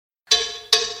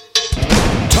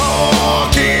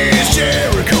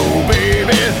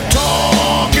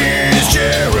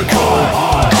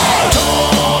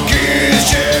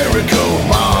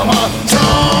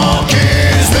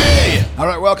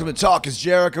Welcome to Talk Is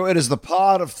Jericho. It is the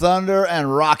pod of thunder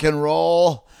and rock and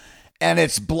roll, and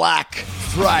it's Black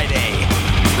Friday.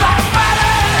 Black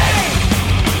Friday!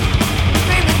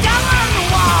 Bring the devil on the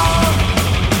wall!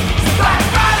 It's Black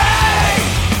Friday!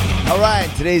 All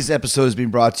right, today's episode is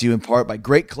being brought to you in part by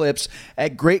Great Clips.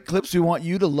 At Great Clips, we want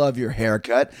you to love your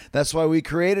haircut. That's why we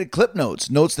created Clip Notes,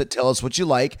 notes that tell us what you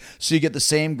like, so you get the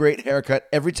same great haircut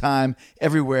every time,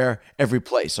 everywhere, every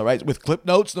place. All right, with Clip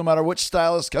Notes, no matter which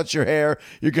stylist cuts your hair,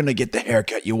 you're going to get the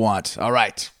haircut you want. All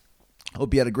right.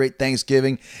 Hope you had a great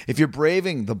Thanksgiving. If you're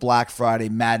braving the Black Friday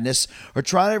madness or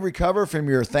trying to recover from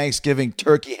your Thanksgiving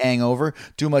turkey hangover,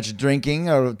 too much drinking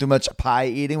or too much pie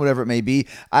eating, whatever it may be,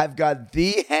 I've got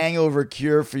the hangover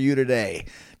cure for you today.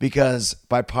 Because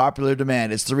by popular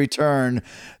demand, it's the return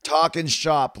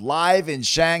TalkNShop Live in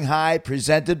Shanghai,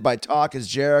 presented by Talk Is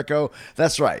Jericho.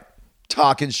 That's right.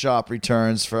 TalkNShop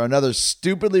returns for another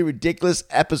stupidly ridiculous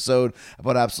episode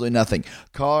about absolutely nothing.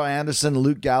 Karl Anderson and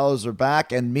Luke Gallows are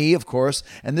back, and me, of course,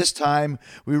 and this time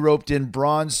we roped in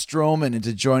Braun Strowman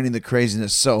into joining the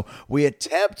craziness. So we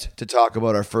attempt to talk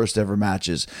about our first ever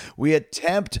matches. We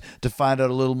attempt to find out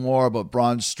a little more about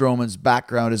Braun Strowman's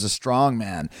background as a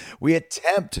strongman. We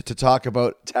attempt to talk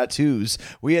about tattoos.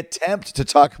 We attempt to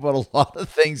talk about a lot of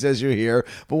things as you're here,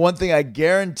 but one thing I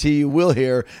guarantee you will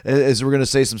hear is we're going to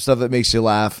say some stuff that makes you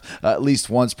laugh at least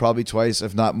once, probably twice,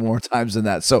 if not more times than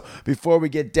that. So before we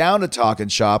get down to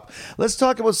TalkNShop, let's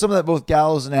talk about something that both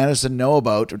Gallows and Anderson know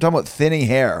about. We're talking about thinning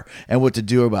hair and what to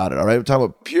do about it, all right? We're talking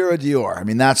about Pura Dior. I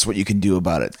mean, that's what you can do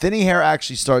about it. Thinning hair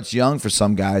actually starts young for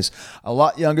some guys, a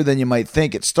lot younger than you might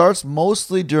think. It starts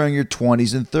mostly during your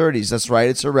 20s and 30s. That's right,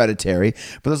 it's hereditary,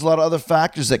 but there's a lot of other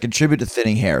factors that contribute to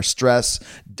thinning hair. Stress,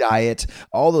 diet,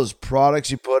 all those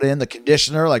products you put in, the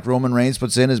conditioner like Roman Reigns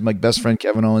puts in, as my best friend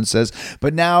Kevin Owens says.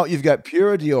 But now you've got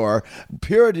Pura Dior.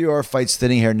 Pura Dior fights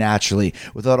thinning hair naturally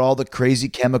without all the crazy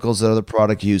chemicals that other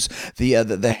products use,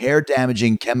 the hair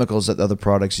damaging chemicals that other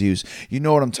products use. You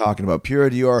know what I'm talking about. Pura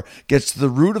Dior gets to the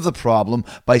root of the problem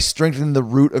by strengthening the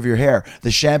root of your hair. The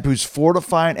shampoos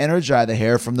fortify and energize the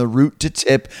hair from the root to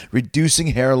tip, reducing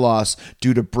hair loss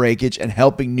due to breakage and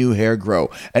helping new hair grow.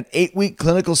 An 8-week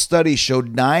clinical study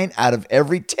showed 9 out of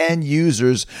every 10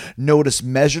 users noticed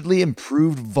measurably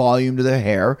improved volume to their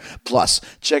hair. Plus,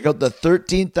 check out the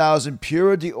 13,000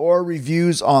 Pura Dior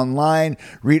reviews online.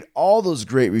 Read all those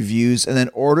great reviews and then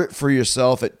order it for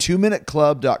yourself at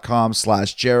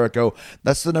 2minuteclub.com/Jericho.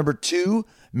 That's the number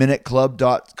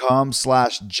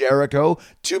 2minuteclub.com/Jericho,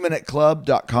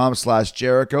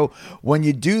 2minuteclub.com/Jericho. When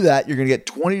you do that, you're going to get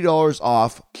 $20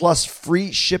 off plus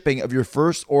free shipping of your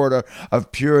first order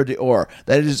of Pura Dior.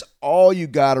 That is all you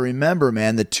got to remember,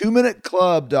 man. The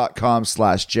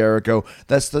 2minuteclub.com/Jericho.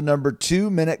 That's the number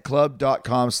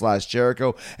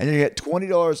 2minuteclub.com/Jericho. And you get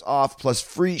 $20 off plus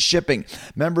free shipping.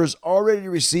 Members already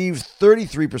receive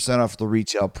 33% off the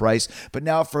retail price, but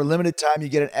now for a limited time, you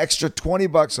get an extra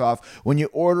 $20 off when you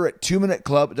order at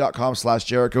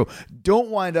 2minuteclub.com/Jericho. Don't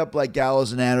wind up like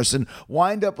Gallows and Anderson.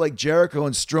 Wind up like Jericho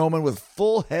and Strowman with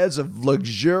full heads of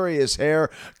luxurious hair.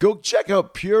 Go check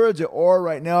out Pura Dior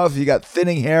right now if you got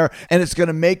thinning hair, and it's going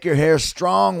to make your hair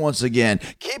strong once again.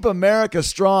 Keep America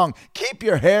strong. Keep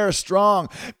your hair strong.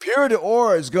 Pura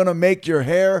Dior is going to make your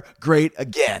hair great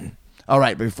again. All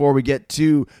right, before we get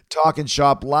to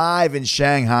TalkNShop Live in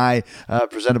Shanghai,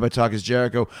 presented by Talk Is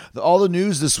Jericho, all the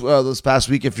news this past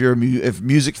week, if you're a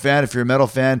music fan, if you're a metal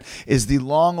fan, is the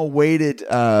long-awaited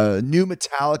new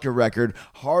Metallica record,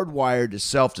 Hardwired to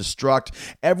Self-Destruct.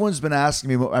 Everyone's been asking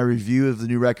me what my review of the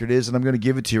new record is, and I'm going to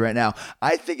give it to you right now.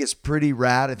 I think it's pretty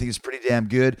rad. I think it's pretty damn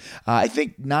good. I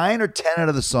think 9 or 10 out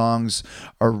of the songs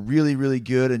are really, really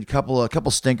good, and a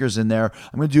couple stinkers in there.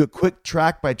 I'm going to do a quick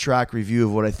track-by-track review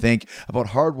of what I think about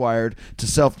Hardwired to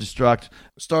Self-Destruct,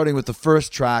 starting with the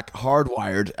first track,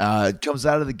 Hardwired. It comes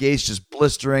out of the gates just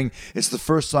blistering. It's the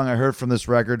first song I heard from this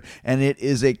record, and it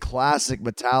is a classic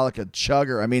Metallica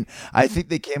chugger. I mean, I think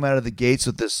they came out of the gates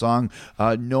with this song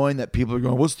knowing that people are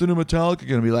going, what's the new Metallica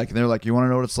going to be like? And they're like, you want to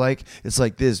know what it's like? It's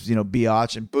like this,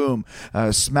 biatch, and boom,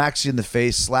 smacks you in the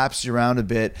face, slaps you around a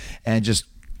bit, and just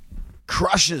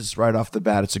crushes right off the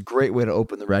bat. It's a great way to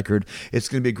open the record. It's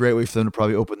going to be a great way for them to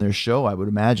probably open their show, I would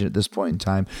imagine, at this point in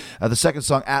time. The second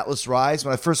song, Atlas Rise.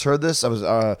 When I first heard this, I was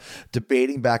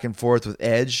debating back and forth with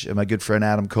Edge and my good friend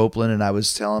Adam Copeland, and I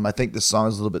was telling him I think this song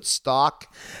is a little bit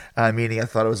stock, meaning I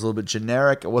thought it was a little bit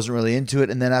generic. I wasn't really into it.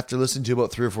 And then after listening to it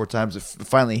about 3 or 4 times, it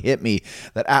finally hit me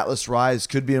that Atlas Rise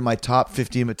could be in my top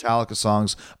 15 Metallica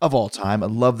songs of all time. I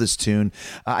love this tune.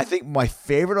 I think my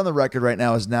favorite on the record right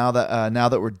now is Now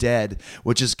That We're Dead.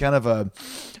 which is kind of a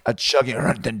chugging,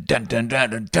 and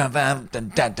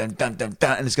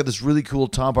it's got this really cool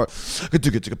tom part.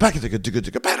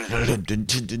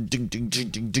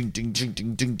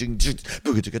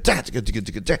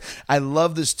 I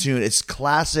love this tune. It's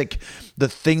classic, The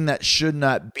Thing That Should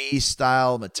Not Be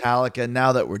style Metallica,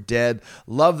 Now That We're Dead.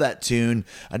 Love that tune.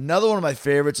 Another one of my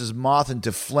favorites is Moth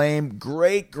into Flame.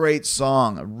 Great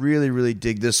song. I really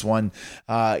dig this one.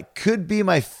 Could be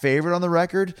my favorite on the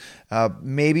record.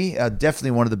 Maybe.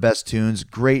 Definitely one of the best tunes.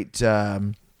 Great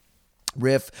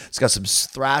riff. It's got some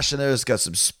thrash in there. It's got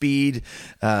some speed.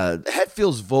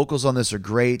 Hetfield's vocals on this are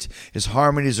great. His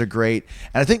harmonies are great.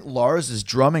 And I think Lars'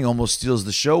 drumming almost steals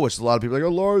the show, which a lot of people are like,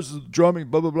 oh, Lars is drumming,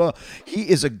 blah, blah, blah. He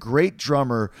is a great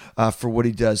drummer for what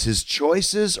he does. His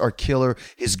choices are killer.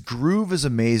 His groove is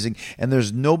amazing. And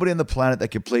there's nobody on the planet that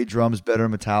can play drums better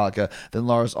in Metallica than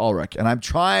Lars Ulrich. And I'm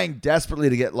trying desperately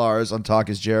to get Lars on Talk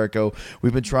Is Jericho.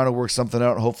 We've been trying to work something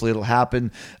out. Hopefully it'll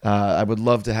happen. I would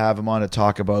love to have him on to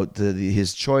talk about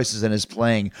his choices and his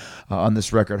playing on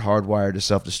this record, Hardwired to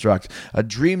Self-Destruct.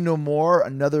 Dream No More,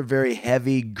 another very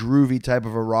heavy, groovy type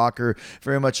of a rocker,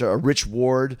 very much a Rich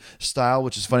Ward style,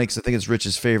 which is funny because I think it's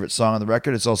Rich's favorite song on the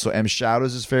record. It's also M.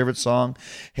 Shadow's favorite song.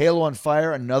 Halo on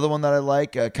Fire, another one that I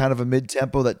like, kind of a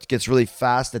mid-tempo that gets really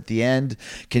fast at the end.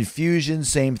 Confusion,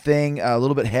 same thing, a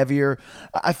little bit heavier.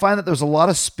 I find that there's a lot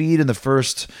of speed in the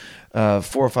first 4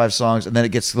 or 5 songs, and then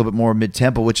it gets a little bit more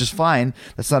mid-tempo, which is fine.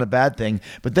 That's not a bad thing.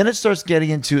 But then it starts getting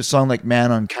into a song like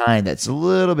Man Unkind that's a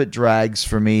little bit drags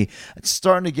for me. It's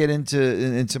starting to get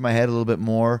into my head a little bit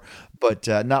more, but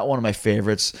not one of my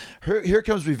favorites. Here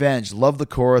Comes Revenge. Love the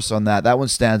chorus on that. That one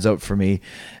stands out for me.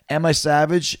 Am I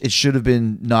Savage? It should have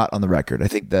been not on the record. I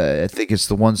think it's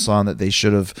the one song that they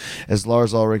should have, as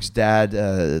Lars Ulrich's dad,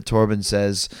 Torben,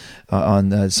 says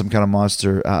on some kind of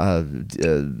monster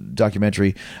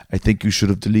documentary, I think you should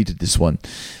have deleted this one.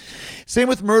 Same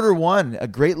with Murder One.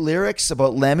 Great lyrics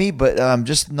about Lemmy, but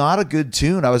just not a good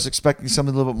tune. I was expecting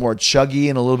something a little bit more chuggy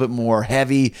and a little bit more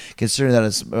heavy, considering that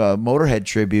it's a Motorhead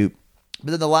tribute.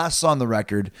 But then the last song on the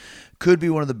record could be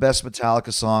one of the best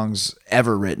Metallica songs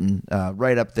ever written,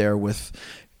 right up there with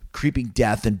Creeping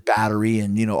Death and Battery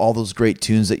and, all those great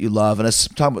tunes that you love. And I'm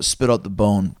talking about Spit Out the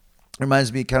Bone.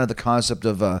 Reminds me kind of the concept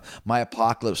of My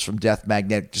Apocalypse from Death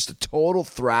Magnetic, just a total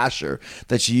thrasher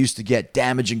that you used to get,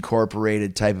 Damage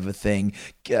Incorporated type of a thing,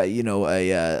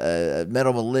 a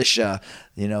Metal Militia,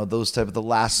 those type of the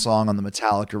last song on the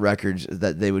Metallica records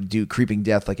that they would do, Creeping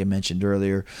Death, like I mentioned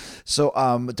earlier. So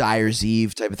Dyer's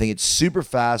Eve type of thing. It's super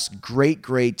fast, great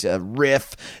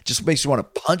riff, just makes you want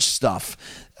to punch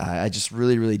stuff. I just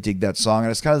really dig that song, and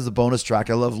it's kind of the bonus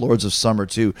track. I love Lords of Summer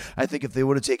too. I think if they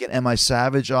would have taken Am I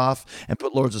Savage off and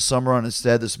put Lords of Summer on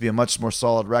instead, this would be a much more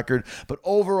solid record. But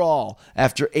overall,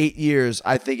 after 8 years,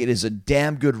 I think it is a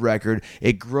damn good record.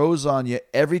 It grows on you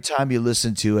every time you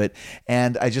listen to it,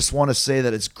 and I just want to say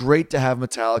that it's great to have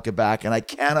Metallica back, and I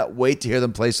cannot wait to hear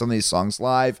them play some of these songs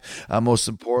live. Most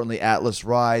importantly, Atlas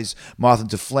Rise, Moth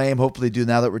into Flame. Hopefully do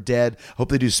Now That We're Dead.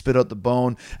 Hopefully do Spit Out the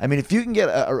Bone. I mean, if you can get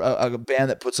a band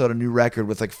that puts out a new record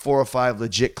with like 4 or 5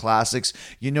 legit classics,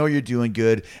 you're doing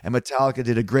good. And Metallica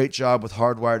did a great job with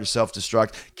Hardwired to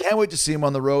Self-Destruct. Can't wait to see him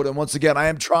on the road. And once again, I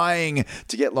am trying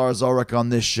to get Lars Ulrich on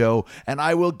this show, and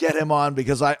I will get him on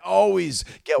because I always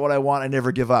get what I want. I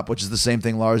never give up, which is the same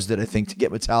thing Lars did, I think, to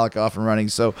get Metallica off and running.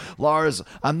 So Lars,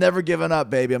 I'm never giving up,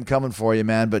 baby. I'm coming for you,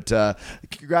 man. But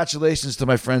congratulations to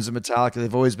my friends at Metallica.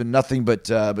 They've always been nothing but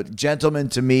gentlemen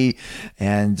to me.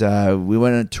 And we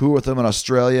went on a tour with them in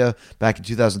Australia back in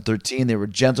 2013. They were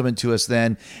gentlemen to us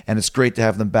then, and it's great to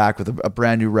have them back with a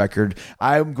brand new record.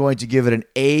 I'm going to give it an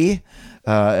A.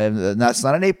 And that's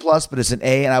not an A+, but it's an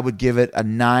A, and I would give it a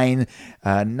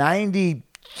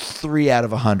 93 out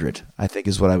of 100, I think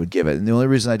is what I would give it. And the only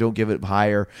reason I don't give it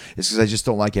higher is because I just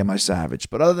don't like Am I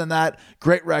Savage. But other than that,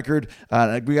 great record.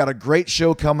 We got a great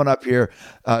show coming up here.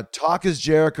 Talk Is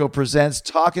Jericho presents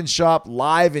TalkNShop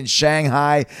Live in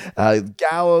Shanghai.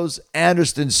 Gallows,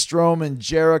 Anderson, Strowman,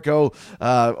 Jericho.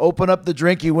 Open up the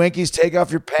drinky winkies, take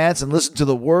off your pants, and listen to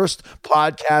the worst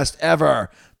podcast ever.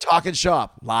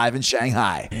 TalkNShop Live in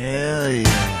Shanghai. Hell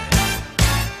yeah.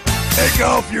 Take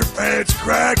off your pants,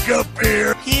 crack a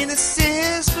beer.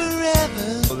 Innocence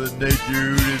forever. The Nate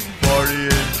Dude is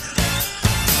partying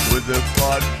with the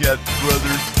podcast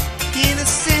brothers.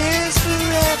 Innocence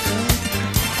forever.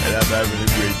 And I'm having a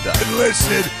great time. And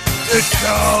listen to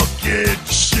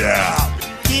TalkNShop.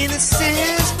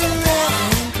 Innocence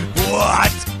forever.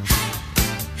 What?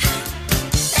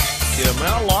 Yeah, man,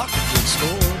 I locked it in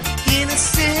store.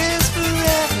 Innocence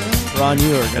forever. Braun,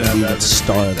 you are going to be the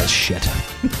star of this shit.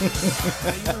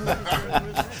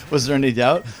 Was there any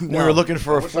doubt? We were looking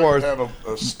for a I fourth. have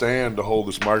a stand to hold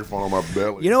this microphone on my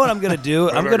belly. You know what I'm going to do?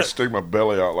 Maybe I'm I going can to stick my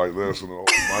belly out like this and hold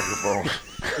the microphone.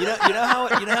 You know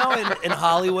how in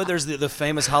Hollywood there's the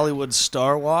famous Hollywood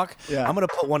Star Walk? Yeah. I'm going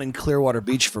to put one in Clearwater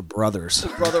Beach for brothers.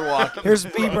 Brother walk. Here's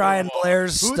B. Brian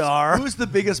Blair's star. Who's the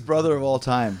biggest brother of all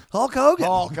time? Hulk Hogan.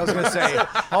 Hulk. I was going to say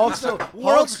Hulk's the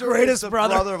World's greatest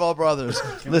brother. brother of all brothers.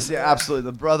 Listen, yeah, absolutely,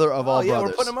 the brother of all yeah, we're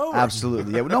brothers. putting him over.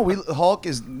 Absolutely, yeah. No, Hulk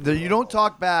is. You don't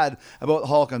talk bad about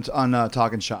Hulk on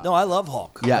TalkNShop. No, I love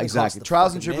Hulk. Yeah, I think exactly. Hulk's the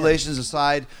Trials and fucking tribulations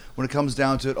aside, when it comes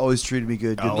down to it, always treated me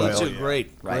good. Good Man. Me brother. too.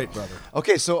 Great brother.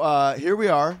 Okay, so here we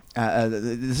are.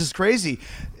 This is crazy.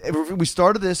 We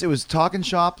started this. It was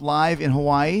TalkNShop Live in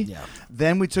Hawaii. Yeah.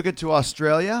 Then we took it to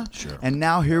Australia. Sure. And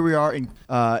now here we are in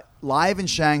live in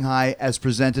Shanghai, as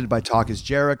presented by Talk Is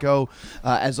Jericho.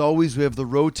 As always, we have the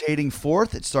rotating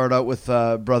fourth. It started out with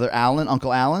brother Alan,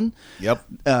 Uncle Alan. Yep.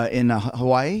 In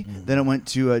Hawaii. Then it went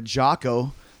to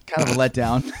Jocko. Kind of a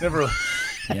letdown. Never.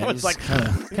 Yeah, it's like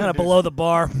kind of below the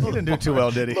bar. He didn't do too well,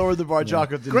 did he? Lowered the bar.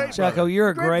 Jocko did not. Jocko, you're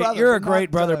a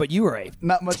great brother, but you were a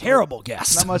Not much terrible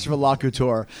guest. Not much of a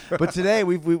locutor, but today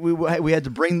we had to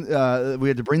bring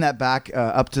that back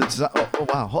up to. Oh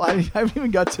wow! I haven't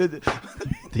even got to the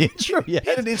intro yet. He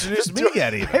didn't introduce me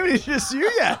yet I either. haven't introduced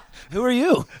you yet. Who are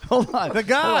you? Hold on, The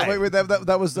guy. Hold on, wait,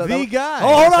 that was The that, guy.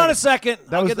 Oh, hold on a second.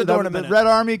 I'll was get the door in a the minute. Red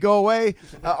Army, go away.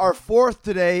 Our fourth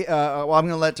today. Well, I'm going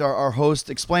to let our host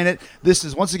explain it. This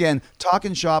is once again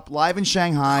TalkNShop Live in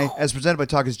Shanghai, as presented by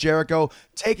Talk Is Jericho.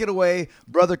 Take it away,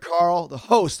 brother Karl, the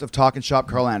host of TalkNShop,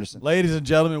 Karl Anderson. Ladies and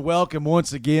gentlemen, welcome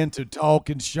once again to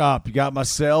TalkNShop. You got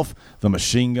myself, the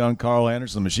machine gun Karl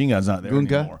Anderson. The machine gun's not there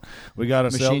Gunka. anymore. We got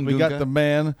ourselves. Machine We got Gunka. the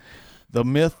man, the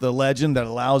myth, the legend that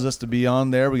allows us to be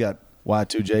on there. We got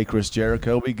Y2J Chris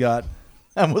Jericho. We got.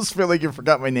 I almost feel like you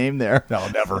forgot my name there. No,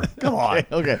 never. Come on.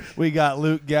 Okay. We got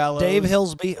Luke Gallows. Dave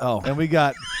Hillsby. Oh, And we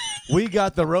got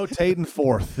the rotating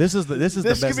fourth. This is the This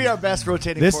best. could be our best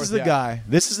rotating This fourth, is the yeah. guy.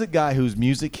 This is the guy whose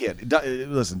music hit.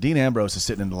 Listen, Dean Ambrose is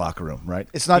sitting in the locker room, right?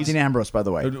 It's not He's- Dean Ambrose, by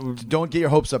the way. Don't get your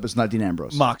hopes up. It's not Dean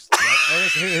Ambrose. Moxley. Right?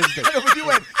 Here's the thing. No, but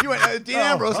you went Dean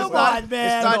Ambrose. come It's not, on,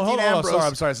 man. It's not No, Dean hold on, Ambrose.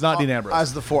 I'm sorry. It's not Dean Ambrose.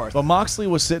 As the fourth. But Moxley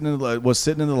was sitting in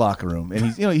the locker room,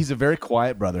 and he's a very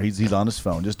quiet brother. He's on his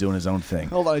phone, just doing his own thing.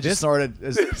 Hold on, I just snorted.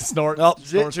 Snort. Oh,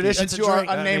 snort. Tradition That's a to our drink.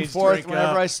 That unnamed means fourth. drink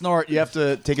Whenever up. I snort, you have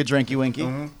to take a drinky winky.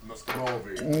 That's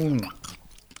the movie.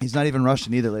 He's not even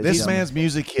Russian either, ladies. This and gentlemen. man's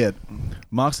music hit.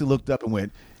 Moxley looked up and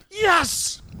went,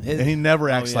 "Yes!" His- And he never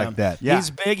acts yeah. like that. Yeah.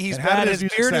 He's big. He's And how bad. did His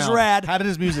music beard is sound? rad. How did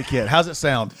his music hit? How's it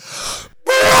sound?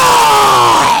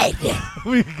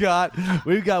 We've got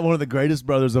one of the greatest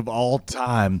brothers of all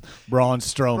time, Braun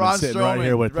Strowman, Braun sitting Strowman, right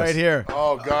here with us. here.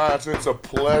 Oh, guys, it's a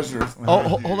pleasure. Oh,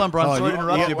 hold on, Braun. Oh, Sorry to you-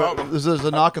 interrupt you, but there's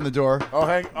a knock on the door. Oh,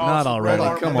 hang on. Not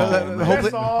already. Come on, man.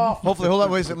 Hopefully, hold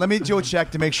on. Wait a second. Let me do a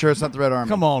check to make sure it's not the Red Army.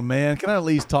 Come on, man. Can I at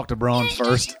least talk to Braun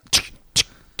first?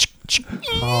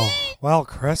 Oh, well,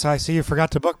 Chris, I see you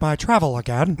forgot to book my travel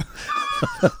again.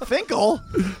 Finkel.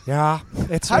 Yeah,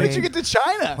 it's How me. did you get to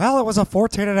China? Well, it was a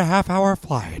 14.5-hour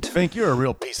flight. Fink, you're a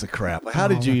real piece of crap. How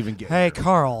did you even get Hey, here?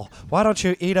 Carl, why don't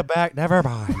you eat a bag? Never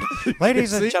mind.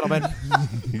 Ladies and gentlemen,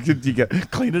 you got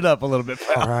clean it up a little bit,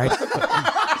 pal. all right.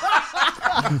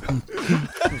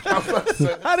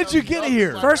 How did you get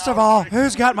here? First of all,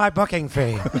 who's got my booking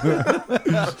fee?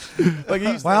 Like he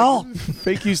used Well,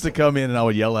 Fink used to come in and I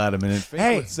would yell at him, and Fink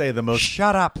hey, would say the most,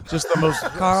 shut up. just the most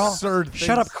Carl, absurd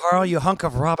shut up, things. Carl, you hunk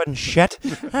of robin shit.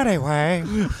 Anyway,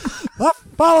 the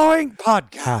following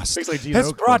podcast Looks like Gino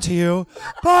is brought to you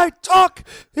by Talk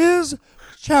Is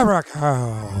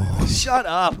Jericho. Shut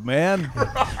up, man.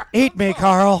 Eat me,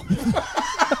 Carl.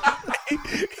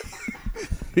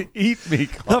 Eat me,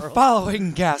 Carl. The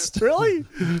following guest Really?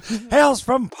 hails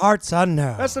from parts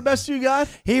unknown. That's the best you got?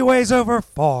 He weighs over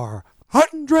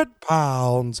 400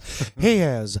 pounds. He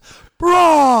is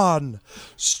Braun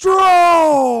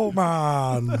Strowman.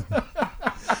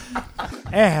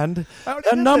 And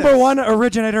the number one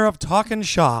originator of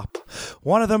TalkNShop,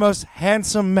 one of the most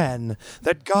handsome men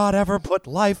that God ever put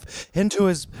life into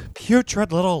his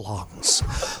putrid little lungs,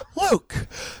 Luke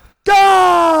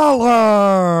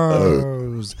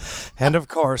Gallows. And of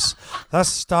course, the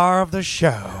star of the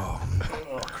show.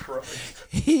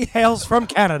 He hails from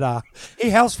Canada. He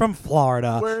hails from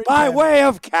Florida. By way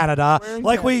of Canada,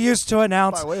 like we used to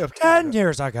announce 10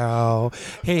 years ago.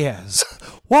 He is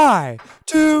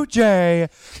Y2J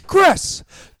Chris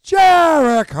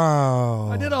Jericho.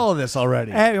 I did all of this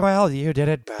already. Well, you did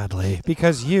it badly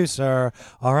because you, sir,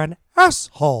 are an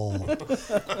asshole.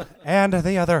 And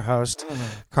the other host,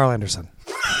 Karl Anderson.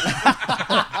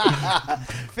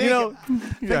 Fink, know, Fink,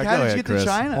 yeah, how go did ahead, you get Chris. to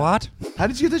China? What? How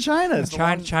did you get to China? It's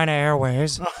the China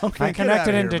Airways. Okay, I get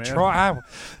connected outta in here, Detroit.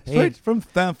 Straight from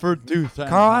Stanford to Shanghai.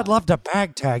 Carl, I'd love to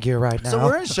bag tag you right now. So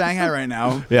we're in Shanghai right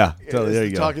now. Yeah, totally. It's There the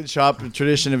you go. Talking Shop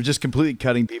tradition of just completely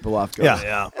cutting people off guard.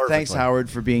 Yeah. And thanks, Howard,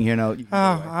 for being here. No, Do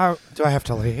I have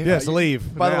to leave? Yes,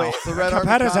 leave. by the now. way, if the Red Army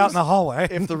Competitors out in the comes, hallway.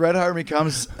 if the Red Army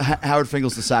comes, Howard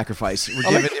Finkel's the sacrifice. We're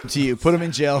giving him to you. Put him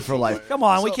in jail for life. Come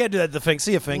on, we can't do that to the Fink.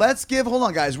 See you, Fink. Let's give. Hold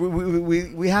on, guys.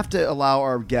 We have to allow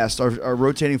our guest, our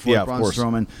rotating fourth, Yeah, of Braun course.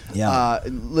 Strowman. Yeah.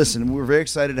 Listen, we're very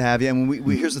excited to have you. And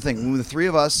we here's the thing: when the three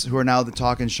of us who are now the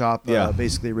TalkNShop, Yeah.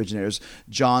 basically originators,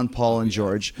 John, Paul, and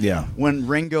George. Yeah. When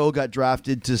Ringo got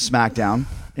drafted to SmackDown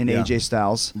in Yeah. AJ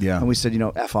Styles, Yeah. and we said,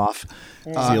 F off.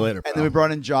 See you later, And then we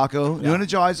brought in Jocko. You and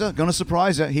Ajiza, gonna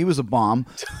surprise you. He was a bomb.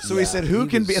 So we said, who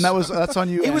can be? And that's on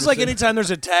you. He was like Anderson. anytime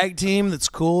there's a tag team that's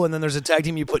cool, and then there's a tag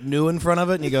team you put new in front of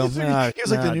it, and you go, He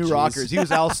was like the New Rockers. He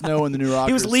was Al Snow in the New Rockers.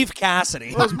 He was Leaf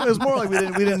Cassidy. It was more like we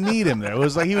didn't need him there. It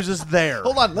was like he was just there.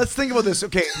 Hold on, let's think about this.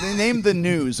 Okay, they named the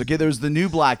news. Okay, there was the new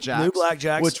Blackjacks. New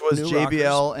Blackjacks, which was new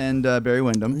JBL and Barry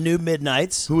Windham. New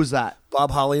Midnights. Who was that?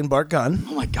 Bob Holly and Bart Gunn.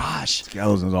 Oh my gosh.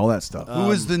 Gallows and all that stuff. Who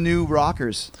was the new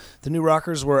Rockers? The new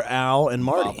Rockers were Al and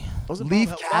Marty.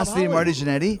 Leaf Cassidy and Marty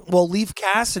Jannetty? Well, Leaf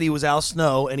Cassidy was Al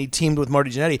Snow, and he teamed with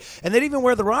Marty Jannetty. And they didn't even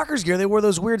wear the Rockers gear. They wore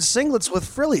those weird singlets with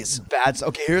frillies. Bad.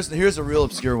 Okay, here's a real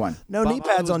obscure one. No knee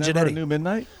pads on Jannetty. New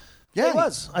Midnight. Yeah, it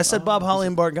was. I said Bob Holly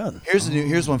and Bart Gunn.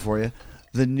 Here's one for you.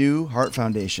 The new Heart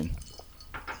Foundation.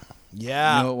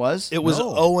 Yeah. You know what it was? It was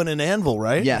Owen and Anvil,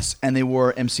 right? Yes, and they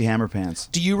wore MC Hammer pants.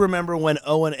 Do you remember when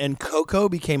Owen and Coco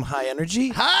became High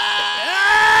Energy?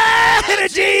 High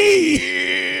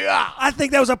Energy! I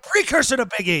think that was a precursor to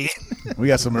Biggie. We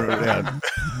got some. Yeah.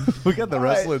 We got the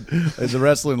wrestling. The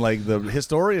wrestling like the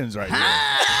historians right here.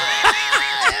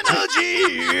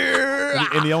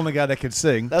 Energy. And the only guy that could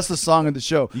sing. That's the song of the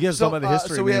show. You guys talk about the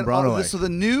history So of we me had and Braun all are this. like- So the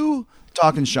new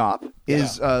TalkNShop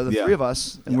is the Yeah. three of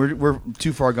us, and we're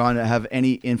too far gone to have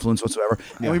any influence whatsoever.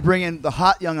 And we bring in the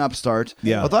hot young upstart.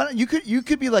 Yeah. I thought you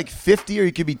could be like 50 or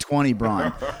you could be 20,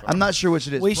 Braun. I'm not sure which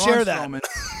it is. We Braun share that.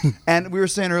 Strowman. And we were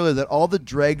saying earlier that all the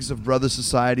dregs of Brother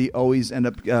Society always end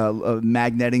up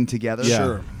magneting together. Yeah.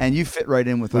 Sure. And you fit right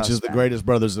in with us. Which is the man. greatest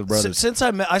brothers of brothers. Since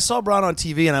I saw Braun on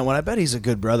TV, and I went, I bet he's a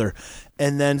good brother.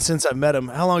 And then since I met him,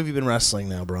 how long have you been wrestling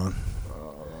now, Braun?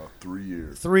 3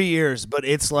 years. 3 years, but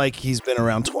it's like he's been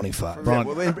around 25. Braun,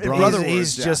 Well, in Braun, brother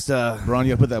He's words, just Braun,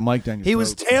 you gotta put that mic down your he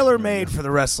was throat. tailor-made for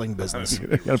the wrestling business. You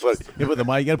gotta put the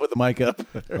mic. You gotta put the mic up.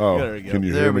 Oh, there we go. can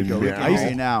you There hear we me go. We can now? hear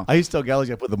you now. I used to tell Gallows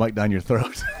you gotta put the mic down your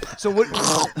throat. So what?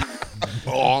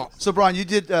 So Braun, you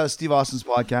did Steve Austin's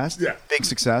podcast. Yeah. Big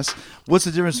success. What's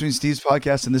the difference between Steve's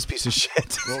podcast and this piece of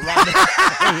shit?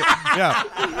 Yeah.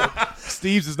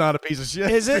 Steve's is not a piece of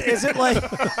shit. Is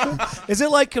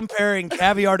it like comparing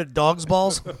caviar to dog's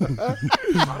balls?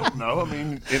 No, I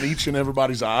mean, in each and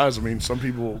everybody's eyes. I mean, some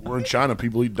people, we're in China,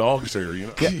 people eat dogs there, you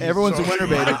know? Yeah, everyone's a winner,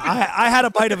 baby. I had a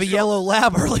bite of a yellow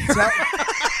lab earlier.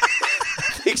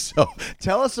 I think so.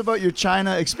 Tell us about your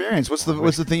China experience. What's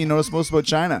the thing you noticed most about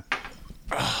China?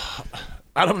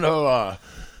 I don't know.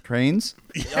 Cranes?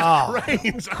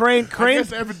 Cranes. Crane. I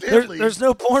guess evidently, There's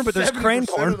no porn, but there's crane 70%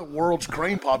 porn. of the world's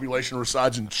crane population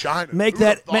resides in China. Make Who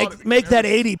would've that thought it? make that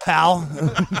 80, pal.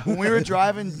 When we were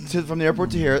driving from the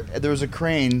airport to here, there was a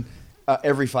crane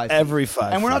every 5 feet. Every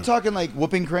 5 And we're not feet. talking like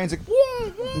whooping cranes. Like,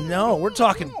 No, we're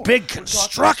talking big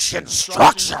construction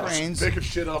structures. cranes. Picking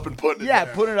shit up and putting it Yeah,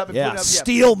 down. putting it up and Yeah, putting it up.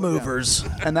 steel movers.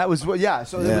 And that was what. Yeah,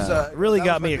 so there was a Really that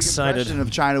got was my me big excited. impression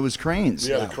of China was cranes.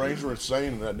 Yeah, the cranes were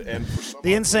insane. And for some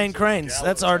The odd insane reason, cranes. Gallows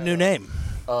That's our had, new name.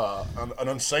 An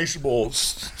insatiable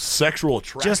sexual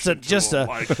attraction. Just to a them.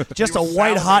 Like, just he a was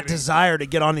white hot salivating, desire to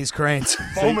get on these cranes.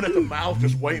 foaming at the mouth,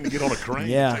 just waiting to get on a crane.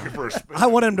 Yeah. Take it for a spin. I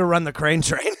want him to run the crane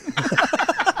train.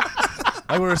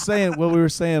 Like we were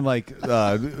saying, like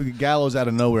Gallows out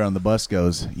of nowhere on the bus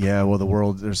goes, yeah, well,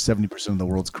 there's 70% of the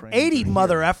world's cranes. 80,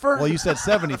 mother effer. Well, you said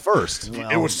 70 first.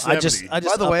 It was 70. I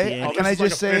just By the upped way, ante. can I It's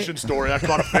just like a say- fishing story? I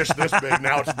caught a fish this big.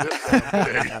 Now it's this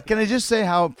big. Can I just say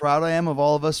how proud I am of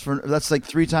all of us for that's like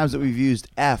 3 times that we've used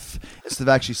F instead of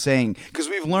actually saying, because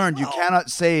we've learned you cannot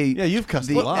say Yeah, you've cussed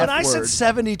the a lot. F and I said word,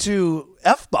 72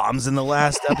 F-bombs in the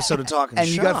last episode of Talking and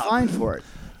you Shop. got fined for it.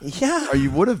 Yeah. Or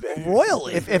you would have been.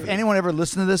 Royally. If anyone ever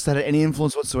listened to this that had any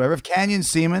influence whatsoever, if Canyon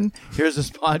Seaman hears this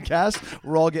podcast,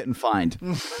 we're all getting fined.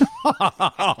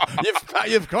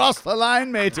 you've crossed the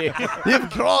line, matey. You've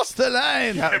crossed the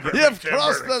line. You've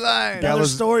crossed the line. Another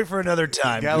story for another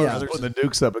time. Gallows Yeah. is putting the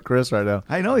dukes up at Chris right now.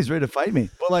 I know he's ready to fight me.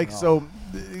 But like, so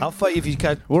I'll fight you if you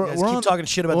guys We're keep on- talking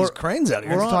shit about we're- these cranes out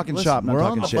here. We're talking shop, not we're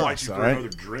talking on the shit. Fight bus, you all for right? another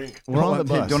drink. We're on the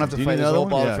bus. Don't have to Do you fight need his whole another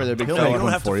ball one? for their big No, fella. you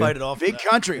don't have to for you. fight it off. Big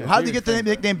Country. How did you get the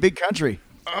nickname Big Country?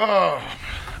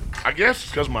 I guess it's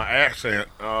because my accent.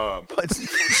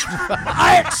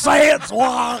 Accents.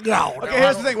 Okay,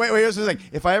 here's the thing. Wait, here's the thing.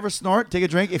 If I ever snort, take a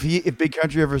drink. If Big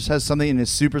Country ever says something in his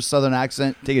super southern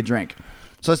accent, take a drink.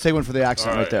 So let's take one for the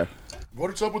accent All right right. there.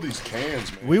 What's up with these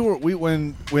cans,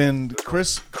 man? When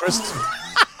Chris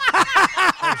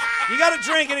You got to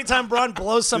drink anytime Braun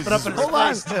blows something up in his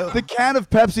face, too. The can of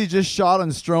Pepsi just shot on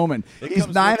Strowman. He's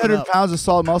comes 900 ripping up. pounds of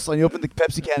solid muscle, and you open the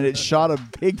Pepsi can, and it shot a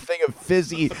big thing of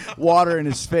fizzy water in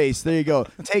his face. There you go.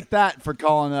 Take that for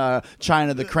calling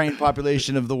China the crane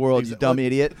population of the world, you dumb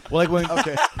idiot. Well, like when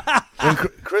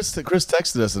Chris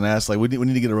texted us and asked, like, we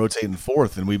need to get a rotating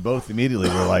fourth, and we both immediately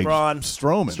were like, Braun.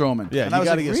 Strowman. Yeah, And I you was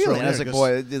got to like, get really? Strowman. And I was in like,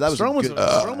 because boy, that was Strowman's a good.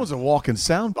 Strowman's a walking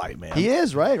soundbite, man. He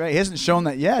is, right. He hasn't shown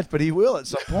that yet, but he will at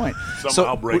some point. Somehow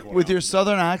I'll break one with out. your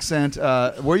southern accent,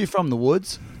 where are you from? The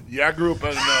woods? Yeah, I grew up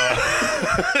in.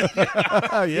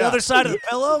 The other side of the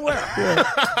pillow? Where?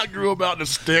 I grew up out in the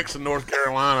sticks in North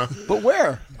Carolina. But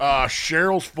where?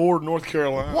 Cheryl's Ford, North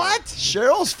Carolina. What?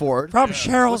 Cheryl's Ford? From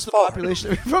Cheryl's Ford.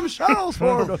 Population from Cheryl's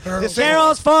Ford.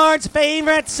 Cheryl's Ford's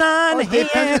favorite son.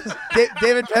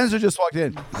 David Penzer just walked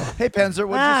in. Hey, Penzer,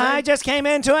 what'd you say? I just came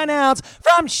in to announce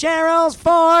from Cheryl's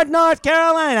Ford, North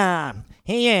Carolina.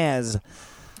 He is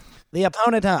the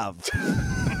opponent of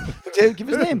Give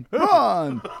his name.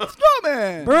 Braun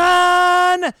Strowman.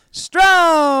 Braun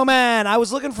Strowman. I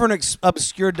was looking for an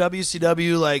obscure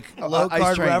WCW low Ice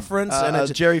card Train. reference, and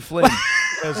it Jerry Flynn.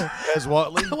 As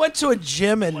Watley. I went to a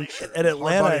gym in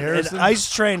Atlanta, and Harrison? Ice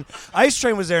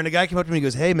Train was there, and a guy came up to me and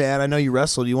goes, "Hey, man, I know you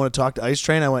wrestled. You want to talk to Ice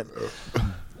Train?" I went,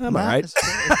 "I'm all right."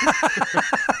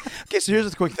 Okay, so here's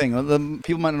the quick thing. The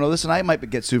people might not know this, and I might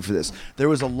get sued for this. There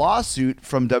was a lawsuit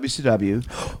from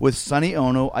WCW with Sonny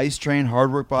Ono, Ice Train,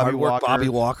 Hardwork Bobby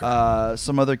Walker,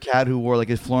 some other cat who wore like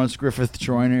a Florence Griffith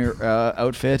Joyner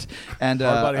outfit, and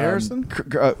Hardbody Harrison?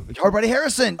 Hardbody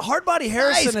Harrison. Hardbody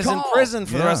Harrison is in call. prison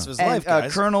for the Yeah. rest of his And life,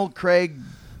 guys. Colonel Craig.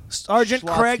 Sergeant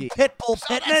Schlotsky. Craig Pitbull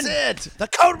Pittman. That's it. The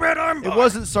Code Red Arm. It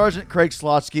wasn't Sergeant Craig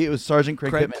Slotsky. It was Sergeant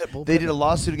Craig Craig Pittman. Pitbull They did a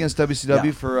lawsuit against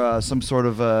WCW for some sort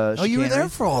of Oh, you were chicanery, there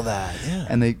for all that. Yeah.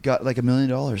 and they got like $1 million.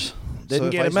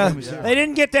 Didn't get him. They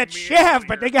didn't get that shaft,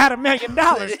 but they got $1 million,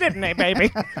 didn't they, baby?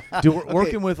 Dude,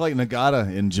 working with like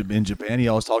Nagata in Japan, he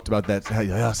always talked about that.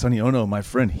 Yeah, Sonny Ono, my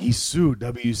friend, he sued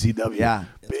WCW. Yeah,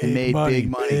 and made big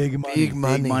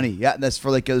money. Yeah, that's for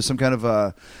like some kind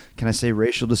of can I say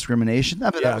racial discrimination?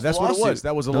 No, but Yeah, was that's a what it was. lawsuit.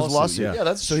 That was a There lawsuit,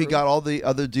 yeah. So he got all the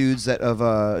other dudes that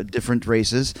of different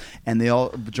races, and they all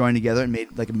joined together and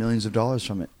made like millions of dollars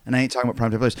from it. And I ain't talking about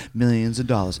primetime players. Millions of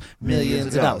dollars.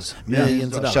 Millions of dollars.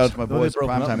 Millions of dollars. Shout out to my Though boys, they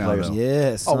broken up primetime now, players. though.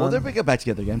 Yes. Oh well, they'll get back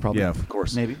together again, probably. Yeah, of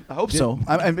course. Maybe. I hope so.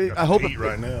 I hope. Eat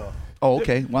right now. Oh,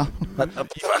 okay. Well,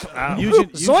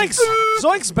 Zoinks!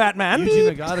 Zoinks, Batman!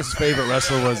 Eugene Nagata's favorite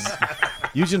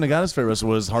wrestler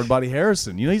was Hardbody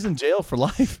Harrison. You know he's in jail for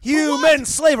life. Human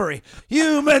slavery.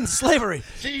 Human slavery.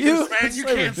 Jesus, man, you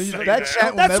can't say that that.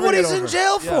 chant will That's never what get he's in over.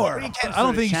 jail for. I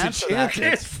don't think you should chant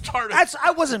it. It started.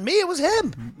 I wasn't me. It was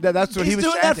him. That's what He's he was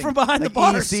doing that chanting. from behind the Like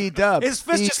bars. EC dub. His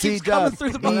fist just keeps EC coming dub.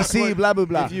 through the bars. EC blah blah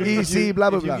blah. EC blah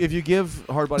blah blah. If you give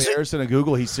Hardbody Harrison a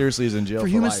Google, he seriously is in jail for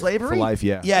human life. slavery? For life,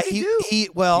 yeah. Yeah, he He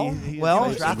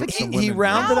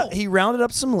rounded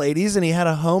up some ladies, and he had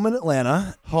a home in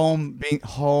Atlanta. Home being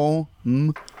home.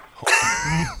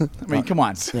 I mean, come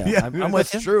on. Yeah, I'm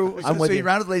with you. True. I'm with so he you.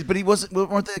 rounded ladies, but he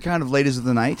weren't they kind of ladies of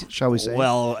the night, shall we say?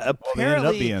 Well, ended up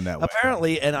apparently, being that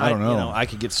way. and I don't know. You know, I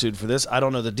could get sued for this. I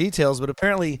don't know the details, but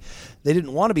apparently, they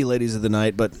didn't want to be ladies of the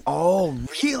night. But oh,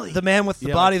 really? the man with the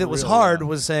Yeah, body for that was real, hard yeah.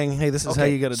 was saying, "Hey, this is how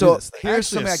you got to do So this." thing." here's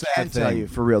Actually, something I a sad can tell thing. you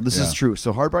for real. This is Yeah. true.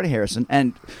 So Hardbody Harrison,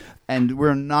 and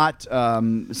we're not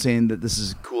saying that this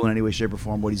is cool in any way, shape, or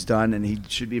form what he's done, and he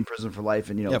should be in prison for life.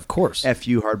 And Yeah, of course. F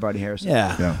you, Hardbody Harrison.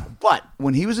 Yeah. But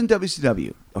when he was in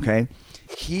WCW, okay,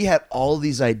 he had all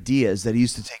these ideas that he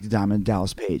used to take to Diamond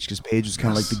Dallas Page, because Page was kind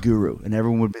of like the guru, and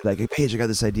everyone would be like, "Hey, Page, I got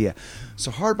this idea."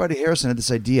 So Hardbody Harrison had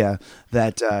this idea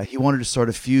that he wanted to start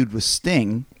a feud with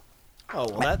Sting, Oh,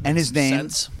 well, that and his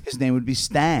makes name would be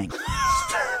Stang.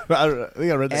 I think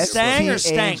I read that. Stang or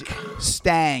Stang?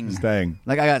 Stang. Stang.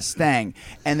 Like I got Stang.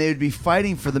 And they would be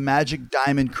fighting for the magic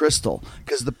diamond crystal.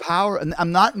 Because the power, and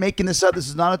I'm not making this up, this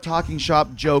is not a Talking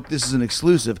Shop joke, this is an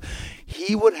exclusive.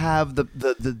 He would have the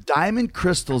diamond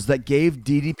crystals that gave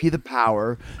DDP the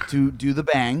power to do the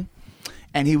bang.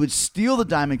 And he would steal the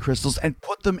diamond crystals and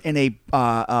put them in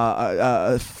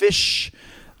a fish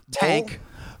tank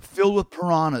filled with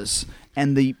piranhas.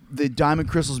 and the diamond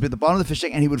crystals would be at the bottom of the fish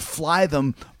tank, and he would fly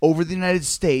them over the United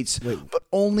States, but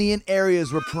only in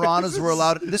areas where piranhas were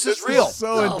allowed. This is real.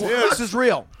 so intense. This is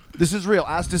real. This is real.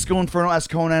 Ask Disco Inferno, ask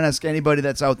Conan, ask anybody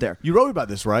that's out there. You wrote about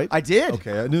this, right? I did.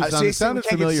 Okay, I knew it see, sounded we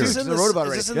can't get familiar. sued 'cause I wrote about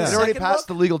it. Is this in It the already second passed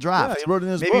the legal draft. Yeah, he wrote it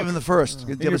in his Maybe book. even the first.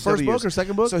 In your first book or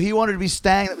second book? So he wanted to be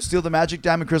Stang that would steal the magic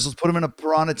diamond crystals, put them in a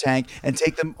piranha tank, and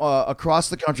take them across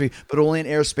the country, but only in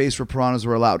airspace where piranhas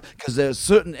were allowed. Because there's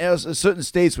certain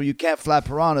states where you can't fly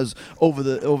piranhas over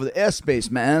the airspace,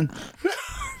 man.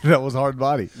 That was hard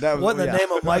body. What in the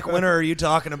name of Mike Winter are you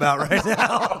talking about right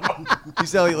now? He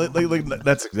said, like,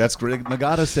 that's great.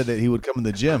 Nagata said that he would come in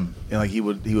the gym and like he'd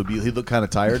look kind of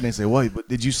tired, and they say, "Well,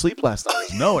 did you sleep last night?"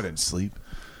 He goes, "No, I didn't sleep.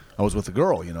 I was with a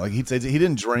girl." You know, like he'd say he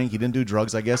didn't drink, he didn't do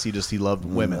drugs. I guess he loved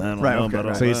women.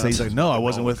 Right. So he's like, "No, I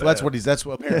wasn't with." That's what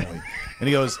apparently. And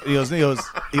he goes,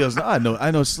 "No,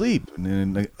 I know sleep,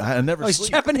 and I never." He's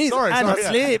sleep. Japanese. I don't yeah.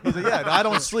 sleep. He's like, yeah, I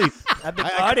don't sleep. I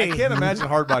can't imagine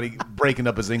Hardbody breaking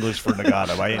up his English for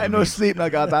Nagata by any I no means. sleep,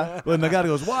 Nagata. Well, Nagata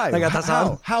goes, "Why?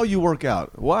 How you work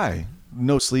out? Why?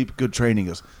 No sleep, good training." He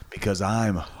goes, "Because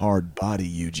I'm hard body,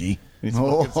 Yuji."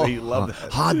 So he loved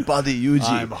that. Hard body, Yuji.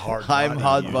 I'm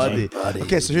hard body.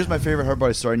 Okay, so here's my favorite hard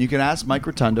body story, and you can ask Mike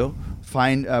Rotundo,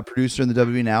 fine producer in the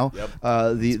WWE now,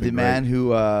 the man who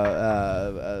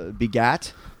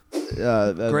begat.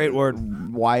 Great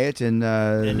word. Wyatt and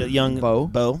a young Bo.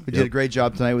 Bo. Who did a great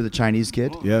job tonight with the Chinese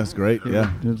kid. Yeah, it's great.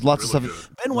 Yeah. There's lots of stuff.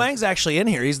 Ben Wang's actually in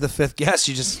here. He's the fifth guest.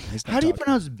 How do you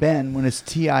pronounce Ben when it's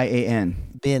Tian?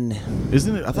 Ben?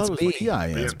 Isn't it? I thought it was B.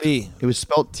 T-I-N. It's B. It was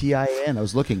spelled Tin. I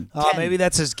was looking. Oh, maybe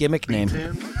that's his gimmick name.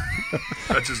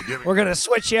 That's his gimmick. We're gonna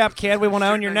switch you up, kid. We want to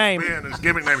own your name. Man, his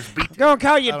gimmick name is B10. Gonna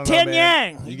call you I don't know, Tin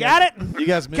man. Yang. You got it? You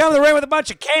guys missed Come to the ring with a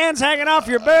bunch of cans hanging off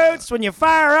your boots. When you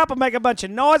fire up and make a bunch of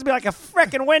noise, be like a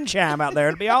frickin' wind chime out there.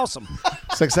 It'd be awesome.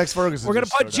 Sex Ferguson. We're gonna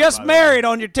just put showed up, "Just by the way. Married"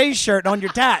 on your T-shirt and on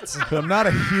your tats. But I'm not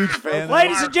a huge fan.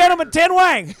 Ladies and gentlemen, Tin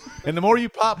Wang. And the more you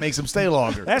pop makes them stay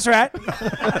longer. That's right.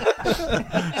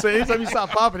 So anytime you stop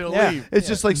popping, he'll leave. It's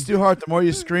just like Stu Hart. The more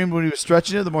you screamed when he was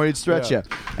stretching you, the more he'd stretch you.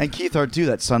 And Keith Hart too,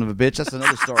 that son of a bitch. That's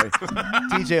another story.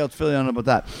 TJ will fill you in about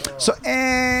that. So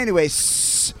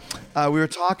anyways, we were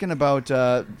talking about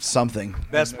something.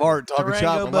 Best part, talking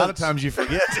shop. A lot of times you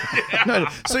forget.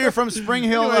 So you're from Spring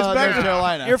Hill, Anyways, North back-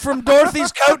 Carolina. You're from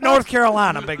Dorothy's Coat, North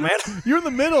Carolina, big man. You're in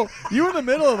the middle. You were in the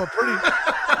middle of a pretty.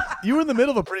 You were in the middle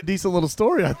of a pretty decent little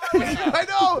story, I think. I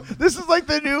know. This is like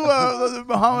the new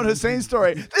Muhammad Hussein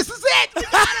story. This is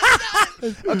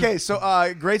it. Okay,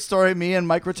 so great story. Me and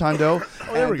Mike Rotundo,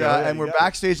 there we go. Yeah, and you we're got it.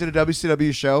 backstage at a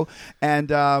WCW show, and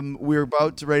we're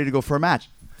ready to go for a match.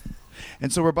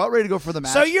 And so we're about ready to go for the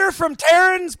match. So you're from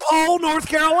Terrence Pole, North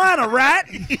Carolina, right?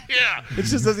 Yeah. It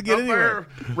just doesn't get Up anywhere.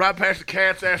 there, right past the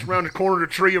cat's ass around the corner of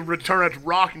the tree and return at the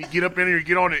rock, and you get up in here, you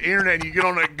get on the internet, and you get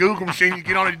on that Google machine, you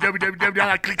get on the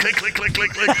www, click, click, click, click,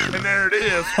 click, click, and there it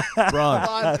is.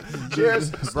 Braun. Cheers.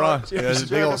 Braun. Yeah, there's a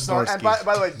big old snort And ski.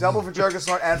 by the way, double for Jericho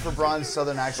Snort and for Braun's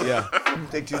southern accent. Yeah.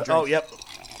 Take 2 drinks. Oh, yep.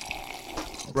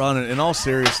 Braun, in all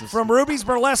seriousness. From Ruby's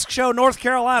Burlesque Show, North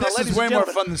Carolina. This Ladies is way and more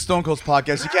gentlemen. fun than Stone Cold's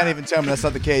podcast. You can't even tell me that's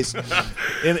not the case.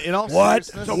 In all What?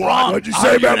 seriousness. What'd you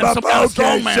say about my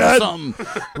podcast, son?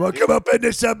 Well, come up in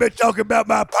this subject talking about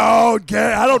my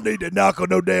podcast. I don't need to knock on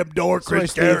no damn door,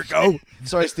 Chris Jericho.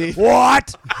 Sorry, Steve.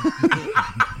 What?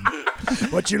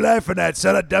 What you laughing at,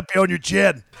 son? I dump you on your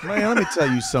chin. Man, let me tell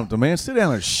you something, man. Sit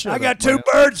down and shut I up, got 2 man.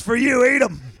 birds for you. Eat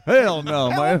them. Hell no,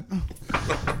 man.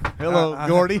 Hello,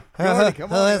 Gordy. Gordy,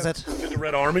 come on. is it? The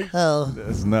Red Army. Oh.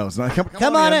 No, it's not.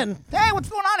 Come on in. Hey, what's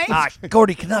going on, eh? Ah,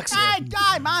 Gordy Canuck's here. Hey,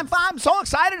 guy, man, I'm so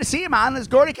excited to see you, man. There's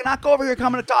Gordy Canuck over here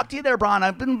coming to talk to you there, Braun.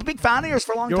 I've been a big fan of yours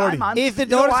for a long Gordy. time, man. Is the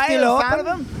You know door why still I'm a fan open?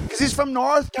 of him? Because he's from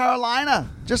North Carolina.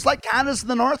 Just like Canada's in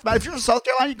the north, man. If you're from South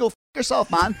Carolina, you go f***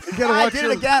 yourself, man. gotta I watch did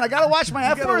your- it again. I got to watch my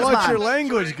You F gotta words, watch man. your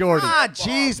language, Gordy. Ah,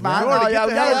 jeez, man. Gordy, Oh, get yeah, the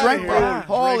we hell got a out drink, of bro. here.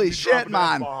 Holy Drink, shit, dropping that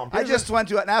man. bomb. I just went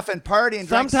to an effing party and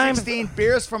drank Sometimes- 16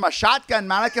 beers from a shotgun,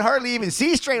 man. I can hardly even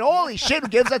see straight. Holy shit, who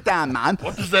gives a damn, man?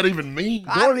 What does that even mean?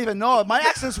 I don't even know. My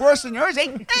accent's worse than yours. Hey,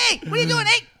 what are you doing?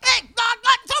 Hey,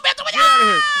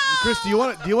 Chris, do you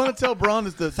want to tell Braun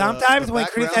the Sometimes the when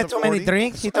Chris background had of too many Gordy?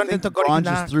 drinks, he turned into Gordy Braun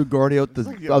just Canuck. threw Gordy out the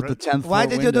 10th Why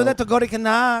did you do that to Gordy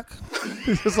Canuck?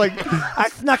 It's like I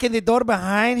snuck in the door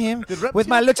behind him Reptile- with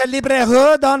my lucha libre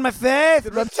hood on my face.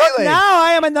 Reptile- But now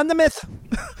I am anonymous.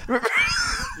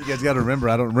 you guys got to remember.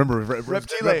 I don't remember.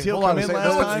 Reptile. Hold on come a in second.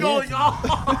 last What's time. going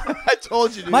on? I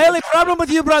told you, dude. My only problem with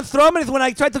you, Braun Strowman, is when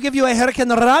I try to give you a hurricane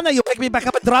run, you pick me back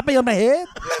up and drop me on my head.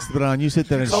 Yes, Braun, you sit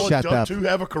there and Oh, shut don't up. you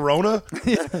have a Corona?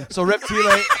 So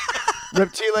Reptile,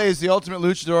 Reptile is the ultimate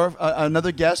luchador.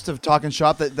 Another guest of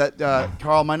TalkNShop that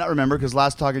Karl might not remember because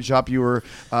last TalkNShop you were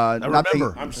not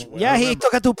being. I'm sweating. Yeah, he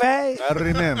took a toupee. I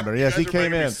remember. Yes, he You guys are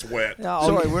came making me in. Sweat.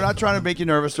 Sorry, we're not trying to make you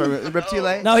nervous. Sorry,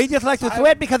 Reptile. No, he just likes to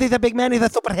sweat because he's a big man. He's a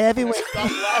super heavyweight. Stop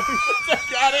laughing since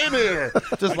I got in here.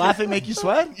 Does laughing make you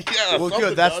sweat? Yeah. Well, something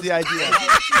good. That's does. the idea.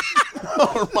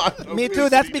 Oh, my Me too.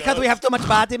 That's obesity because we does. have too much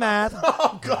body mass.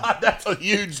 Oh God, that's a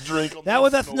huge drink. That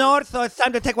was a snort, so it's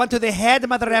time to take one to the head,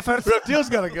 mother effers. Reptile's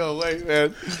got to go away,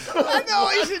 man. I know.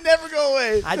 He should never go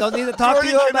away. I don't need to talk to Gordy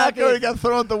you about Canuck already it. got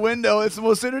thrown out the window. It's the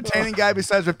most entertaining guy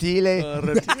besides Reptile.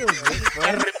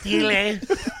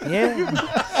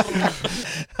 Yeah.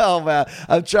 Oh man,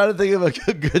 I'm trying to think of a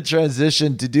good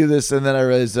transition to do this, and then I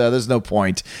realized there's no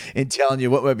point in telling you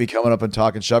what might be coming up in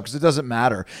TalkNShop because it doesn't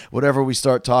matter. Whatever we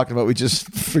start talking about, we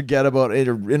just forget about it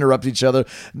or interrupt each other.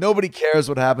 Nobody cares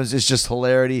what happens. It's just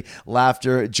hilarity,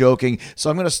 laughter, joking. So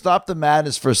I'm going to stop the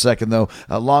madness for a second, though,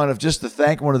 long enough just to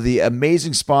thank one of the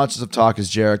amazing sponsors of Talk Is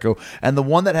Jericho and the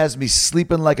one that has me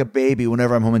sleeping like a baby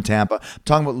whenever I'm home in Tampa. I'm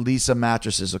talking about Lisa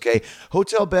mattresses, okay?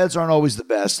 Hotel beds aren't always the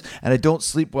best, and I don't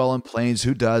sleep well on planes.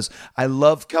 Who does? I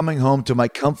love coming home to my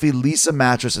comfy Lisa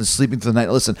mattress and sleeping through the night.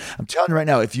 Listen, I'm telling you right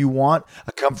now, if you want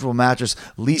a comfortable mattress,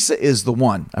 Lisa is the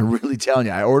one. I'm really telling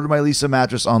you. I ordered my Lisa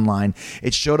mattress online.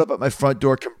 It showed up at my front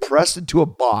door, compressed into a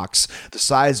box the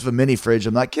size of a mini fridge.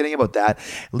 I'm not kidding about that.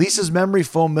 Lisa's memory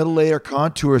foam middle layer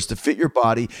contours to fit your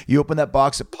body. You open that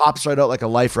box, it pops right out like a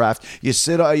life raft. You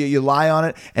you lie on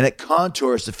it, and it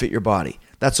contours to fit your body.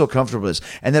 That's so comfortable it is.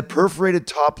 And that perforated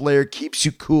top layer keeps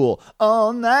you cool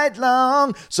all night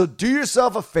long. So do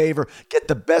yourself a favor. Get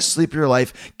the best sleep of your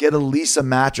life. Get a Lisa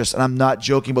mattress. And I'm not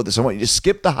joking about this. I want you to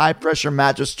skip the high-pressure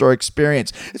mattress store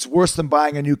experience. It's worse than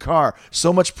buying a new car.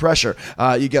 So much pressure.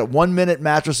 You get 1 minute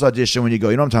mattress audition when you go.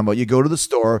 You know what I'm talking about. You go to the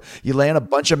store. You lay on a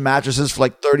bunch of mattresses for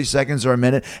like 30 seconds or a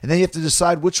minute. And then you have to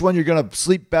decide which one you're going to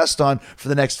sleep best on for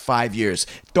the next 5 years.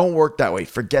 Don't work that way.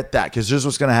 Forget that because here's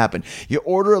what's going to happen. You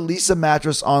order a Lisa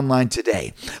mattress online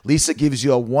today. Lisa gives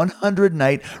you a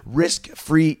 100-night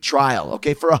risk-free trial.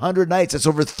 Okay, for 100 nights, that's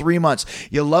over 3 months.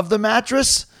 You love the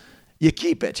mattress? You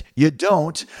keep it. You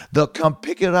don't, they'll come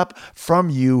pick it up from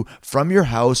you, from your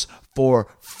house for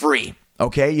free.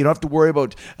 Okay, you don't have to worry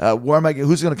about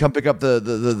who's going to come pick up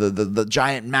the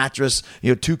giant mattress.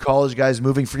 2 college guys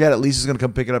moving. Forget it. Lisa's going to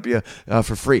come pick it up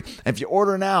for free. And if you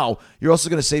order now, you're also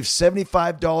going to save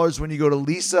 $75 when you go to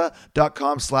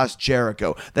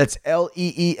lisa.com/Jericho. That's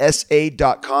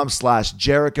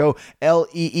LEESA.com/Jericho.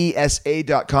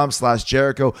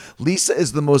 LEESA.com/Jericho. Lisa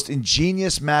is the most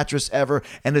ingenious mattress ever,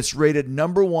 and it's rated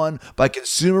 #1 by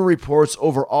Consumer Reports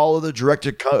over all other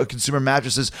direct-to-consumer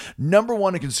mattresses.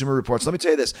 #1 in Consumer Reports. Let me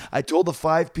tell you this. I told the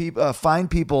fine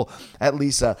people at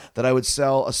Lisa that I would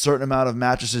sell a certain amount of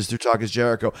mattresses through Talk Is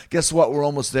Jericho. Guess what? We're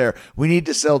almost there. We need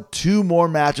to sell 2 more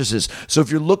mattresses. So if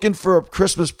you're looking for a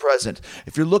Christmas present,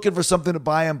 if you're looking for something to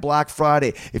buy on Black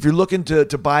Friday, if you're looking to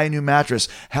buy a new mattress,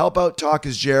 help out Talk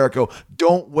Is Jericho.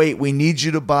 Don't wait. We need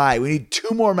you to buy. We need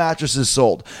 2 more mattresses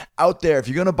sold out there. If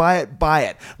you're going to buy it, buy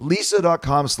it.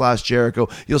 Lisa.com/Jericho.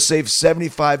 You'll save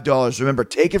 $75. Remember,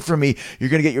 take it from me. You're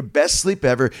going to get your best sleep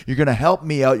ever. You're going to help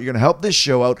me out. You're going to help this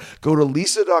show out. Go to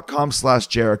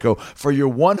lisa.com/Jericho for your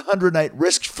 100-night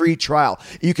risk-free trial.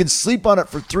 You can sleep on it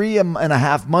for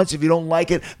 3.5 months. If you don't like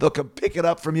it, they'll come pick it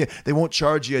up from you. They won't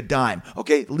charge you a dime.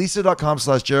 Okay,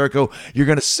 lisa.com/Jericho. You're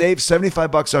going to save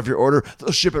 $75 off your order.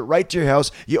 They'll ship it right to your house.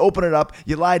 You open it up.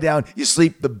 You lie down. You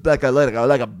sleep like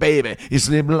a baby. You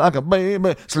sleep like a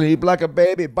baby. Sleep like a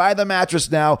baby. Buy the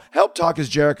mattress now. Help Talk Is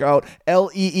Jericho out.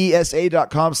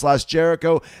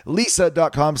 LEESA.com/Jericho.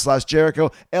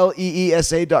 Lisa.com/Jericho.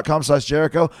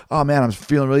 LEESA.com/Jericho. Oh man, I'm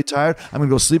feeling really tired. I'm going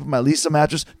to go sleep with my Lisa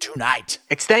mattress tonight.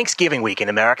 It's Thanksgiving week in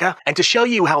America, and to show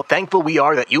you how thankful we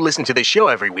are that you listen to this show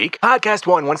every week, Podcast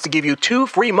One wants to give you 2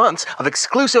 free months of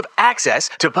exclusive access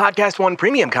to Podcast One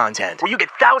premium content, where you get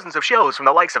thousands of shows from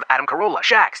the likes of Adam Carolla,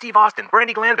 Shaq, Steve Austin,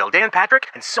 Brandy Glanville, Dan Patrick,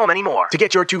 and so many more. To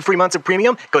get your 2 free months of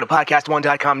premium, go to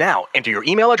podcastone.com now, enter your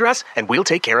email address, and we'll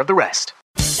take care of the rest.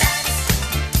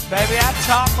 Baby, I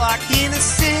talk like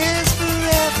Innocence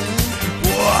forever.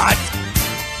 What?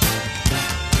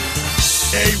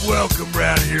 Hey, welcome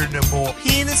round here no more.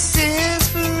 Innocence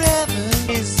forever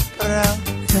is proud.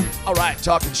 All right,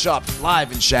 TalkNShop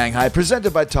Live in Shanghai,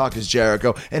 presented by Talk Is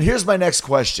Jericho. And here's my next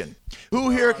question. Who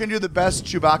here can do the best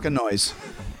Chewbacca noise?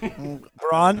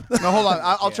 Braun. No, hold on.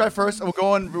 I'll try first. We'll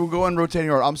go in rotating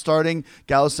order. I'm starting.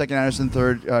 Gallows second, Anderson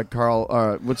third,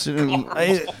 Karl. What's it?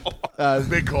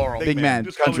 Big Karl. Big man.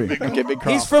 Just call me Country. Big Karl. Okay, big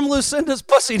Karl. He's from Lucinda's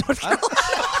Pussy, North Carolina.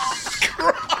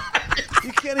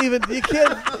 You can't even. You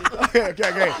can't.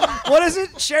 Okay. What is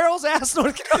it? Cheryl's ass,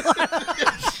 North Carolina.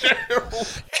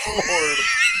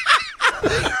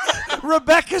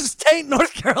 Rebecca's taint,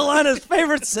 North Carolina's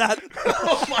favorite satin.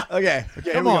 Okay.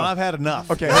 Come on. I've had enough.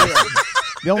 Okay.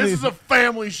 This is a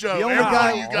family show. the only Every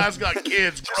guy- one of you guys got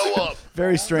kids. Grow up.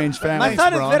 Very strange family. My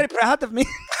son is Braun. very proud of me.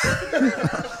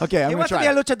 Okay, I'm He gonna wants to try. be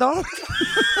a luchador.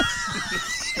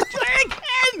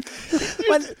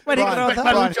 when he grows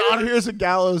up. Braun, here's a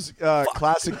Gallows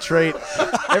classic trait.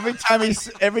 Every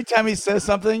time he says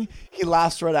something, he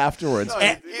laughs right afterwards.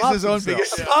 He's his own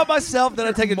biggest. Pop myself, then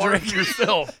I take a Mark drink.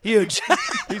 yourself. Huge.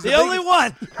 He's the only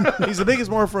one. He's the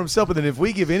biggest mark for himself. But then if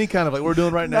we give any kind of like we're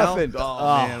doing right now, Nothing.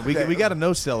 man, we got a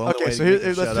no sell. Okay, so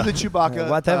let's do the Chewbacca,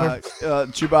 Whatever.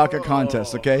 Chewbacca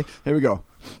contest. Okay, here we go.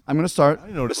 I'm gonna start.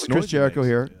 didn't know This is what Chris noise it Jericho makes.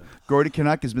 here. Gordy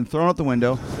Canuck has been thrown out the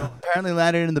window. Apparently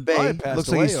landed in the bay. Probably passed Looks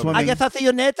like he's away swimming. I guess I'll see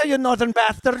you later, you northern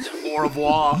bastard. Au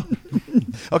revoir.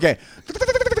 Okay,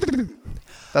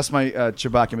 that's my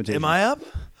Chewbacca imitation. Am I up?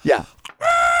 Yeah.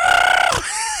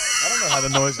 I don't know how the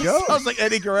noise goes. Sounds like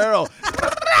Eddie Guerrero.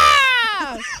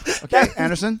 Okay,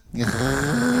 Anderson.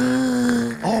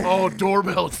 Oh,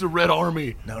 doorbell. It's the Red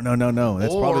Army. No.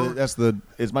 That's probably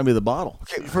it might be the bottle.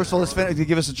 Okay, first of all, let's finish.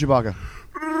 Give us a Chewbacca.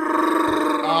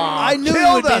 I knew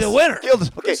you would be the winner. Killed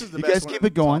us. Okay, This is the you best guys one keep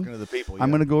it going. talking to the people, I'm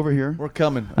yeah. gonna go over here. We're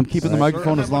coming. I'm keeping the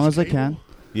microphone as long as I can.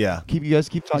 Yeah. Keep you guys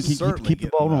keep talking. Certainly Keep the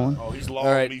ball getting rolling. Oh, he's long.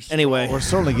 All right. He's Anyway, We're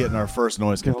certainly getting our first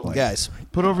noise complaint. guys,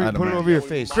 Put it over your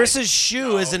face. Chris's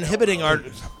shoe is inhibiting our.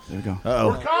 There we go.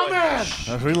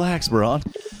 Uh-oh. Relax, Braun.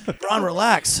 Braun,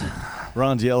 relax.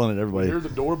 Ron's yelling at everybody. Hear the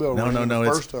doorbell No. ringing the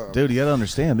It's, first time. dude, you got to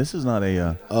understand. This is not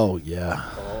a. Oh yeah.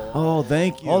 Oh,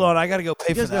 thank you. Hold on, I gotta go pay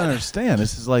You for guys got to that. understand.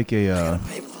 This is like a.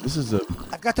 This is a.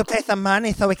 I've got to pay some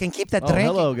money so we can keep the Oh, drink.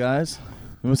 hello, guys.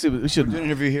 We should. Do an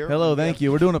interview here. Hello, thank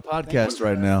you. We're doing a podcast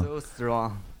right now.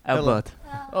 Albert.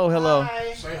 Oh, hello.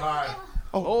 Say hi.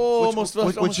 Oh,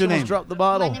 what's your name? Dropped the My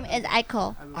bottle. name is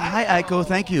Eiko. Hi, Aiko.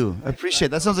 Thank you. I appreciate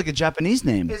it. That sounds like a Japanese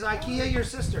name. Is IKEA your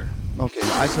sister? Okay,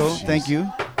 Aiko. Thank you.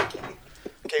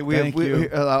 Okay, Thank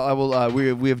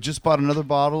you. we have just bought another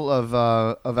bottle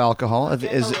of alcohol.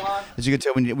 As you can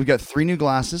tell, we've got 3 new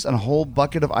glasses and a whole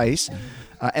bucket of ice.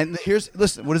 And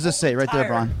listen. What does this say right there,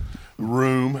 Braun?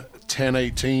 Room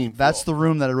 1018. That's the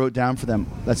room that I wrote down for them.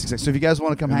 That's exactly. So if you guys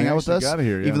want to come And hang they out with actually us, got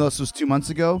here, yeah. even though this was 2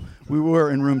 months ago, we were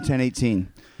in room 1018.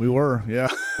 We were, yeah.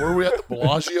 Where are we at? The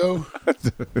Bellagio?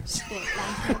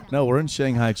 No, we're in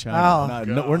Shanghai, China.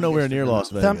 Oh. We're nowhere near Las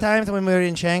Vegas. Sometimes when we're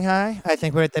in Shanghai, I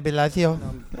think we're at the Bellagio.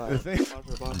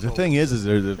 The thing is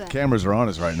the cameras are on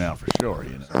us right now for sure.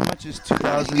 You know, How much is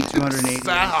 2,280?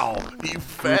 Sal, you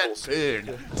fat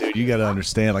pig. dude, you got to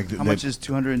understand. Like, How much is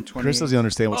 220? Chris doesn't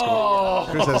understand what's going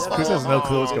on. Chris has no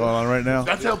clue what's going on right now.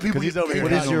 That's how people He's get over here.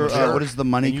 What is handling your the jerk. what is the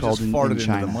money And you called just in farted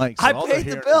China? into the mic. I all paid they're the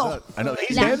hearing bill. is that. I know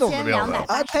he's handling the bill though.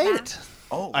 I paid it.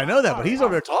 I know that, but he's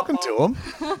over there talking to him.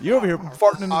 You're over here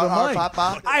farting into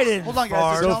the mic. I didn't. Hold on, guys.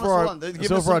 fart. They're So telling us- for hold our, on. They're giving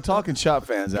so us for our some- Talking Shop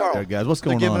fans out Karl, there, guys, what's They're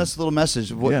going giving on? us a little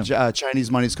message. What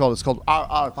Chinese money is called? It's called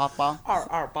papa.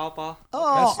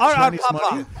 Oh, That's Chinese Papa.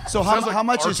 money? So Sounds like how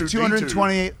much is R2D2.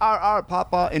 228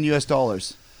 papa in US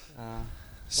dollars?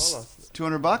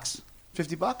 $200?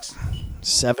 $50?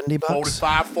 $70.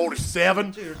 45,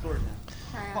 47.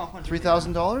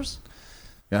 $3,000?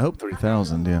 Yeah, I hope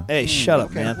 3,000. Yeah. Hey, shut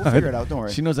up, man. We'll figure it out. Don't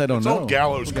worry. She knows I don't It's know. on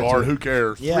Gallows card. Who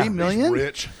cares? Yeah. 3 million? He's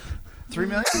rich. 3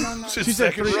 million? It's his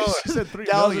second run. She said 3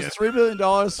 Gallows million. is $3 million.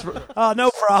 For, Oh,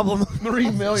 no problem.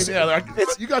 3 million. Yeah,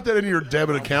 you got that in your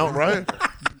debit account, right?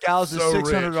 Gallows is So rich.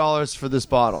 $600 for this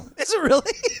bottle. Is it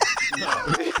really?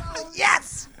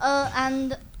 Yes.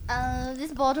 And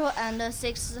this bottle and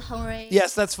 600.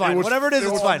 Yes, that's fine. It was- Whatever it is, it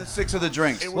it's was fine. 6 of the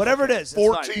drinks. Whatever it is, it's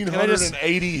fine. Can I just-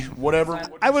 1,480, whatever.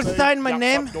 I will sign my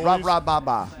name. Rob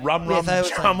Baba. Ram Yes, I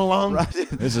was-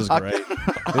 Chamalang. This is great.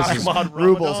 This is Ahmad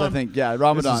Rubles, I Ramadan. think. Yeah,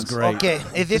 Ramadan's. great. Okay,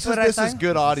 is this what I This is sign?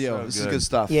 good audio. This is good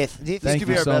stuff. Yes. This This Thank could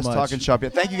be you our so best much. talking shop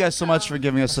yet. Thank you guys so much for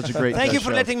giving us such a great Thank you for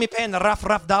show. letting me pay in the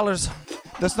rough dollars.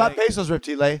 That's not pesos,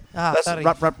 Reptile. Ah, That's sorry.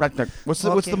 rup. What's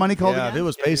Okay. the money called Yeah, if again? it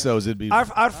was pesos, it'd be.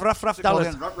 Rough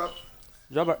dollars.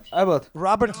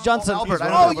 Robert Johnson. Albert. I Oh,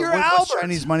 don't know, but you're what's Albert.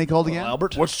 Chinese money called again?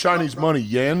 Albert. What's Chinese money?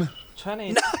 Yen?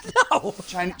 Chinese.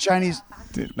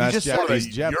 Nice just said Japanese,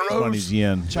 it. Japanese Euros? money's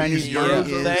yen. Chinese Yeah. yen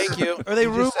is- Thank you. Are they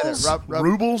You just said it. rubles?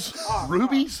 Rubles?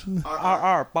 Rubies?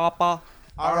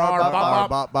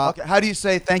 Okay. How do you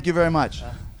say thank you very much?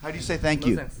 How do you say thank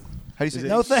you? How do you say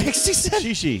No thanks, he said.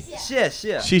 Shishi.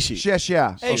 Shishi.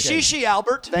 Xie. Hey, Shishi,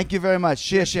 Albert. Thank you very much.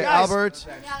 Xie, Guys. Albert.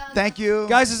 Thank you.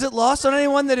 Guys, is it lost on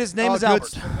anyone that his name Oh, is good.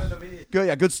 Albert? Good,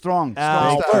 yeah, good, strong.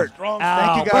 Albert.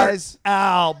 Thank you, guys.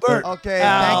 Albert. Okay,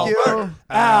 Albert. thank you.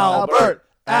 Albert.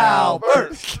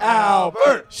 Albert. She,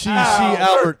 Albert. She,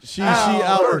 Albert.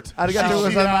 Arigato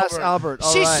gozaimasu, Albert.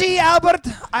 All right. She, Albert.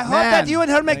 I hope Man. that you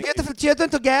and her make beautiful children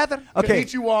together. Okay.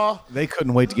 Konnichiwa. They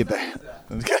couldn't wait to get that.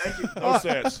 No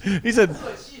sense. He said,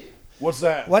 What's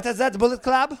that? What is that, Bullet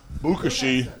Club?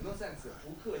 Bukashi.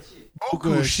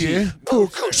 Bukushi.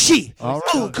 Bukushi. all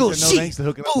right. No thanks to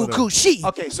hooking up with her. Bukushi.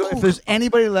 Okay, so if there's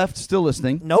anybody left still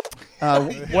listening, Nope.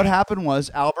 what happened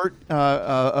was Albert,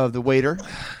 the waiter,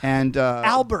 and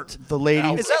Albert. the lady.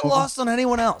 Is that lost on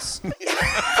anyone else?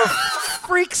 For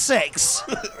freak's sakes.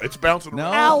 It's bouncing No,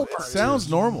 around. Albert. sounds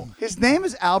normal. His name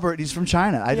is Albert. He's from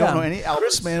China. I don't know any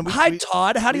Alberts. Man, Hi,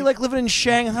 Todd. How do you like living in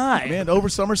Shanghai? Man, over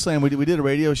SummerSlam, we did a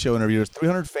radio show interview. There was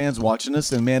 300 fans watching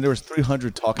us, and man, there was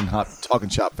 300 talking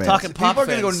shop fans. Talking pop People are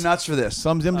going to go fans. nuts for this.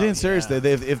 I'm being serious.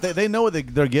 They know what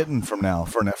they're getting from now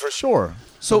for sure.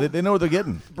 So- they know what they're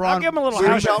getting. Braun, give him a little we're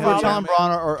house telling shout.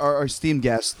 Braun, our esteemed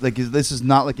guest, like this is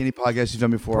not like any podcast you've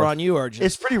done before. Braun, you are just.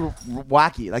 It's pretty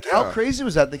wacky. Like how crazy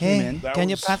was that they came in? That Can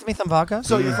you was pass me some vodka?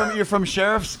 So you're from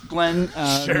Sheriff's Glen,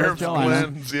 North Sheriff Carolina.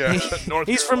 Glenn's, yeah. North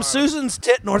He's from Carolina. Susan's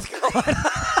Tit, North Carolina.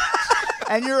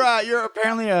 And you're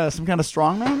apparently some kind of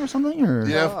strongman or something, or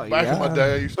Yeah, back in my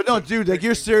day, I used to. But no, dude, like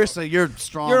you're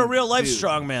strong. You're a real life dude.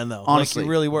 strongman, though. Honestly, like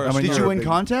you really were. I mean, Did you're you a win big-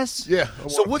 contests? Yeah. I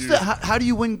So won what's a the few. how do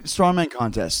you win strongman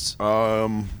contests?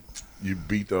 You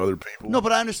beat the other people. No,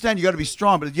 but I understand you got to be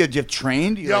strong. But you have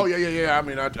trained. You Yeah, like- yeah. I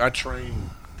mean, I train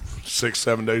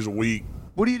 6-7 days a week.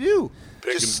 What do you do?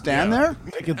 Picking- Just stand yeah. there.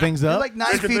 Picking things You're up. like 9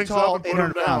 Picking feet things tall, up and putting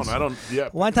 800 them down. pounds. I don't. Yeah.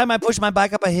 One time I pushed my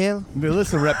bike up a hill. But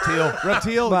listen, Reptile,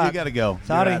 you got to go.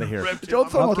 Sorry. Get out of here.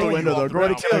 Don't throw him out the Okay. window, though.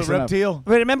 Gordy Canuck. Reptile.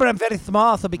 But remember, I'm very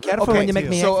small, so be careful when you make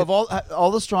me so exit. of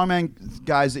all the strongman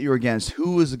guys that you were against,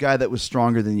 who was the guy that was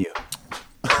stronger than you?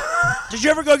 Did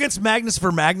you ever go against Magnus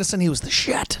for Magnuson? He was the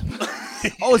shit.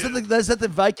 Oh, is that the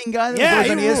Viking guy that Yeah, was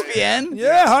on he ESPN?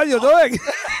 Yeah, how you doing?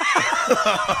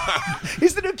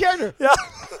 He's the new character. Yeah.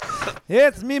 Yeah,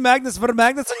 it's me, Magnus for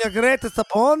Magnus, and your greatest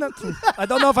opponent. I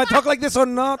don't know if I talk like this or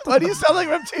not. Why do you sound like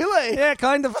Reptile? Yeah,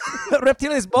 kind of.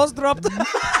 Reptile is boss dropped.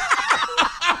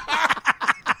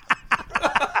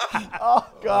 Oh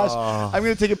gosh, I'm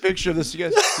gonna take a picture of this. You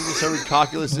guys see this how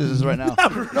ridiculous this is right now.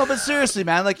 No, but seriously,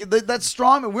 man, like that's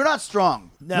strong. We're not strong.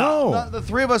 No. The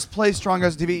three of us play strong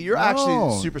guys on TV. You're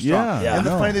actually super strong. Yeah, and the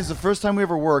no. funny thing is, the first time we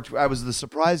ever worked, I was the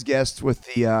surprise guest with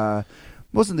the.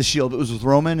 Wasn't the Shield? It was with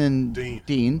Roman and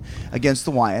Dean against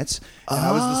the Wyatts, and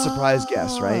I was the surprise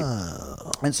guest, right?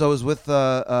 And so I was with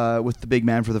the big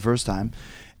man for the first time,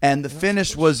 and the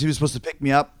finish was he was supposed to pick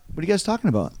me up. What are you guys talking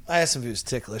about? I asked him if he was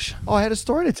ticklish. Oh, I had a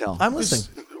story to tell. I'm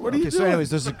listening. What are you doing? So anyways,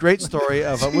 there's a great story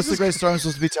of what's the great story I'm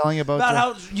supposed to be telling about? About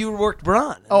how you worked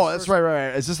Braun. Oh, that's right.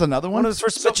 Is this another one? One of his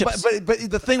first pitches. But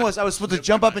the thing was, I was supposed to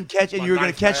jump up and catch, and you were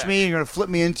going to catch me, and you're going to flip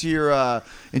me into your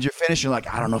finish. You're like,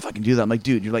 I don't know if I can do that. I'm like,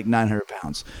 dude, you're like 900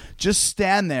 pounds. Just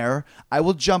stand there. I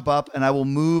will jump up, and I will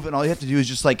move, and all you have to do is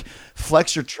just like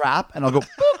flex your trap, and I'll go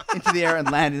boop, into the air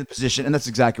and land in the position, and that's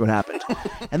exactly what happened.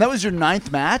 And that was your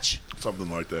 9th match?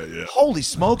 Something like that. Yeah. Holy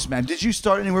smokes, man! Did you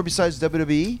start anywhere besides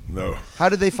WWE? No. How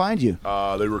did they find you?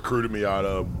 They recruited me out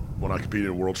of when I competed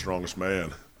in World's Strongest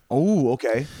Man. Oh,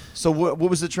 okay. So what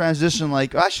was the transition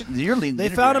like? You're leading. They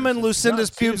found him in Lucinda's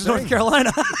pubes, North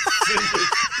Carolina.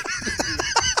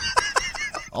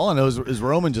 All I know is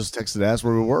Roman just texted us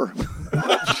where we were.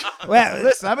 Well,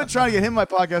 listen, I've been trying to get him on my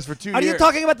podcast for 2 years. Are you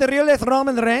talking about the real life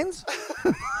Roman Reigns?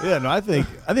 Yeah, no, I think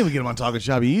we get him on Talking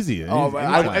Shop easy. Oh,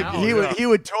 he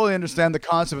would totally understand the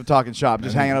concept of talking shop,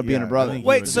 just hanging out, being a brother.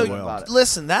 Wait, so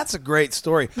listen, that's a great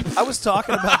story. I was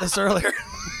talking about this earlier.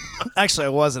 Actually, I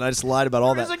wasn't. I just lied about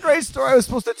all It was that. a great story I was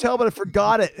supposed to tell, but I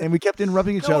forgot it, and we kept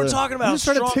interrupting each No, other. we're talking about You how just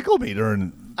tried to strong- tickle me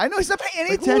during. I know he's not paying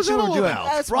any Like, what was attention to that what we're all doing. about?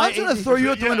 That's Braun's going to throw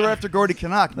you out the window after Gordy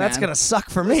Canuck, man. That's going to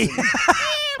suck for me.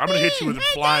 I'm gonna hit you with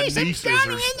flying knee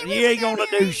scissors. You ain't gonna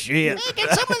do shit. Can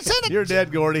someone send a You're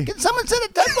dead, Gordy. Can someone send a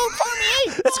tugboat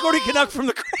for me? That's Gordy Canuck from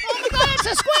the Oh my God, it's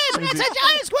a squid! It's a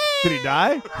giant squid! Did he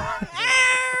die?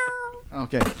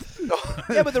 Okay.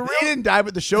 Yeah, but the real He didn't die,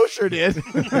 but the show sure did.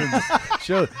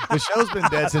 The show's been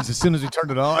dead since as soon as we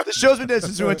turned it on. The show's been dead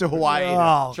since we went to Hawaii.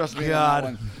 Oh, Trust me. God.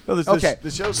 On that one. No, Okay. The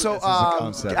show's So, been dead since the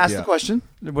concept. ask yeah. the question,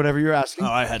 whatever you're asking.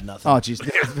 Oh, I had nothing. Oh, jeez.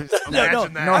 No,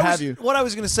 Nor have you. What I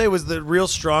was going to say was the real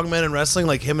strongmen in wrestling,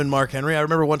 like him and Mark Henry. I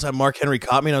remember one time Mark Henry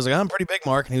caught me, and I was like, I'm pretty big,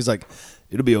 Mark. And he was like,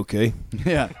 it'll be okay.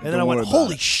 Yeah. And then I went,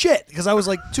 holy shit, because I was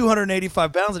like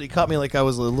 285 pounds, and he caught me like I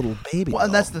was a little baby. Well,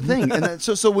 and that's the thing. And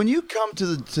so when you come to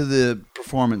the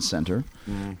performance center,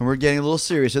 and we're getting a little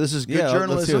serious, so this is good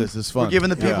journalism. Let's hear this. This is fun. We're giving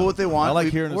the people what they want. I like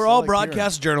hearing. We're all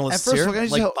broadcast journalists And first here. of all, can I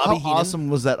just like say Bobby how Heenan. awesome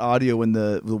was that audio when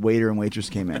the waiter and waitress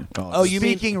came in? Oh, you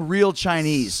mean speaking real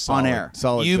Chinese on air?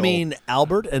 Solid. you gold. mean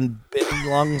Albert and Ben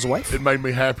Long's wife? It made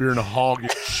me happier than a hog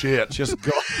and shit. Just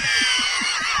go.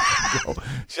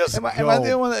 Just Am I go. the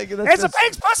only one that? It's a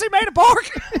pig's pussy made of pork.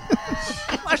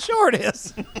 I'm sure it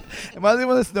is. Am I the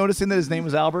one that's noticing that his name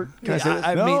was Albert? Can I say this?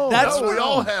 I mean, that's That's what we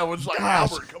all have. It's like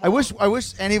Gosh, Albert. Come I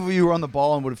wish any of you were on the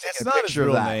ball and would have It's taken a not his picture real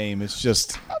of that. name. It's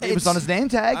just. It was on his name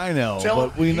tag. I know, Tell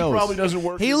but him we he know. probably doesn't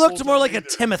work. He here looked more full-time like a either.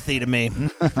 Timothy to me.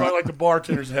 Probably like the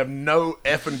bartenders have no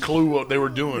effing clue what they were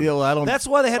doing. Yeah, well, I don't. That's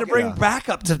why they had to bring Yeah.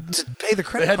 backup to pay the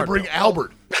credit They had to card bring bill.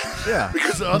 Albert Yeah.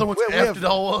 because the other ones We effed have- it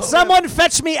all up. Someone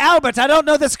fetch me Albert. I don't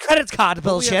know this credit card We have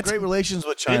bullshit. great relations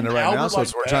with China Didn't right now, Albert so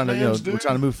like we're trying to, Batman's we're dude?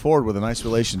 trying to move forward with a nice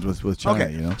relations with China.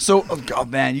 Okay, You know. so oh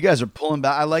man, you guys are pulling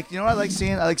back. I like what I like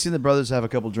seeing. I like seeing the brothers have a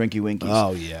couple drinky winkies.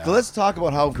 Oh, yeah. So let's talk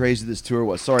about how crazy this tour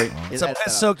was. Sorry, It's a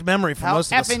piss-soaked memory for How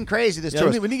most of us. effing crazy this Yeah,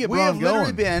 tour we was. need to get we Braun have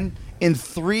literally going. been in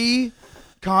 3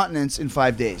 continents in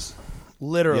 5 days.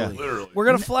 Literally. Yeah. Literally. We're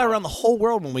going to fly around the whole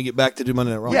world when we get back to do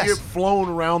Monday Night Raw. Yes. Get flown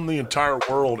around the entire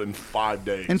world in 5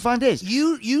 days. In 5 days.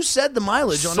 You said the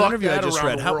mileage on an Suck interview I that just around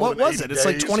read. the How, world what in was 80 it? It's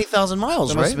like days. 20,000 miles,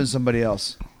 That must right? have been somebody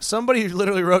else. Somebody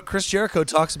literally wrote, Chris Jericho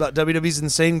talks about WWE's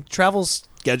insane travel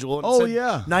schedule. And Oh, said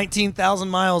yeah. 19,000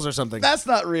 miles or something. That's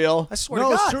not real. I swear No,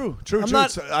 to God. it's true. True. I'm True.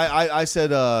 not- So I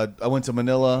said I went to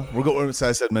Manila. So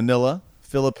I said Manila,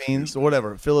 Philippines, or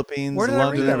whatever. Philippines, Where did I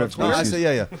London. read that? No, I said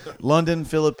yeah. London,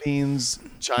 Philippines,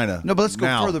 China. No, but let's go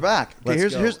Now. further back. Okay,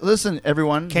 Let's here's go. listen,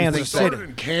 everyone. Kansas who thinks Started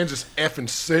in Kansas effing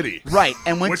City. Right,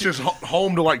 and went Which to is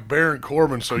home to like Baron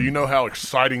Corbin, so you know how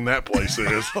exciting that place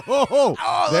is.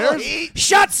 There's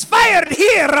Shots fired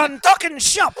here on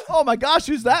TalkNShop. Oh my gosh,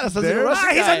 who's that? That's a There- Russian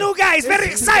He's guy. a new guy. He's very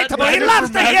excitable. He that loves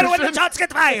from to hear when the Madison? shots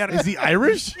get fired. is he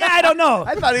Irish? Yeah, I don't know.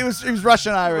 I thought he was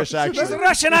Russian Irish actually. He's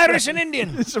Russian, Irish, and Indian.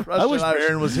 He's a I wish Russian-Irish.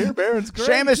 Baron was here. Baron's great.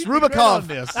 Seamus He'd be great Rubikov. on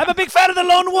this. I'm a big fan of the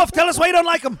Lone Wolf. Tell us why you don't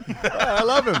like him. Yeah, I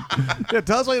love him. Yeah,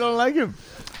 tell us why you don't like him.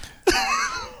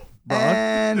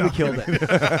 And we killed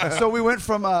it. So we went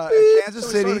from Kansas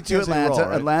City started to Kansas City Atlanta, Raw,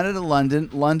 right? Atlanta to London,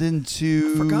 London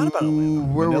to. forgot about Atlanta.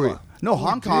 Where were we? Manila. No,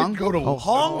 Hong Kong. Go to Hong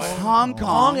Hong Kong.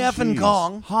 Hong effing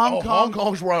Kong. Hong Hong Kong.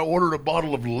 Kong's where I ordered a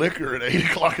bottle of liquor at 8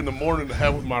 o'clock in the morning to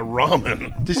have with my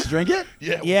ramen. Did you drink it?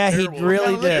 Yeah, it was Yeah, he terrible. really What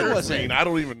kind of did. liquor was it? I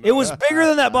don't even know. It was bigger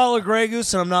than that bottle of Grey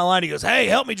Goose, and I'm not lying. He goes, hey,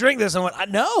 help me drink this. I went, I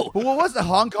know. Well, what was the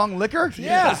Hong Kong liquor?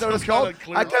 Yeah. Is that what it's Some kind called? of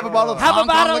clear- I kept a bottle of Have Hong a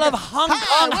bottle Kong of liquor. Hong Hi,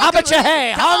 Kong welcome to-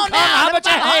 Habachahe. Hong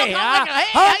Kong Habachahe.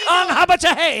 Hong Kong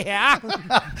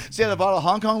Habachahe. See, I had a bottle of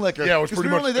Hong Kong liquor. Yeah, it was 'Cause pretty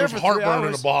we were much only there it was for 3 heartburn in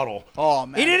hours. a bottle. Oh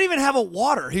man, He didn't even have a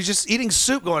water. He's just eating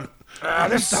soup going,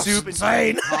 this soup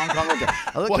insane. Hong Kong liquor.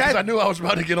 Well, Can 'cause I I knew I was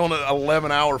about to get on an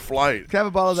 11-hour flight. have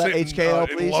a bottle of that Sitting,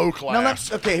 HKO, in please? low No,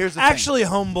 class. okay, here's the thing. Actually,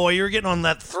 homeboy, you were getting on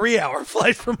that 3-hour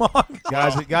flight from Hong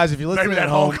Kong. Guys, if you're listening Maybe at that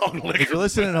home, Hong Kong liquor. if you're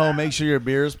listening at home, make sure your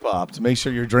beer is popped. Make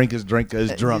sure your drink is drunk. You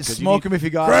 'cause you smoke need- them if you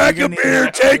got Crack it. a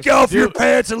beer, take off your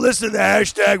pants, and listen to the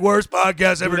hashtag worst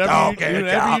podcast ever Whatever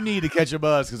talking. you need to catch a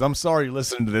buzz, because I'm sorry you're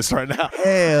listening to this right now.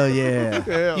 Hell yeah.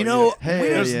 Hell You know, yeah. Hell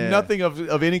there's yeah. nothing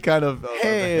of any kind of.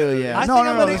 Hell yeah. I No, think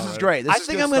no, I'm no, gonna- this is great. This I is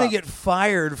think good I'm going to stuff. get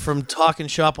fired from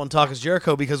TalkNShop on Talk Is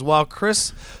Jericho because while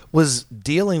Chris was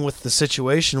dealing with the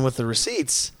situation with the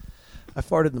receipts, I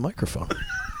farted in the microphone.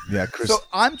 Yeah, Chris. So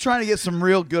I'm trying to get some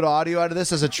real good audio out of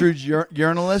this as a true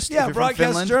journalist. if Yeah, you're from broadcast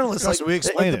Finland. journalist. That's what we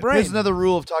explain the it. brain. Here's another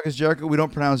rule of Talk Is Jericho: we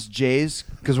don't pronounce J's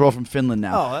because we're all from Finland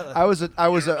now. Oh, I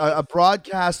was a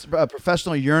broadcast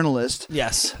professional journalist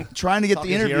Yes. trying to get Talk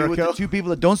the Is interview with the Jericho. two people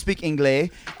that don't speak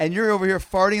English, and you're over here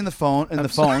farting in the phone, in the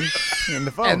phone.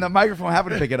 and the microphone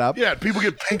happened to pick it up. Yeah, people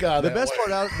get pink eye The that best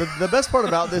way. part the best part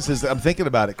about this is that I'm thinking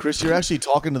about it, Chris. You're actually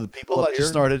talking to the people Hold up on, here.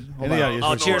 just started. Hold Yeah, on. yeah,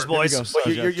 Oh, just- cheers, Here we boys. go.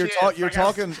 But you're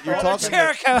talking.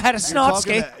 Jericho had a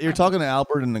snotski. You're talking to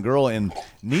Albert and the girl, and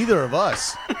neither of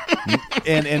us,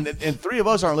 and three of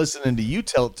us aren't listening to you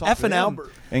talk to Effing him.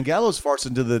 Albert. And Gallows farts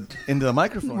into the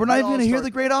microphone. We're not We even all going to hear start-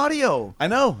 the great audio. I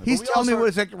know. He's but we all telling me start- what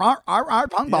it's like.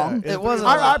 Pong bong. Yeah, It wasn't.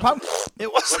 Pong.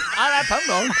 It wasn't. Pong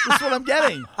bong. That's what I'm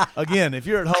getting. Again, if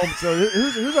you're at home, so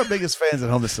who's our biggest fans at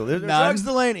home? This None. Drugs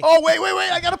Delaney. Oh wait!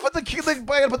 I gotta put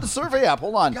the survey up.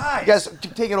 Hold on, Guys. You guys,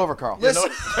 take it over, Carl. Listen,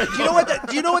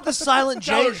 do you know what the silent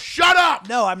J? Tyler, shut up!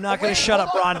 No, I'm not going to shut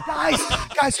up, Ron.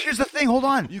 guys, here's the thing. Hold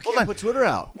on. You Hold can't on. put Twitter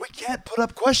out. We can't put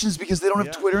up questions because they don't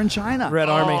have Twitter in China. Red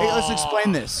Army. Hey, let's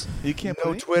explain this. You can't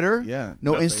No put Twitter. Yeah.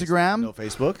 No Instagram. No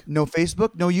Facebook. No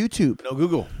Facebook. No YouTube. No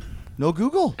Google. No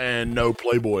Google. And no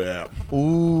Playboy app.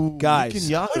 Ooh, Guys,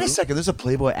 wait a second. There's a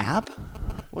Playboy app.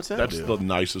 What's that? That's the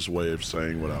nicest way of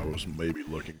saying what I was maybe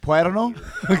looking for.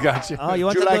 Puerno. Gotcha. Oh, you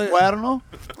want Do you to like puerno?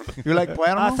 You like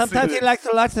puerno? sometimes he likes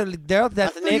to watch the girl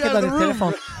that's naked on his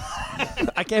telephone.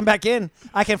 I came back in.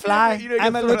 I can fly.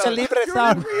 I'm a lucha libre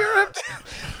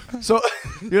star. So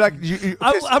you're like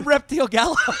I'm Reptile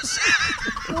Gallows.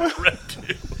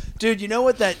 dude, you know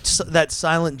what that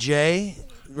silent J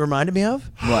reminded me of?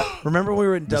 What? Remember we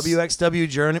were in WXW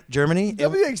Germany?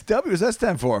 WXW. What does that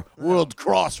stand for? World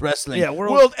Cross Wrestling. Yeah,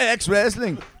 World X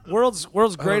Wrestling. World's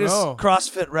greatest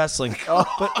CrossFit wrestling.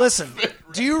 But listen,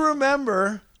 do you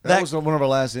remember That was one of our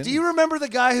last. Do you remember the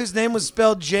guy whose name was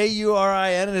spelled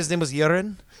Jurin and his name was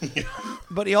urine?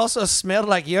 But he also smelled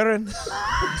like urine.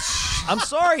 I'm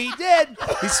sorry, he did.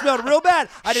 He smelled real bad.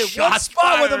 I did one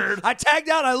spot with him. I tagged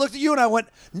out. I looked at you and I went,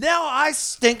 now I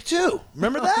stink too.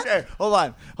 Remember that? Okay, hold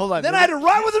on. Then I had to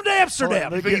ride with him to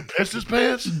Amsterdam. You think he pissed his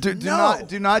pants? Do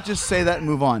not just say that and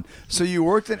move on. So you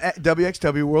worked in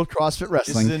WXW World CrossFit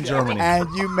Wrestling. This is in Germany.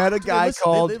 And you met a guy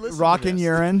called Rockin'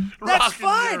 Urine. That's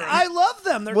fine. I love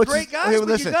them. They're great guys,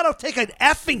 but you got to take an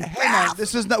effing half.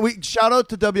 This is not. We shout out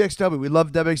to WXW. We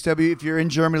love WXW. If you're in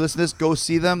Germany, listen to this. Go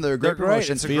see them. They're a great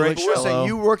promotion. It's a great But we're saying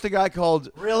you worked a guy called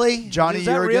Johnny Is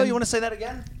that Jurgen. real? You want to say that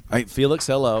again? Hey, Felix,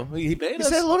 hello. He paid You us.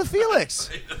 said hello to Felix.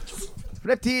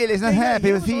 Reptile is not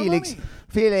happy with Felix.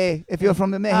 Felix, if you're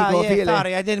from the Mexico, Felix.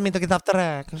 Sorry, I didn't mean to get off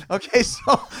track. Okay,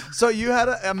 so you had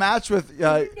a match with.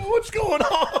 What's going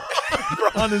on?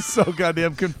 Braun is so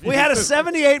goddamn confused. We had a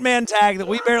 78-man tag that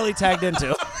we barely tagged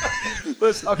into.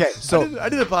 Okay, so I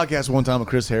did a podcast one time with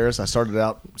Chris Harris. I started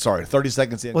out, 30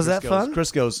 seconds in. Was Chris that goes, fun?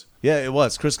 Chris goes, yeah, it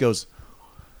was. Chris goes,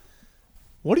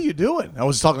 what are you doing? I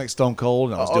was talking like Stone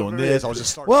Cold, and I was doing this. I was just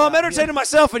starting. Well, I'm entertaining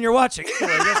myself and you're watching.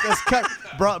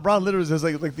 Braun literally says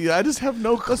like I just have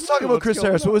no clue. let's talk about Chris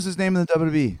Harris. What was his name in the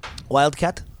WWE?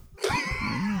 Wildcat.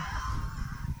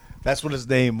 That's what his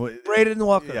name was. Braden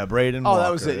Walker. Yeah, Braden Oh, Walker. that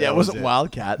was it. Yeah, it wasn't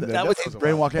Wildcat. That was his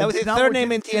Braden Walker. That was his third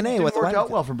name in TNA with It worked out Wildcat.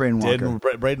 well for Braden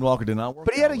Walker. Braden Walker did not work.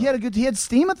 But he had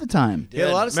steam at the time. He had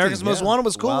a lot of America's steam, Most Wanted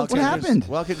was cool. Wildcat What Chris- happened?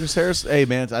 Wildcat Chris Harris. Hey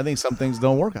man, I think some things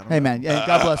don't work out. Hey man, yeah,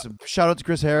 God bless him. Shout out to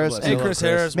Chris Harris. bless Hey, him. And Chris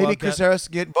Harris. maybe Wildcat. Chris Harris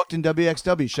get booked in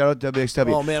WXW. Shout out to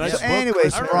WXW. Oh, man. I So just booked anyways,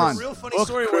 Chris Harris. Braun. A real funny Book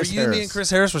story Chris where me Harris. and Chris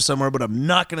Harris were somewhere, but I'm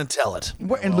not going to tell it.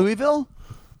 Where, in Louisville?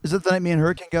 Is it the night me and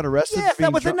Hurricane got arrested? Yes, for being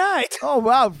that was the drunk? night. Oh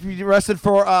wow! You arrested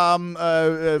for having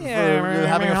a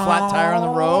flat tire on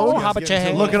the road. How about you?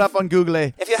 Look it up on Google.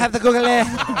 If you have the Google,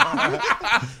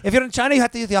 if you're in China, you have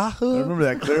to use I Yahoo. remember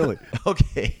that clearly.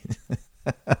 Okay.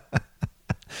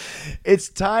 It's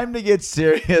time to get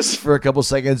serious for a couple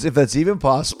seconds, if that's even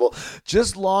possible,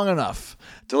 just long enough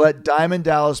to let Diamond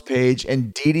Dallas Page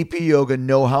and DDP Yoga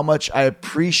know how much I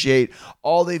appreciate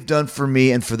all they've done for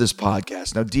me and for this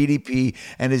podcast. Now, DDP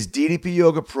and his DDP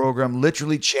Yoga program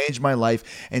literally changed my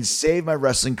life and saved my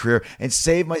wrestling career and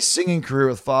saved my singing career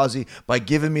with Fozzy by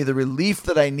giving me the relief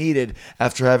that I needed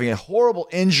after having a horrible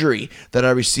injury that I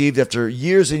received after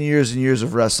years and years and years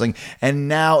of wrestling. And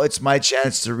now it's my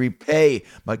chance to repay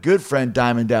my good friend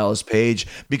Diamond Dallas Page,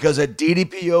 because at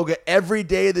DDP Yoga every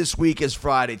day this week is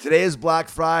Friday. Today is Black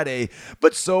Friday,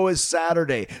 but so is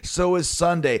Saturday, so is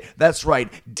Sunday. That's right,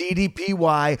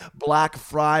 DDPY Black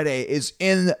Friday is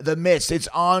in the midst. It's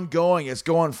ongoing. It's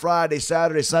going Friday,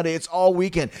 Saturday, Sunday. It's all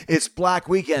weekend. It's Black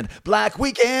Weekend. Black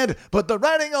Weekend, but the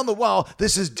writing on the wall.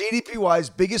 This is DDPY's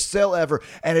biggest sale ever,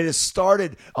 and it has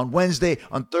started on Wednesday,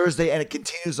 on Thursday, and it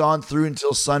continues on through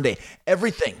until Sunday.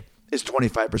 Everything is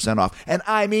 25% off. And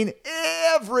I mean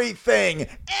everything.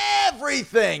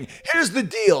 Everything. Here's the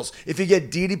deals. If you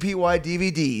get DDPY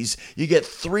DVDs, you get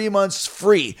 3 months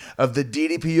free of the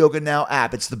DDP Yoga Now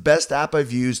app. It's the best app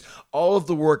I've used. All of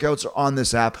the workouts are on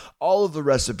this app. All of the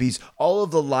recipes, all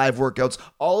of the live workouts,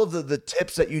 all of the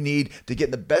tips that you need to get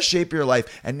in the best shape of your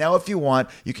life. And now if you want,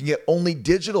 you can get only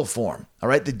digital form. All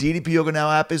right, the DDP Yoga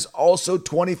Now app is also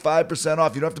 25%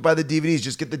 off. You don't have to buy the DVDs,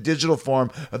 just get the digital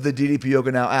form of the DDP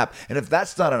Yoga Now app. And if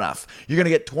that's not enough, you're going to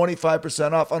get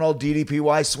 25% off on all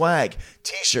DDPY swag.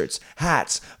 T-shirts,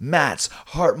 hats, mats,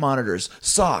 heart monitors,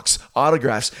 socks,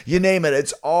 autographs, you name it.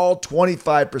 It's all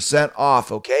 25%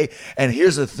 off, okay? And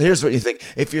here's what you think.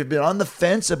 If you've been on the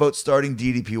fence about starting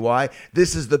DDPY,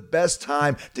 this is the best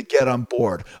time to get on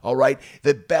board, all right?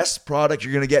 The best product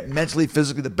you're going to get mentally,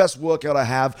 physically, the best workout I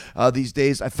have these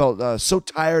these days. I felt so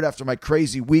tired after my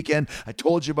crazy weekend. I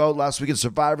told you about last weekend,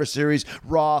 Survivor Series,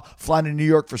 Raw, flying to New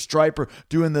York for Striper,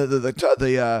 doing the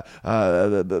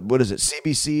what is it,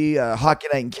 CBC Hockey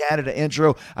Night in Canada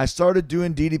intro. I started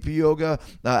doing DDP yoga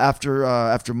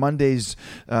after Monday's,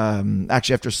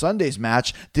 actually after Sunday's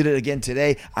match. Did it again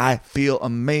today. I feel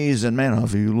amazing, man. I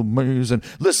feel amazing.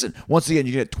 Listen, once again,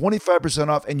 you get 25%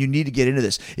 off, and you need to get into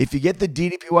this. If you get the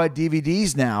DDPY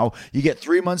DVDs now, you get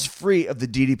 3 months free of the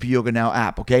DDP Yoga Now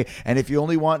app, okay? And if you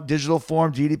only want digital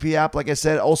form DDP app, like I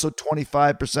said, also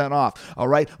 25% off, all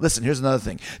right? Listen, here's another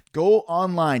thing. Go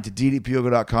online to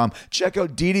ddpyoga.com. Check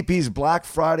out DDP's Black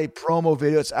Friday promo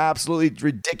video. It's absolutely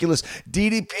ridiculous.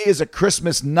 DDP is a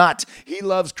Christmas nut. He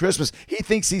loves Christmas. He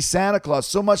thinks he's Santa Claus,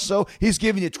 so much so he's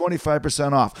giving you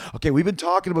 25% off. Okay, we've been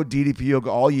talking about DDP Yoga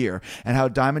all year and how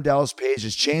Diamond Dallas Page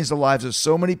has changed the lives of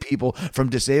so many people, from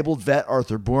disabled vet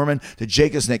Arthur Boorman to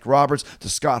Jake the Snake Roberts to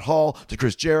Scott Hall to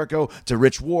Chris Jericho to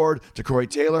Rich Ward to Corey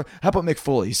Taylor. How about Mick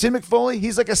Foley? You see Mick Foley?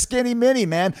 He's like a skinny mini,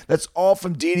 man. That's all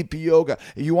from DDP Yoga.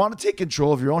 If you want to take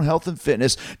control of your own health and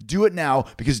fitness, do it now,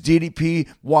 because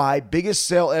DDPY, biggest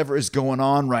sale ever, is going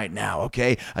on right now,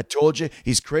 okay? I told you,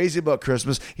 he's crazy about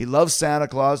Christmas. He loves Santa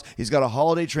Claus. He's got a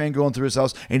holiday train going through his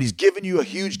house, and he's giving you a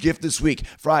huge gift this week,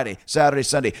 Friday, Saturday,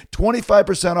 Sunday.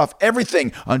 25% off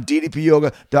everything on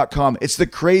ddpyoga.com. It's the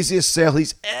craziest sale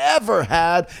he's ever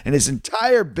had in his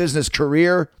entire business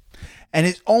career. And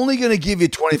it's only going to give you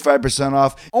 25%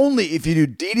 off only if you do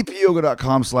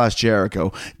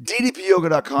ddpyoga.com/Jericho.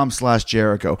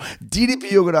 ddpyoga.com/Jericho.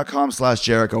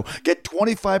 ddpyoga.com/Jericho. Get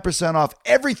 25% off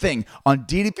everything on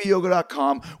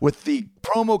ddpyoga.com with the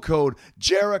promo code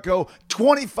Jericho.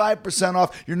 25%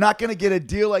 off. You're not going to get a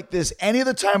deal like this any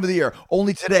other time of the year.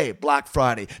 Only today, Black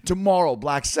Friday. Tomorrow,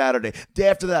 Black Saturday. Day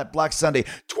after that, Black Sunday.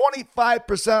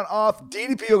 25% off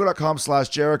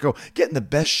ddpyoga.com/Jericho. Get in the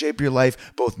best shape of your life,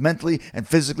 both mentally and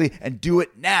physically, and do it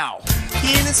now.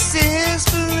 Innocence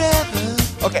forever.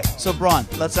 Okay, so Braun,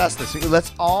 let's ask this.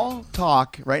 Let's all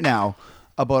talk right now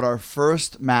about our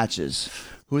first matches,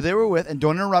 who they were with, and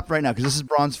don't interrupt right now because this is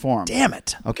Braun's forum. Damn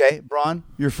it. Okay, Braun,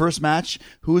 your first match,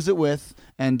 who was it with,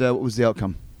 and what was the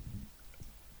outcome?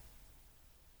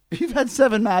 You've had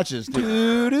 7 matches,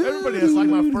 dude. Everybody has like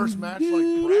my first match, like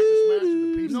practice match in the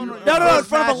PC. No, in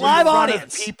front of a live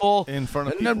audience. People. In front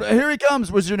of people. Here he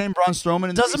comes. Was your name Braun Strowman?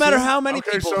 In Doesn't the matter how many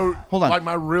Okay, people. so Hold on. like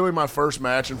my first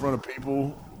match in front of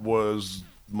people was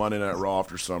Monday Night Raw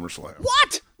after SummerSlam.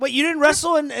 What? Wait, you didn't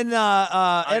wrestle in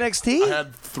NXT? I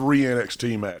had 3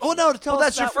 NXT matches. Oh, no, tell us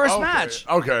That's your first Okay, match.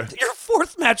 Okay. Your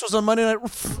fourth match was on Monday Night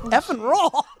effing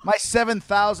Raw. My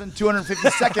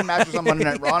 7,252nd match was on Monday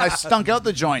Night Raw, and I stunk out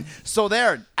the joint. So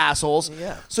there, assholes.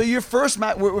 Yeah. So your first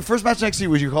match next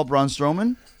year, was you called Braun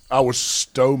Strowman? I was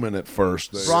Strowman at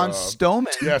first. Braun Strowman?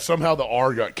 Yeah, somehow the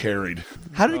R got carried.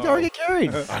 How did it already get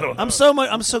carried? I don't know. I'm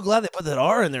so glad they put that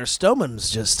R in there. Strowman's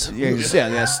just. Yeah,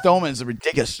 Strowman's a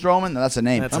ridiculous. Strowman, that's a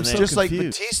name. That's a I'm name. just like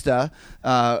confused. Batista.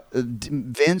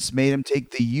 Vince made him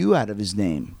take the U out of his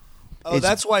name. Oh,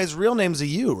 that's why his real name's a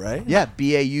U, right? Yeah,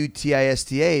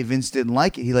 Bautista. Vince didn't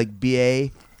like it. He liked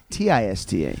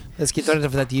Batista. Let's get started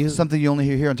for that to use. Something you only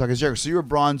hear here on Talk Is Jericho. So you were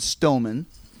Braun Strowman.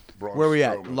 Where were we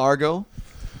at? Strowman. Largo?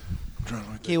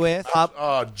 Key West.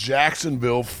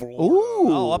 Jacksonville, Florida.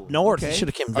 Ooh. Oh, up north. You should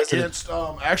have came visit. Against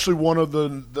actually one of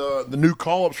the new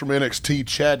call-ups from NXT,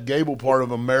 Chad Gable, part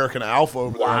of American Alpha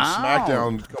over there on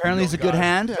SmackDown. Apparently he's a good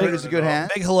hand.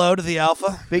 Big hello to the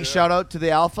Alpha. Big shout out to the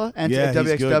Alpha and Yeah, to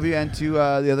he's WXW good. and to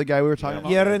the other guy we were talking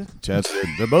about. Jeren. Chad's good.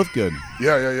 They're both good.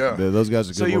 Yeah. Those guys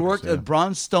are good. So you worked workers, at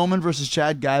Braun Strowman versus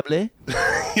Chad Gable in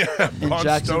Braun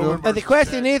Jacksonville. Strowman The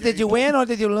question is, did you win or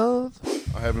did you lose?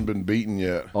 I haven't been beaten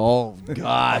yet. Oh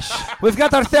gosh! We've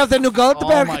got ourselves a new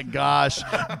Goldberg. Oh my gosh!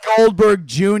 Goldberg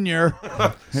Jr. Here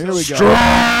we go.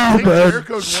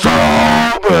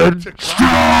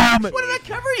 Strowman. What did I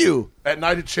cover you? At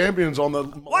Night of Champions on the.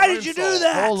 Why did you do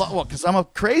that? Hold on. Well, because I'm a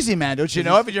crazy man, don't you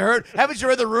know? Haven't you heard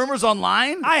the rumors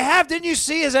online? I have. Didn't you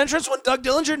see his entrance when Doug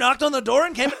Dillinger knocked on the door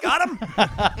and came and got him?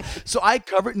 So I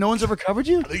covered. No one's ever covered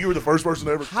you. I think you were the first person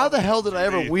to ever. How the hell did I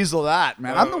ever weasel that,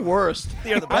 man? I'm the worst.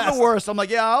 You're the I'm best. the worst. I'm like,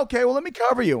 yeah, okay, well, let me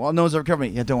cover you. Well, no one's ever covered me.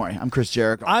 Yeah, don't worry. I'm Chris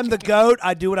Jericho. I'm the GOAT.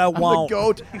 I do what I I'm want. the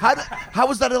GOAT. How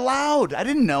was that allowed? I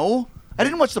didn't know. I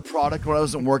didn't watch the product when I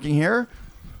wasn't working here.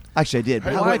 Actually, I did.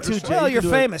 But why how- too, Jay? Well, you're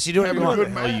famous. You do what you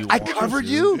want. I covered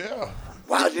you? Yeah.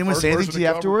 Wow, did anyone First say anything person to you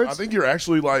cover. afterwards? I think you're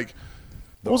actually like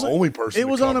the only person. It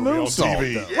was to on a cover me moonsault.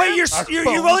 TV. though. Wait,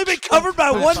 you've only been covered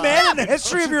by one man in the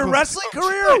history of your wrestling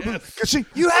career?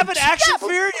 You have an action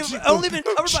figure? You've only been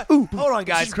covered by... Hold on,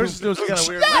 guys. Chris is doing some kind of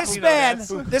weird.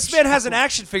 This man has an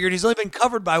action figure, and he's only been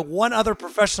covered by one other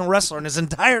professional wrestler in his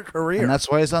entire career. And that's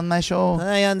why he's on my show.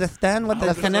 I understand what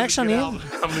the connection is.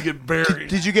 I'm gonna get buried.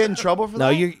 Did you get in trouble for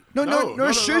that?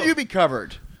 No. Should you be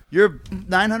covered? You're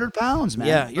 900 pounds, man.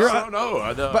 Yeah, you're.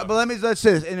 But let's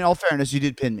say this. In all fairness, you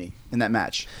did pin me in that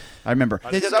match. I remember.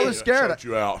 Because I was scared.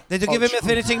 You out. Did you give him a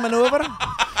finishing maneuver?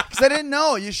 Because I didn't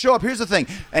know. You show up. Here's the thing,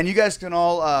 and you guys can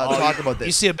all talk about this.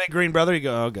 You see a big green brother, you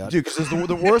go, oh god, dude. Because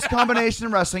the worst combination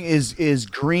in wrestling is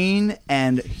green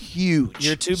and huge.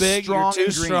 You're too big. Strong you're too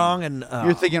and strong, and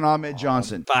you're thinking Ahmed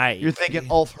Johnson. You're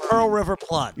thinking Ulf Pearl River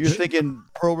Plunge. You're thinking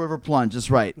Pearl River Plunge. That's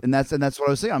right, and that's what I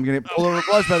was saying. I'm gonna get Pearl River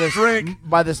Plunge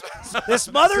by this.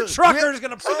 This mother trucker is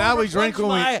gonna. Now we drink when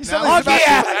we.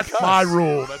 That's my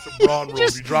rule. That's a Braun rule.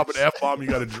 If you drop an F-bomb, you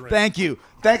got to drink. Thank you.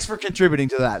 Thanks for contributing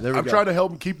to that. There we I'm go. trying to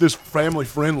help him keep this family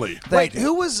friendly. Wait,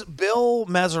 who was Bill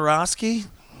Mazeroski?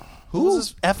 Who was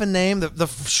his effing name? The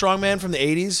strongman from the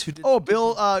 80s? Who did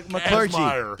Bill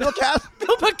McClurgy.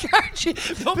 Bill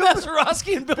McClurgy. Bill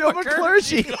Mazeroski and Bill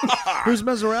McClurgy. Who's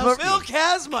Mazeroski? Bill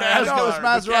Kazmaier. No, it was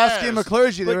Mazeroski and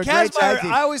McClurgy. They were a great tag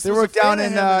team. They worked down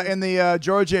in the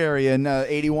Georgia area in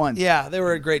 81. Yeah, they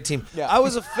were a great team. Yeah. I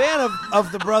was a fan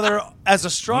of the brother as a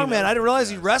strongman. I didn't realize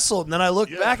he wrestled, and then I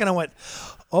looked back and I went,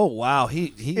 oh, wow.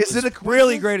 He is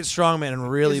really great at strongman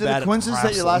and really bad at Is it a coincidence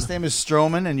that your last name is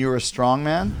Strowman and you're a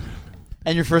strongman?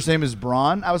 And your first name is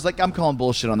Braun? I was like, I'm calling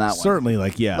bullshit on that one. Certainly,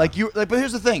 But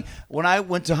here's the thing. When I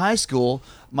went to high school,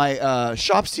 my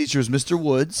shops teacher was Mr.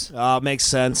 Woods. Makes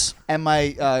sense. And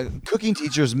my cooking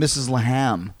teacher is Mrs.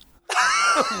 Laham.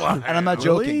 And I'm not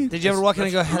joking. Did you ever walk in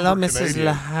and go, hello, Mrs.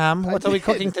 Laham? What are we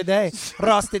cooking today?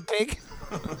 Roasted pig?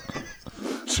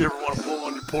 Did you ever want to pull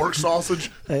on your pork sausage?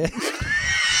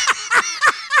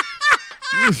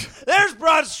 There's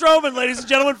Braun Strowman, ladies and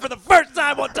gentlemen, for the first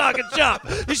time on Talking Shop.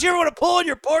 Did you ever want to pull on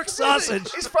your pork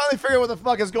sausage? He's finally figured out what the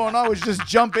fuck is going on. We should just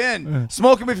jump in.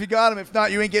 Smoke him if you got him. If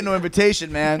not, you ain't getting no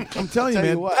invitation, man. I'm telling you,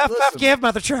 man. Puff, puff, give,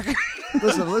 mother trucker.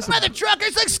 Listen. Mother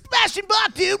trucker's like Sebastian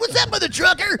Bach, dude. What's up, mother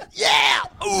trucker? Yeah.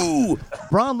 Ooh.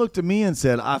 Braun looked at me and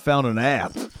said, I found an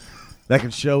app that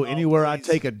can show anywhere I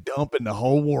take a dump in the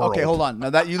whole world. Okay, hold on. Now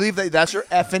that you leave, that's your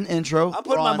effing intro. I'm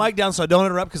putting my mic down so I don't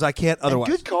interrupt because I can't otherwise.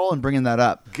 Good call in bringing that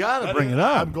up. Gotta bring it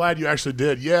up. I'm glad you actually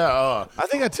did. Yeah. I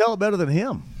think I tell it better than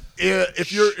him.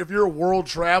 If you're a world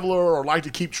traveler or like to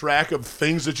keep track of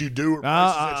things that you do or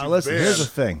places that you've listen, been, here's the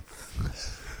thing.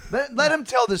 Let him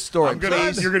tell this story,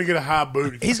 please. You're going to get a high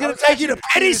boot. He's going to take you to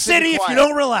Penny City if you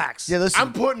don't relax. Yeah, listen.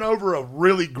 I'm putting over a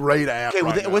really great app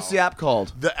right now. What's the app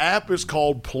called? The app is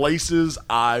called Places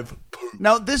I've Pooped.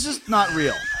 Now, this is not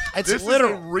real. This is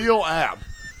a real app.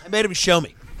 I made him show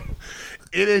me.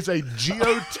 It is a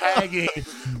geo-tagging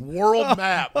world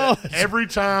map that every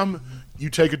time you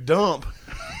take a dump,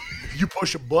 you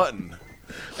push a button.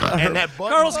 And that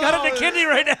button. Karl's got it in a kidney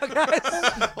right now, guys.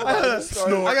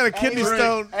 I got a kidney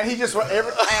stone. And he just went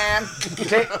every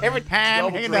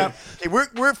time. Hang it up. Okay,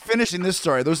 we're finishing this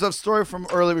story. There was a story from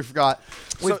earlier we forgot.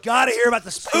 We've got to hear about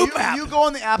this poop app. You go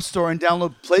on the App Store and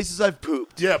download Places I've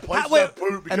Pooped. Yeah, Places I've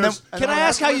Pooped. Can I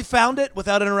ask how you found it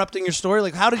without interrupting your story?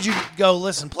 Like, how did you go,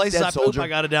 listen, Places I've Pooped, I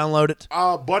got to download it?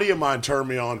 A buddy of mine turned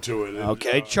me on to it.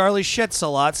 Okay, Charlie Shits a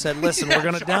lot said, listen, we're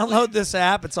going to download this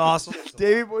app. It's awesome.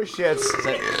 Davey Boy Shits.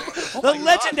 The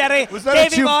legendary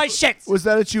Davey Boy Shits. Was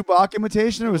that a Chewbacca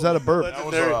imitation or was that a burp? That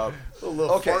was a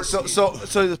little okay, so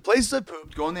the Places I've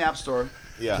Pooped, go on the App Store.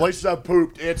 Yeah. Places I've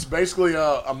Pooped. It's basically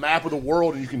a map of the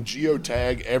world, and you can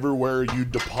geotag everywhere you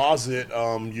deposit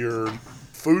your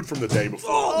food from the day before.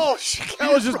 Oh shit!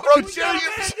 That was just broke down.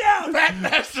 Fat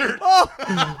bastard. Oh,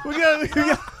 we got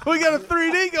a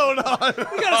 3D going on.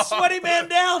 We got a sweaty man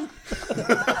down.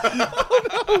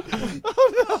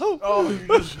 Oh,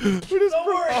 you just don't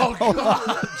worry. Oh,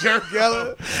 God.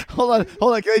 Jericho. Hold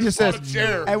on. Can I just say,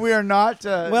 and we are not.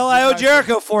 Well, I owe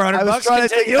Jericho $400. I was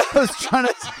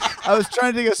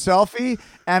trying to take a selfie,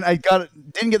 and I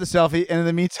didn't get the selfie, and in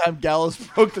the meantime, Gallows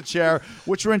broke the chair,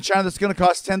 which we're in China. That's going to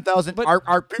cost 10,000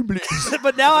 RP.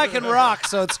 But now I can rock,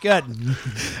 so it's good.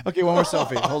 Okay, one more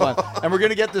selfie. Hold on, and we're going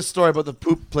to get this story about the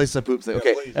Place I Pooped thing.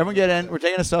 Okay, everyone get in. We're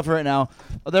taking a selfie right now.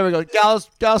 Oh, there we go. Gallows,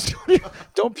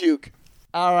 don't puke.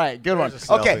 All right, good one.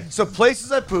 Okay, so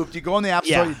Places I Pooped. You go on the App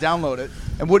Store, you download it,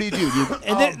 and what do?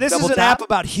 This is an app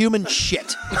about human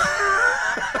shit.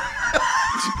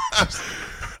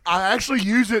 I actually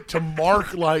use it to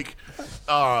mark like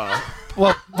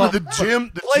the gym,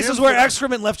 places where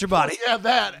excrement left your body. Yeah,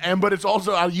 that. But it's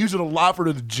also I use it a lot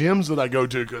for the gyms that I go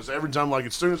to because every time, like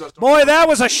as soon as I start, Boy, that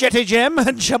was a shitty gym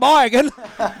in Sheboygan.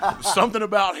 something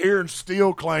about hearing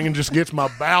steel clanging just gets my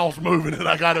bowels moving and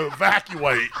I got to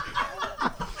evacuate.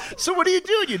 So what do?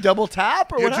 You double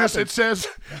tap or what happens? It says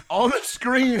on the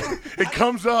screen, it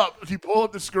comes up. You pull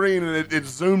up the screen and it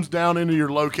zooms down into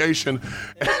your location.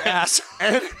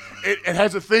 And it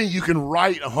has a thing you can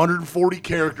write 140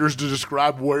 characters to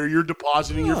describe where you're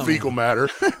depositing your fecal matter.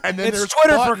 And then It's there's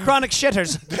Twitter for chronic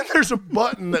shitters. Then there's a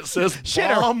button that says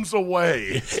bombs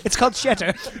away. It's called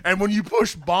shitter. And when you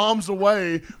push bombs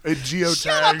away, it geotags.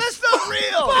 Shut up, that's not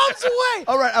real. Bombs away.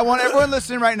 All right, I want everyone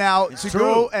listening right now to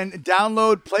go and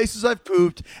download Places I've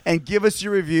Pooped and give us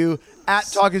your review at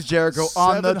Talk Is Jericho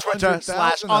on the Twitter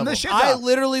 / on the shit. I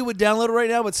literally would download it right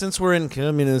now, but since we're in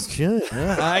communist China,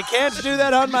 I can't do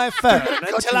that on my phone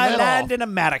until I land in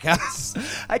America.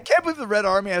 I can't believe the Red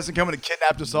Army hasn't come and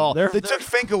kidnapped us all. They took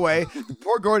Fink away.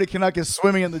 Poor Gordy Canuck is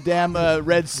swimming in the damn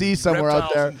Red Sea somewhere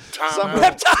out there.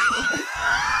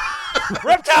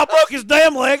 Reptile broke his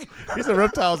damn leg. He said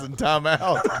Reptile's in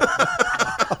timeout.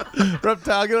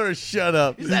 Reptile, get her to shut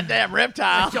up. He's that damn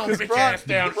reptile.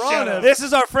 This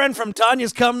is our friend from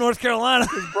Tanya's Come, North Carolina.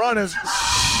 Braun is.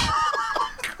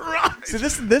 See,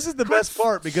 this is the best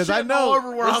part because I know all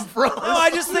over where I'm from. No, I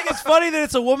just think it's funny that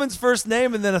it's a woman's first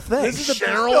name and then a thing. This is the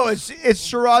Cheryl. No, it's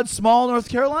Sherrod Small, North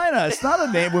Carolina. It's not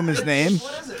a woman's name.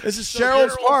 This is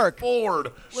Cheryl's Park.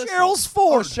 Ford. Cheryl's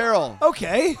Ford. Oh, Cheryl.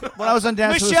 Okay. When I was on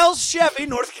dance, Michelle's Chevy,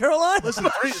 North Carolina. Listen,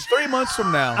 3 months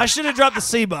from now. I should have dropped the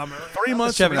C bomber. 3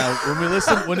 months from now,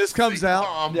 when this comes out,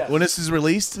 when this is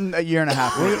released, a year and a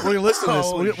half. We're gonna listen to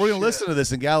this. We're gonna listen to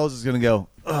this, and Gallows is gonna go.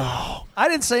 Oh, I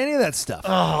didn't say any of that stuff.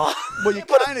 Oh, well, you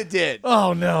kind of did.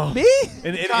 Oh no, me?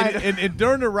 And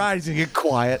during the ride, he's gonna get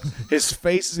quiet. His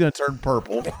face is gonna turn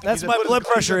purple. That's my blood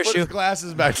pressure issue. Put his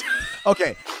glasses back.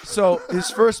 Okay, so his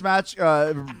first match,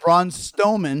 Braun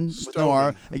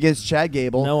Strowman against Chad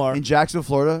Gable in Jacksonville,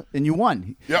 Florida, and you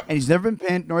won. Yep. And he's never been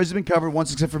pinned, nor has he been covered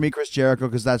once except for me, Chris Jericho,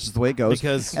 because that's just the way it goes.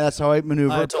 And that's how I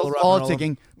maneuver.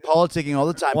 Politicking all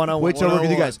the time. Wait till I work with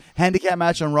you guys. Handicap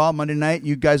match on Raw Monday night.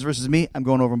 You guys versus me. I'm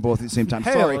going over them both at the same time.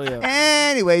 Hell Sorry.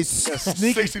 yeah. Anyways,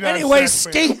 ski.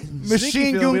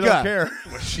 Machine Gunka.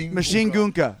 Machine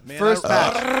Gunka. First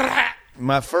match.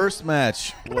 My first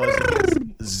match was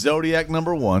Zodiac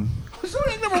 #1.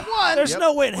 Zodiac #1. There's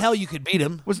no way in hell you could beat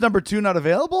him. Was '2 not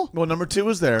available? Well, #2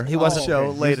 was there. He wasn't show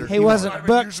later. He wasn't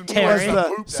booked. Terry. He was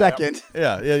the second.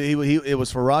 Yeah. It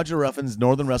was for Roger Ruffin's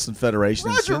Northern Wrestling Federation.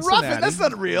 Roger in Cincinnati. Ruffin. That's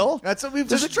not real. That's what we've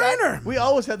There's a trainer. We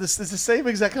always had this. It's the same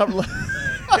exact conversation.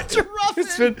 Roger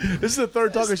Ruffin. This is the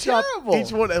third TalkNShop.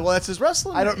 Each one. Well, that's his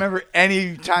wrestling. I don't remember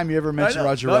any time you ever mentioned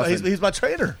Roger Ruffin. He's my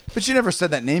trainer. But you never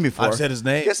said that name before. I've said his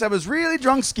name. Guess I was really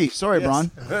drunk ski. Sorry, Braun.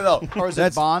 No. Or is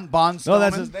that Bon Strowman? No,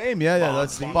 that's his name. Yeah,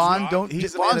 that's Bon.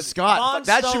 He's Bon Scott.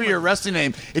 That should be your wrestling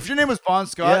name. If your name was Bon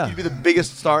Scott, you'd be the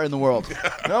biggest star in the world.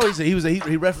 No,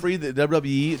 he refereed the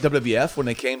WWE, WWF when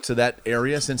they came to that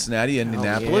area, Cincinnati,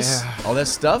 Indianapolis, all that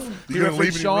stuff. He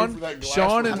refereed Sean,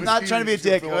 and I'm not trying to be a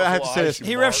dick. I have to say this.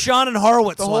 He ref Sean and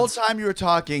Horowitz. The whole time you were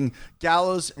talking,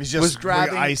 Gallows was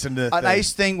grabbing an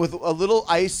ice thing with a little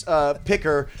ice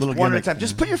picker one at a time.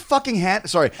 Just put your fucking hand.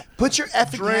 Sorry, put your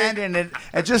effing hand in it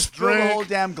and just fill the whole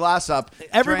damn glass up.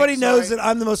 Everybody knows that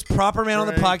I'm the most proper man on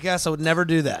the podcast. I would never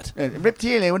do that.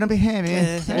 Reptile, wouldn't be happy.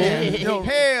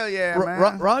 Hell yeah,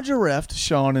 man. Roger refed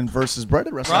Sean and versus Brett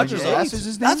at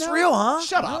WrestleMania. That's real, huh?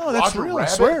 Shut up. No, that's real. I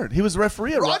swear. He was the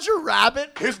referee at Roger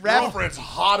Rabbit. His girlfriend's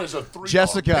hot as a 3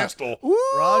 Jessica. pistol.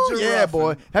 Roger Ruffin,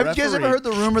 boy. Have you guys ever heard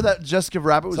the rumor that Jessica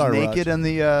Rabbit was naked in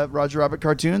the Roger Rabbit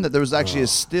cartoon? That there was actually a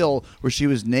still where she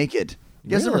was naked.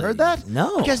 You guys ever heard that?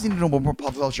 No. You guys need to know more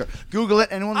pop culture. Google it.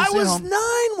 Anyone I listening was home? 9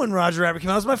 when Roger Rabbit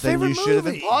came out. It was my favorite Then you should have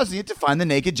been pausing it to find the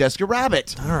naked Jessica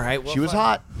Rabbit. All right. Well, she was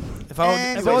hot. If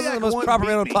I wasn't the most proper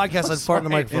man on the podcast, I'd fart in the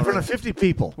microphone. In front of 50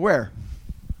 people. Where?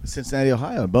 Cincinnati,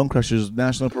 Ohio, Bone Crushers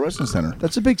National Pro Wrestling Center.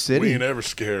 That's a big city. We ain't ever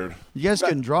scared. You guys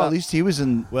couldn't draw. At least he was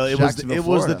in. Well, it Jacksonville,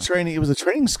 was the Florida. training. It was a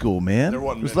training school, man. There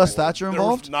wasn't Was many Les more. Thatcher There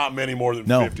involved? was not many more than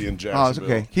No. 50 in Oh,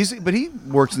 Jacksonville. it's okay. But he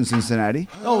works in Cincinnati.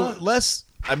 No, Les.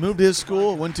 I moved to his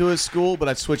school, went to his school, but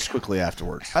I switched quickly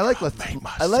afterwards. I like Les.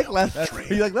 I like Les.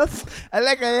 You like Les? I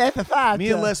like Les. Me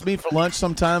and Les meet for lunch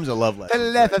sometimes. I love Les.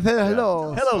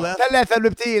 Hello. Hello, Les. Hello,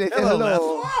 Reptile. Hello,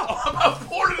 Hello.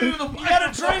 poured it into the You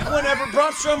gotta drink whenever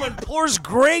Braun Strowman pours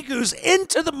Grey Goose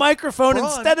into the microphone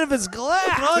instead of his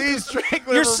glass. Please drink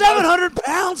whatever. You're 700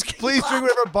 pounds. Please drink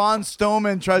whatever Braun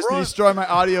Strowman tries to destroy my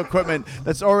audio equipment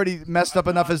that's already messed up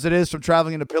enough as it is from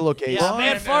traveling in a pillowcase. Yeah,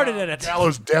 man farted in it.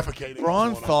 Gallows defecating.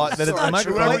 Braun thought that Not it's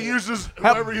true. Whoever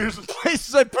microphone. uses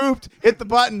Places I pooped, hit the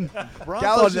button.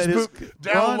 Gallows just pooped.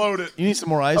 download it. You need some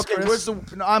more ice, Okay, Chris? where's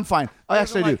the? No, I'm fine. I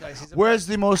actually do. Where's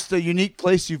the most unique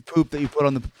place you've pooped that you put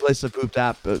on the place I pooped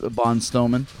app, Braun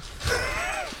Strowman?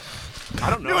 I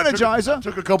don't know. You I took, energizer? I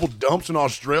took a couple dumps in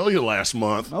Australia last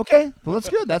month. Okay, well that's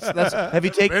good. That's. Have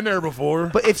you taken? Been there before.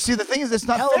 But if the thing is, it's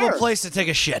not Hell fair. of a place to take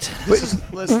a shit.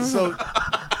 Listen, so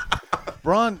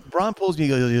Braun pulls me. He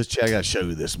goes, "Check, I gotta show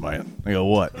you this, man." I go,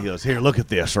 "What?" He goes, "Here, look at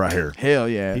this right here." Hell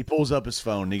yeah. He pulls up his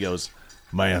phone and he goes,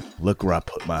 "Man, look where I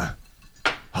put my.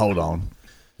 Hold on.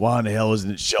 Why in the hell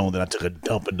isn't it showing that I took a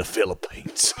dump in the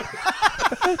Philippines?"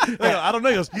 I don't know.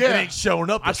 He goes, "It ain't showing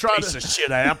up. This piece of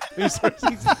shit app." I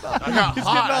got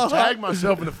hot. I tagged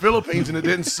myself in the Philippines and it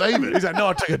didn't save it. He's like, "No,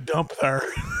 I took a dump there."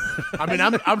 I mean,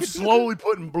 I'm slowly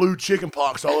putting blue chicken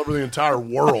pox all over the entire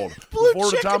world. Before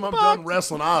the time I'm done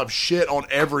wrestling, I have shit on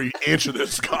every inch of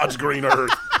this God's green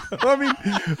earth. I mean,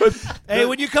 Hey,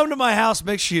 when you come to my house,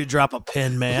 make sure you drop a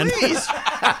pin, man.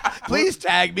 Please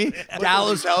tag me.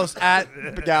 Gallows House at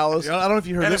Gallows. I don't know if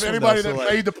you heard And this if one, anybody though, that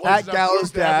so, made the at places I Gallows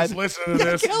pooped at is Dad. listening to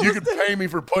this, you can pay me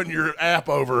for putting your app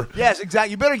over. Yes,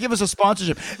 exactly. You better give us a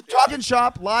sponsorship.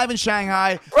 TalkNShop Live in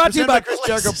Shanghai. Brought to you presented by Chris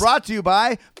Places. Jericho. Brought to you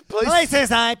by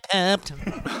Places I pooped.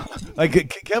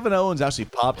 like Kevin Owens actually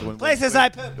popped when Places I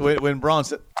pooped. when Braun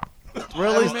said,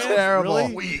 Really man? terrible.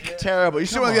 Really? Weak. Terrible. You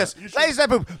should want this. Places I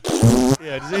poop.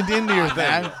 "Yeah, just into your thing."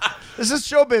 Man. This is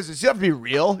show business. You have to be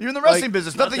real. You're in the wrestling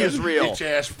business. Nothing is real. Bitch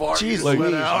ass fart. Jesus you just let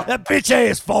Louise. out. That bitch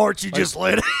ass fart you just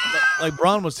lit. Like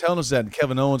Braun was telling us that, and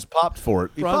Kevin Owens popped for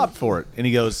it. He popped for it, and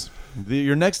he goes,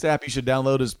 "Your next app you should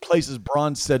download is Places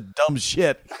Braun Said Dumb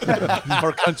Shit."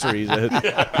 Or country.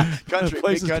 Country.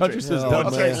 Places big country says Oh, dumb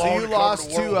Okay, shit. so you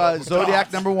lost to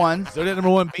Zodiac number 1. Zodiac number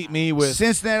 1 beat me with.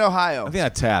 Cincinnati, Ohio. I think I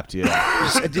tapped. Yeah.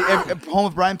 Home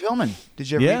of Brian Pillman. Did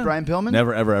you ever meet Brian Pillman?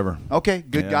 Never, ever. Okay,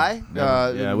 good Yeah, guy.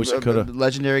 never. Yeah, I wish I coulda.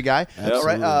 Legendary guy. All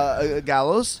right,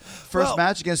 Gallows. First Well-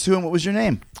 match against who and what was your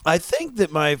name? I think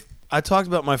that I talked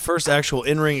about my first actual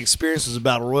in-ring experience was a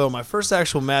battle royal. My first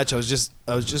actual match, I was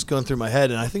just going through my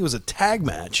head, and I think it was a tag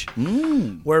match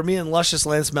where me and Luscious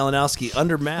Lance Malinowski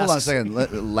under masks. Hold on a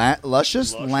second.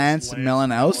 Luscious Lance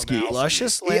Malinowski.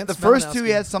 Luscious He- Lance. the first two, Malinowski.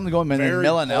 he had something going on. Very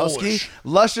Malinowski. Polish.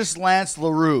 Luscious Lance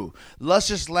LaRue.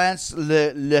 Luscious Lance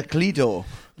Leclito.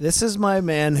 This is my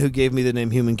man who gave me the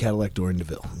name Human Cadillac Dorian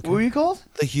DeVille. What were you called?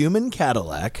 The Human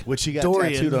Cadillac, Which he got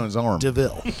Dorian tattooed on his arm.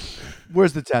 DeVille.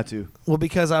 Where's the tattoo? Well,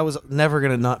 because I was never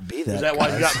gonna not be that. Is that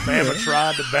why you got Bama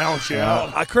tried to balance you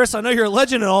out? Chris, I know you're a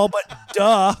legend and all, but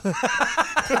duh.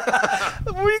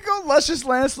 Where you go, Luscious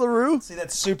Lance LaRue? See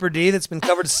that Super D that's been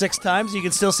covered 6 times? You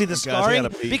can still see the I scarring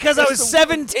gotta pee. because I was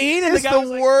 17 and the It's guy was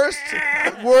the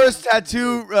like, worst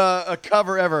tattoo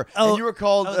cover ever. Oh, and you were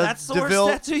called that's the DeVille.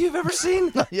 worst tattoo you've ever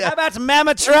seen? Yeah. How about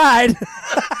Mama Tried?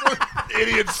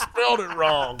 Idiot spelled it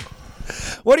wrong.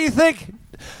 What do you think?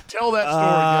 Tell that story,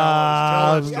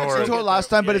 Gallows. You Tell that actually story. told last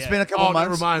time, but it's been a couple Oh, never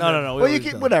months. mind. No, then. no, no. Well, you we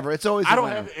can don't. whatever. It's always. I don't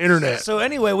have the internet, So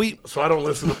anyway, so I don't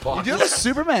listen to podcasts. You have a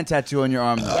Superman tattoo on your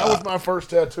arm, though. That was my first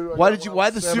tattoo. Why did you? Why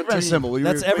the Superman symbol? You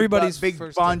That's were a big, everybody's big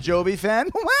first Bon Jovi fan.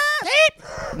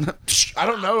 I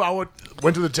don't know. I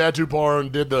went to the tattoo bar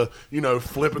and did the,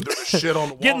 flipping through the shit on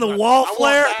the wall. getting the I wall want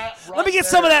flare. that Let right me get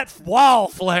there. some of that wall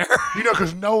flare.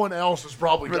 Because no one else has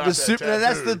probably got that tattoo.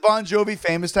 That's the Bon Jovi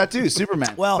famous tattoo,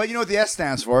 Superman. Well- but you know what the S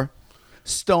stands for?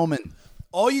 Stoneman.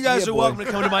 All you guys Yeah, are boy. welcome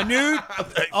to come to my new.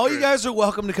 All you guys are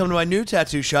welcome to come to my new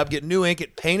tattoo shop. Get new ink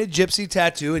at Painted Gypsy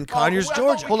Tattoo in Conyers,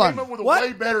 Georgia. Hold on. Came up with a What?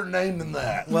 way better name than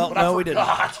that. Well, But I no, we didn't.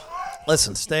 forgot.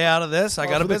 Listen, stay out of this. I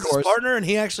got a for the business course. partner, and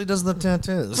he actually does the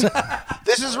tattoos.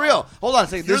 This is real. Hold on a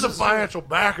second. You're This the is financial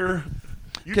backer.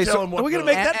 You Okay, tell so him what are we gonna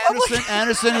the- make that public?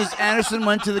 Anderson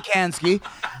went to the Kansky.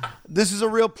 This is a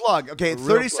real plug. Okay,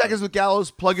 30 seconds with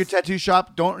Gallows. Plug your tattoo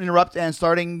shop. Don't interrupt. And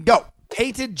starting go.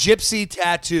 Painted Gypsy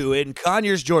Tattoo in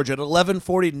Conyers, Georgia at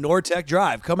 1140 Nortec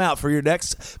Drive. Come out for your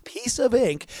next piece of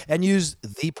ink and use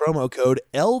the promo code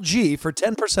LG for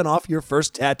 10% off your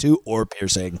first tattoo or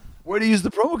piercing. Where do you use the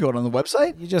promo code on the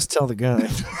website? You just tell the guy.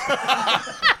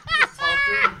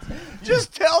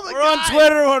 Just tell the We're guy. on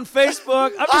Twitter, on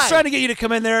Facebook. I'm Hi. just trying to get you to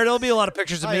come in there. There'll be a lot of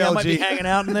pictures of Hi, me. I might be LG. hanging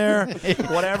out in there.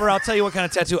 Whatever. I'll tell you what kind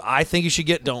of tattoo I think you should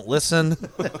get. Don't listen.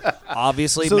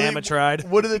 Obviously, So Mama tried.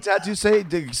 What did the tattoo say?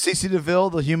 Did CC DeVille,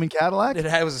 the human Cadillac?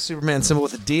 It was a Superman symbol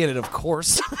with a D in it, of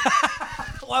course.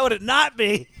 Why would it not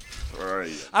be?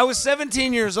 I was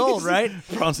 17 years old, right?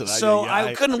 So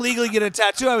I couldn't legally get a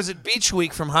tattoo. I was at Beach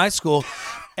Week from high school,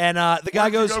 and the guy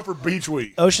goes, go for Beach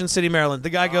Week? Ocean City, Maryland. The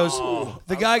guy goes,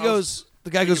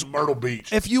 Myrtle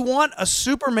Beach. if you want a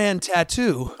Superman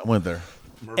tattoo, I went there.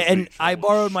 and I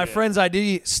borrowed my friend's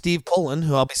ID, Steve Pullen,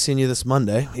 who I'll be seeing you this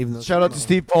Monday. Even though Shout out to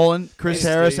Steve Pullen, Chris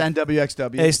Harris, and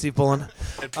WXW. Hey, Steve Pullen.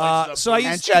 So I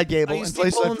used and Chad Gable. I used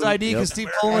and Steve Places Like Pullen's Food. ID because Steve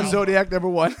Pullen And Zodiac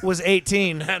 #1. was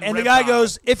 18. And the guy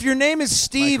goes, if your name is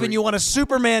Steve and you want a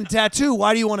Superman tattoo,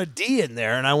 why do you want a D in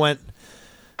there? And I went,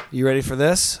 you ready for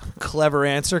this? Clever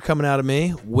answer coming out of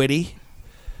me. Witty.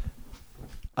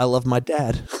 I love my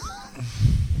dad.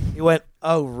 He went,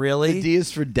 oh, really? The D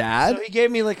is for dad? So he gave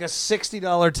me like a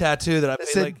 $60 tattoo that I It paid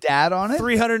said like dad on it?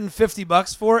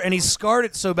 $350 for, and he scarred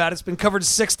it so bad it's been covered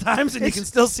 6 times, and you can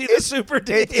still see the Super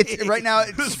D. It's right now.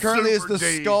 It's currently is the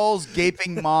skull's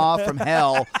gaping maw from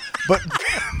hell, but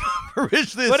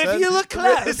originally. But if you look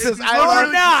close, it says, or I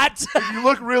not. If you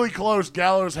look really close,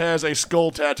 Gallows has a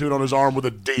skull tattooed on his arm with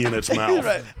a D in its mouth.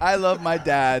 Right. I love my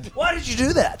dad. Why did you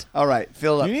do that? All right,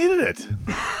 fill up. You needed it.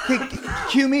 Hey,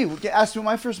 cue me. Ask me what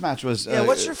my first match was. Yeah,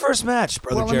 what's your first match,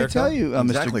 Brother Well, let Jericho? me tell you,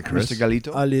 Exactly, Chris. Mr.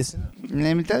 Galito. Listen.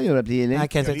 Let me tell you, Reptile. I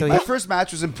can't tell My you. first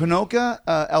match was in Ponoka,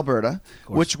 Alberta,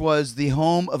 which was the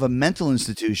home of a mental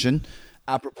institution,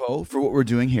 apropos for what we're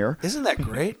doing here. Isn't that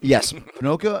great? Yes,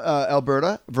 Ponoka,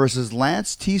 Alberta versus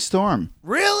Lance T. Storm.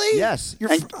 Really? Yes.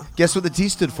 And guess what the T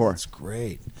stood for? That's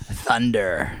great.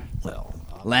 Thunder. Well,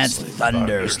 Lance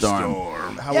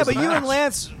Thunderstorm. yeah, but you and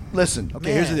Lance Listen,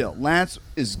 okay, here's the deal. Lance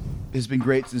has been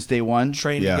great since day one.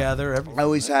 trained together. Everything. I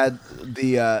always had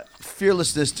the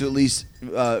fearlessness to at least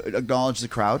acknowledge the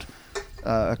crowd.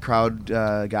 A crowd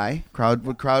guy. Crowd.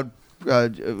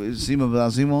 Zemo.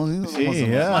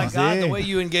 My God, the way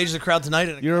you engage the crowd tonight.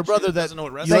 In You're a brother that doesn't know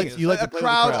what wrestling is. you like a to play with the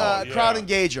crowd, crowd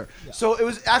engager. Yeah. So it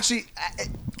was actually.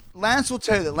 Lance will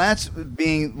tell you that Lance,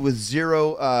 being with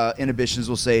zero inhibitions,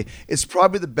 will say it's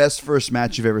probably the best first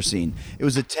match you've ever seen. It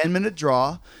was a 10-minute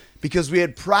draw because we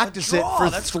had practiced it for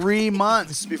 3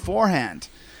 months beforehand,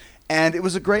 and it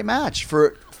was a great match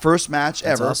for first match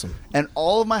ever. Awesome. And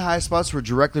all of my high spots were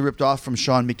directly ripped off from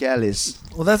Shawn Michaelis.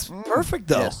 Well, that's perfect,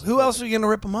 though. Yes. Who else are you going to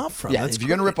rip them off from? Yeah, That's if you're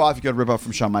going to rip off, you got to rip off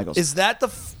from Shawn Michaels. Is that the...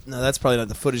 No, that's probably not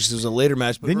the footage. 'Cause it was a later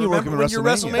match. But Then you work remember in when your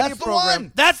WrestleMania. WrestleMania That's the program...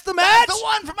 one. That's the match? That's the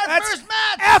one for my That's first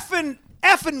match.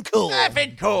 Effing cool.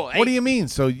 Effing cool. What do you mean?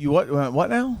 So you what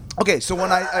now? Okay, so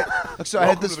when I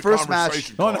had this first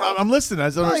match. Oh, no, I'm listening. I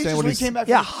don't understand what he's. came back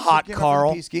Yeah, from, hot came back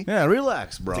Karl. from Peasky. Yeah,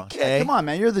 relax, bro. Okay. Come on,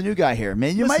 man. You're the new guy here,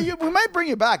 man. We might bring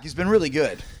you back. He's been really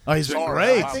good. Oh, he's been Sorry,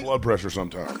 great. high blood pressure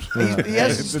sometimes. He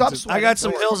hasn't stopped sweating. I got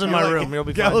some pills in my room. You'll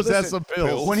be fine. Gallows has some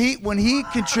pills. When he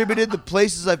contributed the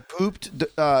places I've pooped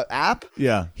app,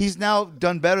 Yeah. he's now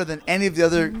done better than any of the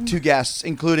other 2 guests,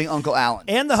 including Uncle Alan,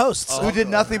 And the hosts. who did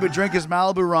nothing but drink his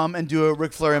Malibu rum and do a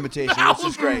Ric Flair imitation, which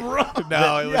is great.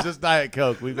 No, it was just Diet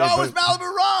Coke. No, it was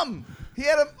Malibu rum. He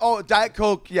had Diet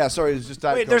Coke. Yeah, sorry, it was just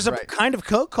Diet Wait, Coke. there's a right. kind of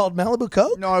Coke called Malibu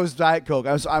Coke? No, it was Diet Coke.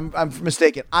 I'm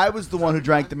mistaken. I was the one who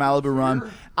drank the Malibu rum.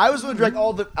 I was the one who drank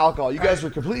all the alcohol. You guys were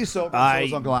completely sober. So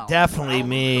was Uncle Alan. Definitely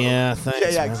me. Yeah,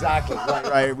 thanks. Yeah, exactly.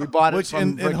 Right. We bought Which it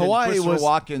from in Hawaii Christopher was-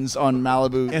 Watkins on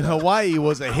Malibu. In Hawaii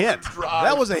was a hit.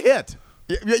 That was a hit.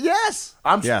 Yes.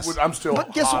 I'm Yes. still.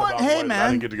 But guess hot what? about Hey, it. man. I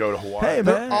didn't get to go to Hawaii. Hey,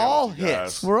 They're man. all Yes.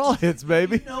 hits. We're all hits,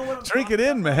 baby. Drink it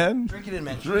in, man. Drink it in,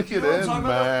 man. Drink it You know what I'm in, talking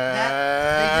about?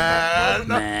 man.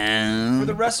 Man. For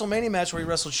the WrestleMania match where he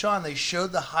wrestled Shawn, they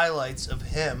showed the highlights of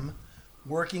him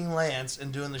working Lance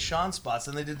and doing the Shawn spots,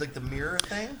 and they did like the mirror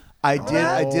thing. I did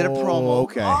a promo.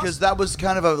 okay. Because that was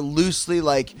kind of a loosely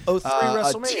like a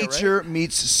WrestleMania, teacher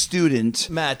meets student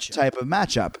Match. type of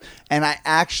matchup. And I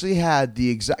actually had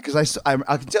the exact, because I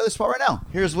can tell this spot right now.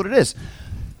 Here's what it is.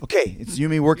 Okay, it's you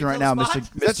and me working right now, spot?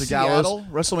 Mr. Gallows. Seattle,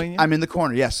 WrestleMania? I'm in the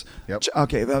corner, yes. Yep.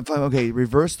 Okay,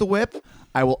 reverse the whip.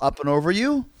 I will up and over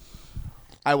you.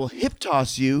 I will hip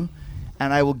toss you.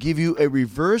 And I will give you a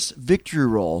reverse victory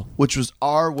roll, which was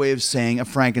our way of saying a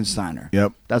Frankensteiner.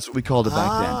 Yep. That's what we called it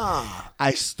back then.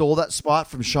 I stole that spot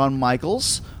from Shawn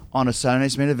Michaels on a Saturday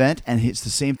Night's Main Event, and it's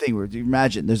the same thing. Where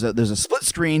imagine there's a split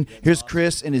screen. Here's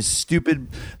Chris in his stupid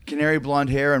canary blonde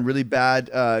hair and really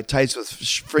bad tights with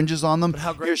fringes on them.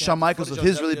 how great Here's to Shawn have Michaels footage with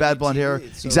on his really bad blonde hair. WTV.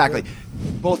 It's so Exactly.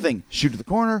 good. Both things. Shoot to the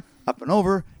corner, up and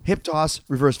over, hip toss,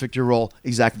 reverse victory roll.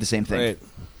 Exactly the same thing. Great.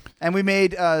 And we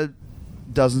made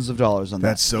dozens of dollars on that.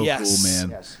 That's so Yes. cool, man.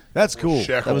 Yes. That's cool.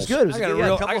 Shekels. That was good. It was I got a good.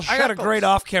 real. couple I got a great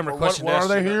off-camera question. What to are ask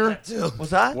they you here? about that, too.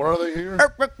 What's that? What are they here?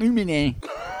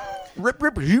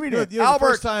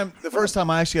 The first time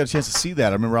I actually got a chance to see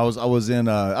that, I remember I was in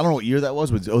I don't know what year that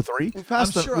was 03? We've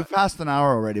passed an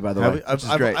hour already, by the way.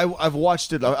 I've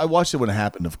watched it. I watched it when it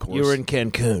happened, of course. You were in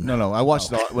Cancun. No, I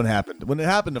watched it when it happened. When it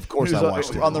happened, of course, I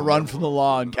watched it. On the run from the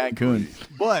law in Cancun.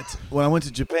 But when I went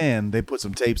to Japan, they put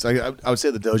some tapes. I would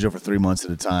say the dojo for 3 months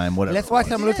at a time. Whatever. Let's watch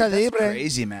some Lucha Libre.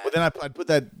 Crazy, man. But then I put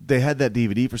that. They had that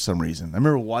DVD for some reason. I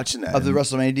remember watching that Of the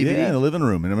WrestleMania DVD? Yeah, in the living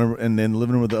room, and I remember, and then the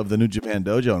living room of the New Japan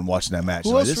Dojo, and watching that match.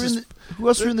 Who else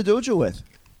were you in the dojo with?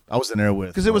 I was in there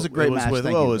with, because it was a great match. It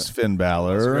was Finn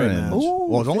Balor, and it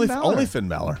was only Finn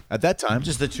Balor at that time.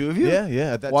 Just the two of you?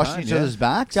 Yeah. At that Washing time, each other's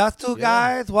backs. Just two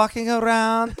guys walking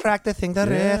around practicing the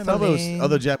wrestling.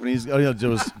 Other Japanese. There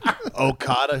was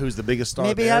Okada, who's the biggest star.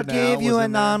 Maybe I'll give you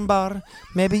an armbar.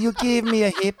 Maybe you give me a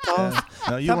hip toss.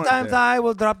 No, Sometimes I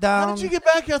will drop down. How did you get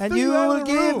back here? And you will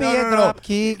give me a drop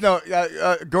kick. No,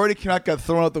 Gordy Canuck got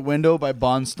thrown out the window by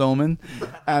Braun Strowman,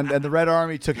 and the Red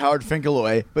Army took Howard Finkel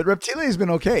away. But Reptile has been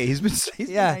okay. He's been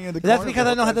hanging in the corner. That's because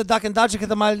I know how to duck and dodge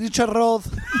because of my lucha rolls.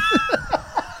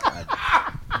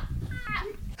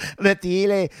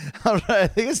 Reptile. All right, I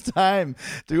think it's time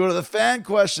to go to the fan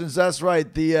questions. That's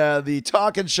right, the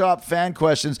Talk and Shop fan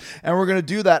questions, and we're going to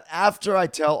do that after I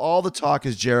tell all the Talk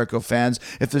Is Jericho fans,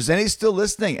 if there's any still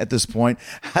listening at this point,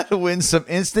 how to win some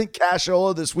instant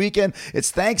cashola this weekend.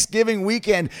 It's Thanksgiving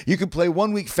weekend. You can play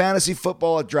 1 week fantasy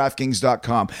football at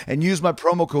DraftKings.com and use my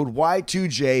promo code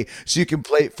Y2J so you can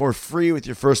play it for free with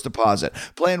your first deposit.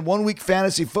 Playing 1 week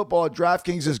fantasy football at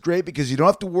DraftKings is great because you don't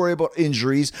have to worry about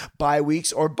injuries, bye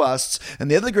weeks, or busts. And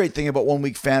the other great thing about 1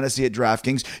 week fantasy at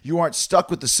DraftKings, you aren't stuck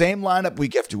with the same lineup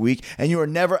week after week, and you are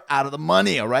never out of the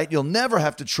money, all right? You'll never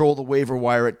have to troll the waiver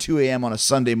wire at 2 a.m. on a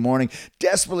Sunday morning,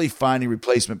 desperately finding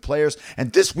replacement players.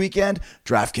 And this weekend,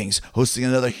 DraftKings hosting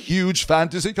another huge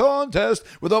fantasy contest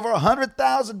with over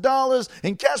 $100,000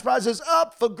 in cash prizes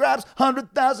up for grabs.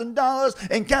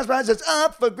 $100,000 in cash prizes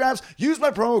up for grabs. Use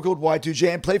my promo code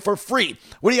Y2J and play for free.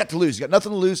 What do you got to lose? You got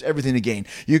nothing to lose, everything to gain.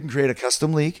 You can create a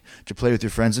custom league to play with your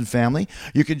friends and family.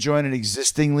 You can join an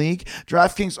existing league.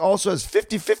 DraftKings also has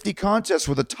 50-50 contests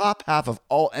where the top half of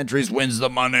all entries wins the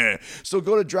money. So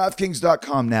go to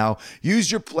DraftKings.com now. Use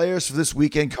your players for this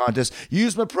weekend contest.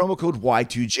 Use my promo code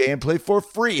Y2J and play for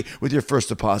free with your first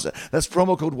deposit. That's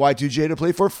promo code Y2J to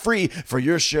play for free for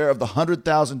your share of the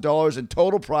 $100,000 in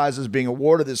total prizes being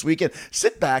awarded this weekend.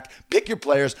 Sit back, pick your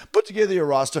players, put together your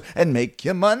roster, and make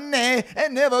your money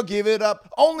and never give it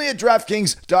up. Only at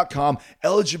DraftKings.com.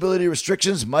 Eligibility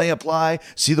restrictions may apply.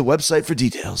 See the website for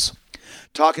details.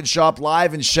 TalkNShop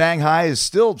Live in Shanghai is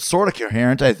still sort of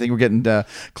coherent. I think we're getting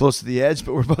close to the edge,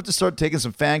 but we're about to start taking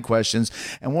some fan questions.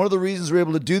 And one of the reasons we're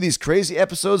able to do these crazy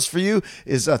episodes for you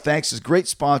is thanks to great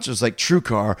sponsors like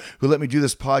TrueCar, who let me do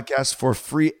this podcast for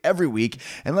free every week.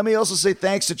 And let me also say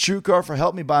thanks to TrueCar for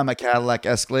helping me buy my Cadillac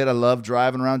Escalade. I love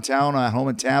driving around town at home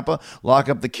in Tampa, lock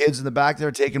up the kids in the back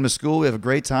there, take them to school. We have a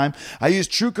great time. I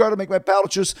used TrueCar to make my paddle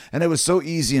juice, and it was so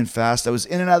easy and fast. I was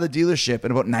in and out of the dealership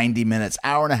in about 90 minutes,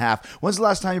 hour and a half. When's the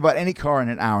last time you bought any car in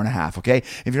an hour and a half, okay?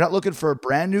 If you're not looking for a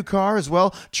brand new car as well,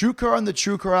 TrueCar and the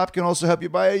TrueCar app can also help you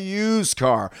buy a used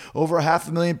car. Over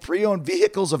 500,000 pre-owned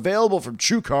vehicles available from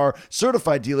TrueCar,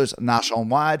 certified dealers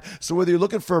nationwide. So whether you're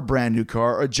looking for a brand new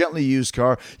car or a gently used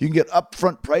car, you can get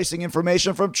upfront pricing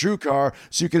information from TrueCar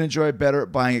so you can enjoy a better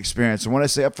buying experience. And when I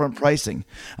say upfront pricing,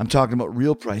 I'm talking about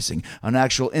real pricing, an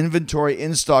actual inventory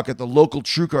in stock at the local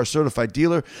TrueCar certified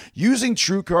dealer. Using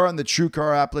TrueCar and the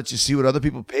TrueCar app lets you see what other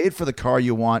people paid for the car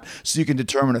you want, so you can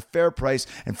determine a fair price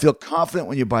and feel confident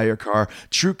when you buy your car.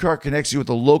 TrueCar connects you with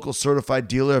a local certified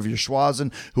dealer of your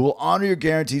Schwazen who will honor your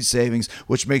guaranteed savings,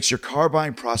 which makes your car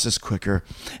buying process quicker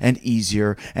and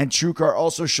easier. And TrueCar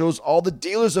also shows all the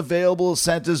dealers' available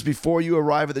incentives before you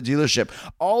arrive at the dealership.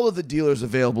 All of the dealers'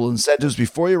 available incentives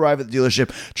before you arrive at the dealership.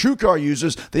 TrueCar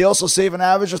users, they also save an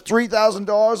average of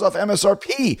 $3,000 off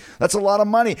MSRP. That's a lot of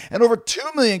money. And over 2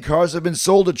 million cars have been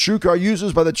sold to TrueCar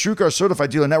users by the TrueCar certified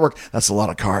dealer network. That's a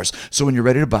lot of cars. So when you're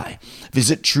ready to buy,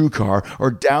 visit TrueCar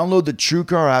or download the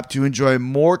TrueCar app to enjoy a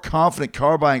more confident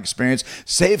car buying experience.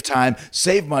 Save time,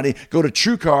 save money. Go to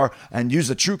TrueCar and use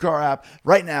the TrueCar app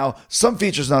right now. Some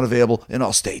features not available in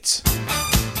all states.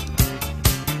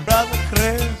 Brother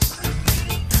Chris,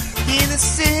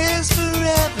 innocence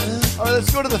forever. All right,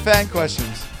 let's go to the fan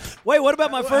questions. Wait, what about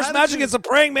my first match against the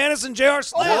Praying Mantis and J.R.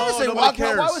 Slam? Why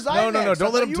was I No, next?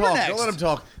 don't let him talk. Next. Don't let him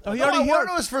talk. No, he I already want to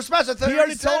know his first match. I thought He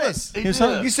already told us. You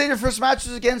said your first match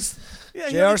was against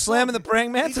J.R. Slam and the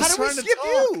Praying Mantis? How did we skip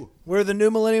you? We're the new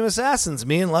Millennium Assassins,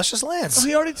 me and Luscious Lance.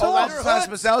 He already told Lance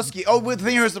Masowski. Oh, but the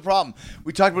thing here's the problem.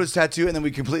 We talked about his tattoo, and then we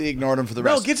completely ignored him for the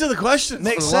Bro, rest. get to the question.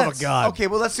 Makes For the love sense. of God. Okay,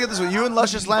 well, let's get this one. You and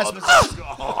Luscious Lance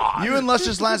Masowski. You and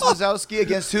Luscious Lance Masowski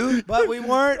against who? But we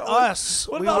weren't us.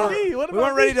 What we about weren't, me? What we about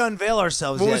weren't ready me? to unveil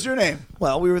ourselves What yet. was your name?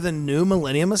 Well, we were the new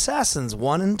Millennium Assassins,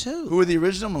 1 and 2. Who were the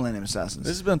original Millennium Assassins?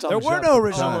 This has been There were no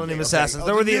original Millennium Assassins.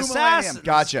 There were the new Millennium. Assassins.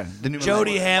 Gotcha. The new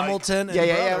Jody Millennium. Hamilton. And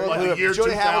Yeah. brother. Like the year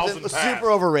Jody 2000 Hamilton was passed.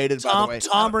 super overrated, by the way.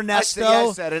 Tom I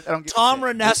Renesto. said it. I don't give a Tom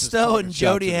shit. Renesto and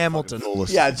Jody Hamilton.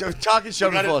 Yeah, talking show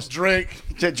You got fullest. to drink.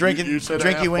 Drinking, You said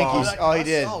drinky F-bomb. winkies. Oh, he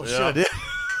did. Oh, shit, I did.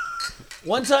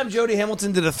 One time, Jody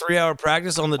Hamilton did a 3-hour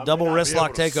practice on the double not wrist be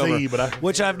lock able to takeover, see, but I can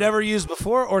which hear I've it. never used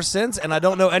before or since, and I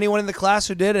don't know anyone in the class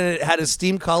who did, and it had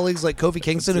esteemed colleagues like Kofi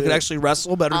Kingston who could actually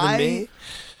wrestle better than me.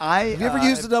 Have you ever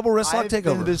used the double wrist lock I've been in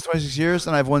takeover? business 26 years,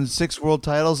 and I've won 6 world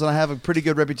titles, and I have a pretty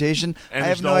good reputation. And I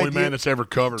he's have the no only idea. man that's ever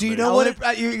covered Do you me. know Only-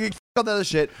 what? you all the other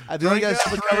shit. I'm the only guy that's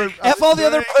ever covered. F all the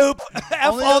other poop. F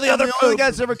Only- all the I'm other the only poop. guy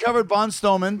that's ever covered Braun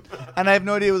Strowman, and I have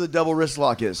no idea what the double wrist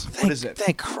lock is. What is it?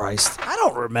 Thank Christ. I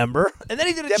don't remember. And then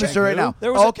he did a Demonstrate right now.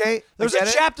 There was okay. There was I a get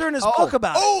it. chapter in his book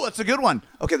about it. Oh, that's a good one.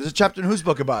 Okay, there's a chapter in whose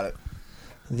book about it?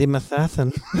 The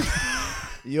Mathathan.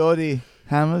 Jody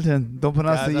Hamilton. Don't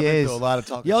pronounce Guys, the I've been A's. to a lot of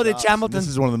talking Yo, the shops, Hamilton- and This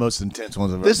is one of the most intense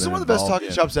ones I've ever This is been one of the best involved talking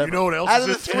in. shops ever. You know what else Out of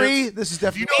is the 3, intense? this is You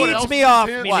know definitely. what Eat else me is off,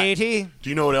 intense? me matey. Do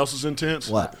you know what else is intense?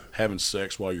 What? Having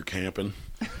sex while you're camping.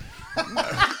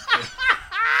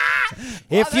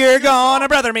 If you're gonna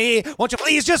brother me, won't you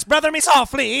please just brother me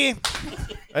softly?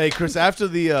 Hey, Chris, after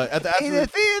the after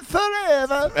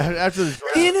forever.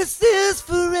 Innocence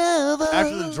forever.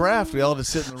 after the draft, we all had to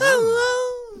sit in the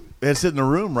room. We had to sit in the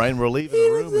room, right? And we're leaving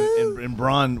the room, and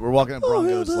Braun, we're walking up. Braun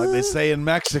goes, like they say in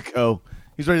Mexico,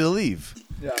 he's ready to leave.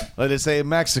 Yeah. Like they say in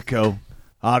Mexico,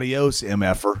 adios,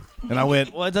 MFer. And I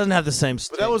went, Well, it doesn't have the same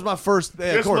sting. but that was my first. Yeah,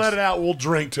 of Just course. let it out. We'll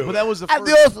drink to But it. that was the first.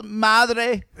 Adios,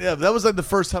 madre. Yeah, that was like the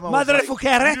first time I was Madre like, You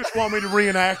Fucare. just want me to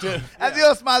reenact it?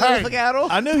 Adios, madre. Hey. Figaro.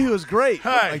 I knew he was great.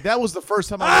 but, Hey. like that was the first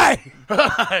time I. Hey!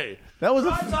 Hey, That was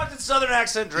the. I talked in Southern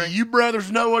accent do drink. you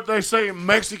brothers know what they say in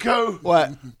Mexico?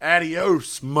 What?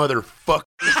 Adios, motherfucker.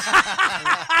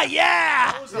 Ah,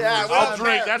 yeah! I'll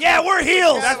drink. That's Yeah, we're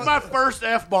heels. That's my first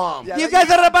F-bomb. You guys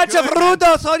are a bunch of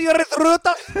rudos. Are you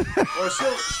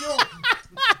rudos?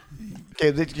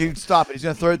 Okay, you can stop it. He's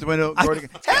going to throw it out the window. Gordy,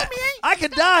 help me. I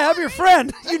could die. I'm your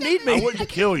friend. You need I me. wouldn't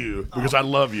kill you because I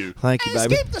love you. Thank you,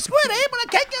 baby. Escape the squid, eh? But I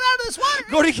can't get out of this water.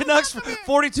 Gordy Canuck's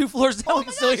 42 floors down. We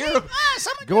can still hear him.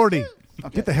 Gordy,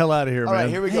 get the hell out of here, All man. right,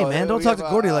 here we Hey, go. man, don't We talk have,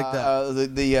 to Gordy like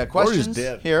that. The questions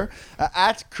dead. here.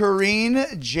 At Kareen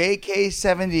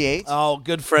JK78. Oh,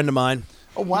 good friend of mine.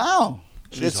 Oh, wow.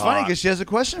 It's funny hot. because she has a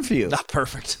question for you. Not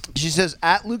perfect. She says,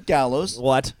 at Luke Gallows,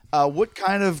 What? what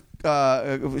kind of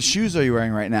shoes are you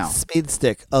wearing right now? Speed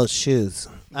stick. Oh, shoes.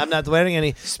 I'm not wearing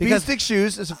any. Speed because stick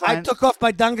shoes is a I fine. took off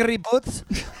my dungaree boots.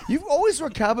 You've always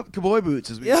worn cowboy boots.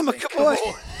 As we Yeah, I'm a say. cowboy.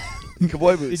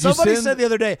 Cowboy boots. Somebody send- said the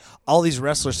other day, all these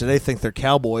wrestlers today think they're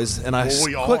cowboys, and I Well,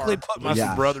 we quickly are. put my Most of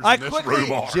the brothers I in this quickly-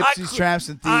 room are. Gypsies, tramps,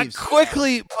 and I thieves.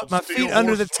 quickly put my Steel feet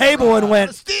under the horse. table and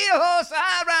went, Steel horse,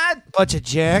 I ride. bunch of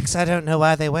jerks. I don't know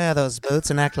why they wear those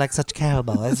boots and act like such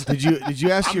cowboys. Did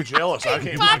you ask I'm your jealous. I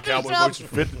can't find cowboy boots to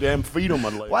fit the damn feet on my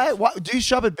legs. Why? Do you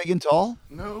shop at Big and Tall?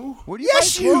 No. Where do you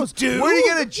Yes, buy you clothes? do. Where do you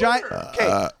get a giant?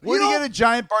 Okay, where do you get a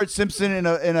giant Bart Simpson in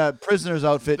a prisoner's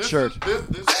outfit shirt?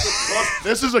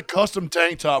 This is a custom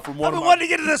tank top from one I've of been my wanting to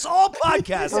get into this all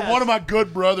podcast. from one of my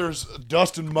good brothers,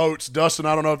 Dustin Moats. Dustin,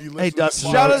 I don't know if you listen. Hey, to this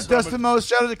Dustin. Shout out podcast, to Dustin Most.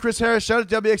 Shout out to Chris Harris. Shout out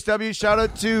to WXW. Shout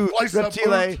out to Place That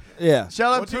Reptile. Pooped. Yeah.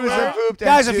 Shout out What to do you have? Pooped.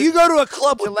 Guys, and if to- you go to a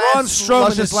club with Lance- Braun Strowman,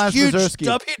 Luscious this Lance huge Mazursky.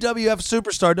 WWF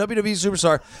superstar, WWE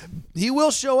superstar, he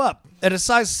will show up at a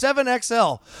size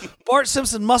 7XL, Bart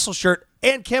Simpson muscle shirt,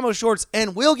 and camo shorts,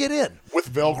 and we'll get in.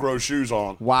 with Velcro shoes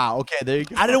on. Wow. Okay, there you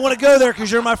go. I didn't want to go there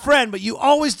because you're my friend, but you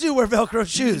always do wear Velcro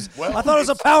shoes. Well, I thought it was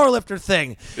a power lifter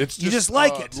thing. It's you just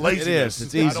like it. Laziness. It is.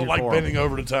 It's I easier don't like for 'em. bending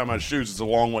over to tie my shoes. It's a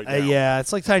long way down. Yeah,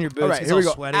 it's like tying your boots. All right, it's here we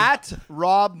all go. sweaty. At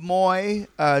Rob Moy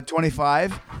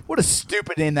 25. What a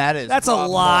stupid name that is. That's a Rob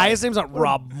lie. Moy. His name's not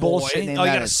Rob bullshit Boy. name Oh, you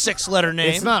that got a is. 6-letter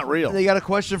name. It's not real. They got a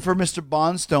question for Mr.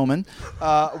 Braun Strowman.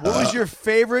 What was your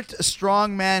favorite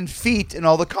strongman feat in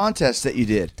all the contests that you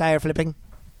did? tire flipping.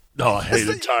 No, I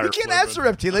hated tire You can't flipping. answer,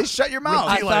 Reptile. Shut your mouth.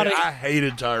 I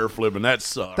hated tire flipping. That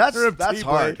sucked. That's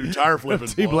hard. Dude, tire flipping.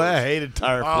 T-Blay, I hated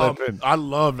tire flipping. I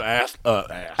loved ass.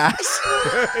 I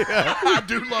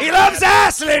do love He loves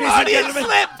ass, ladies and Freudian gentlemen.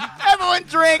 slip. Everyone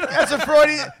drink. That's a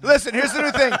Freudian. Listen, here's the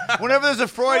new thing. Whenever there's a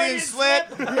Freudian slip,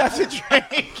 you have to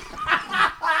drink.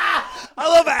 I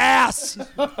love ass.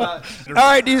 All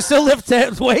right, do you still lift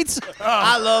weights?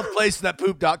 I love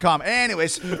placingthatpoop.com.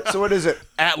 Anyways, so what is it?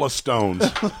 Atlas stones,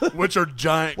 which are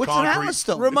giant What's an concrete. Atlas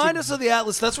stone? Remind us of the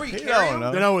Atlas. That's where you carry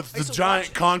them. No, it's the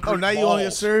giant concrete. Oh, now you only get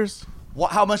balls. serious?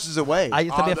 How much does it weigh? I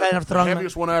used to be a fan of The strongman.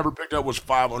 heaviest one I ever picked up was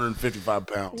 555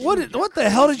 pounds. What the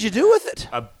hell did you do with it?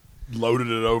 I loaded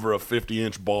it over a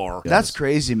 50-inch bar. That's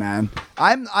crazy, man.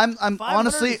 I'm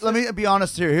honestly. Let me be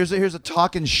honest here. Here's a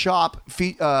TalkNShop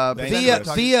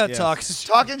Via Talks.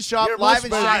 TalkNShop You're Live much in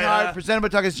better- Shanghai, presented by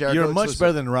Talk Is Jericho. You're much Exclusive.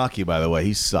 better than Rocky, by the way.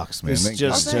 He sucks, man. It's Thank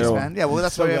just God. Thanks, terrible. man. Yeah, well,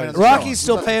 that's why we haven't. Rocky's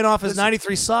still paying off his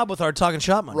 93 sob with our Talking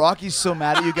Shop money. Rocky's so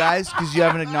mad at you guys because you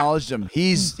haven't acknowledged him.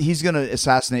 He's gonna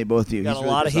assassinate both of you. Got He's a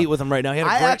really lot of pissed heat off. with him right now. He had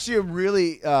a I great- actually am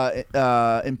really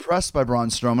impressed by Braun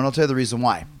Strowman. I'll tell you the reason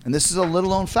why. And this is a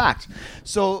little known fact.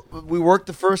 So we worked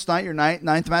the first night, your ninth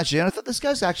match, and I thought this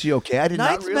guy's actually okay. I did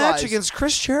ninth not realize. match against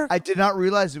Chris Jericho. I did not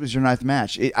realize it was your ninth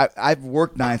match. I've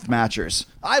worked ninth matchers.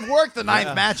 I've worked the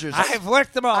ninth matchers. I've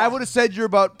worked them all. I would have said you're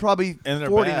about probably And they're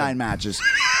 49 bad. matches.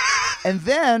 And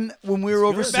then when we were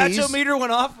overseas, Matchometer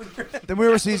went off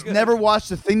never watched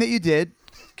the thing that you did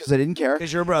because I didn't care.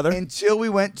 because you're a brother. Until we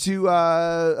went to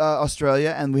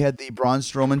Australia and we had the Braun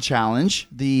Strowman challenge,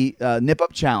 the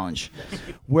nip-up challenge,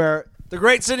 where The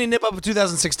Great Sydney Nip Up of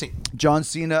 2016. John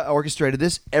Cena orchestrated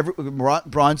this.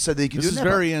 Braun said that he could This do is a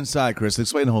nip-up. very inside, Chris.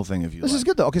 Explain the whole thing if you This like. is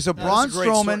good though. Okay, so Braun this is a great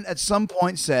Strowman story. at some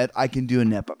point said, "I can do a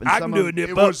nip-up." And I some can do of- a nip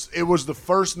It up. was the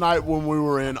first night when we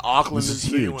were in Auckland, This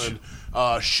New is huge. Zealand.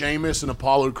 Sheamus and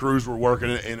Apollo Crews were working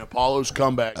it, and Apollo's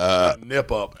comeback nip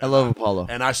up. I love Apollo.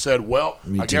 And I said, well,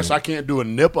 I guess I can't do a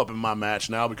nip up in my match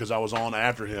now because I was on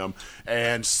after him.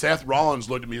 And Seth Rollins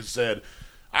looked at me and said,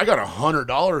 I got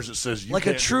 $100 that says you Like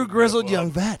a can't true do a grizzled nip-up."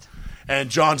 young vet. And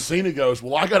John Cena goes,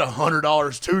 well, I got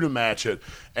 $100 too to match it.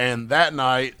 And that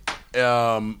night,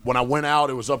 when I went out,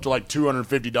 it was up to like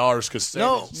 $250 because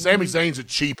Sami Zayn's a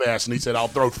cheap ass, and he said, I'll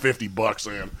throw $50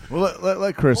 in. Well,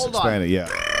 let Chris Hold explain on. it. Yeah.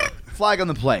 Flag on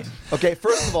the play. Okay,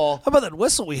 first of all, How about that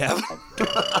whistle we have?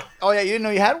 oh yeah, you didn't know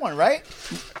you had one, right?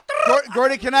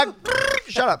 Gordy Canuck,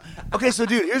 shut up. Okay, so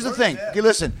dude, here's the thing. Okay,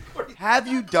 listen. Have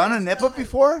you done a nip-up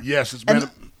before? Yes, it's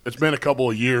been a couple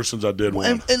of years since I did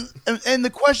one. And the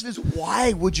question is,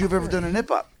 why would you have ever done a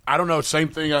nip-up? I don't know. Same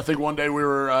thing. I think one day we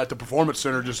were at the Performance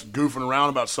Center just goofing around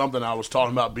about something. I was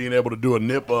talking about being able to do a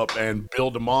nip up, and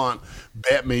Bill DeMont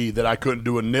bet me that I couldn't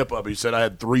do a nip up. He said I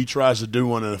had 3 tries to do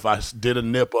one, and if I did a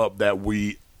nip up,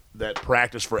 that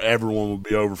practice for everyone would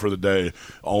be over for the day.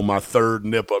 On my 3rd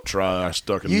nip up try, I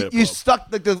stuck a nip You up.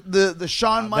 stuck the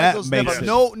Shawn Michaels makes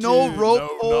nip-up. it. No rope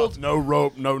hold. No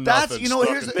rope, no nothing. That's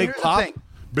here's the thing.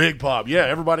 Big pop. Yeah,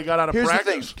 everybody got out of Here's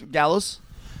practice. the thing, Gallows.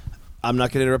 I'm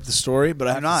not going to interrupt the story, but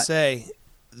I have not. to say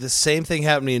the same thing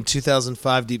happened to me in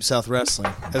 2005 Deep South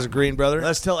Wrestling. As a green brother,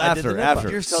 Let's tell I did the after. nip-up. After.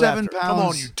 You're Tell 7 after. pounds. Come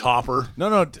on, you topper.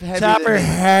 No. Topper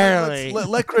Harley.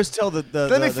 Let Chris tell the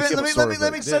Let me the kip-up let story me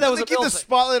of it. say that was keep Bill the thing.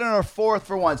 spotlight on our 4th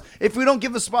for once. If we don't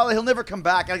give the spotlight, he'll never come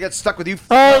back. I get stuck with you.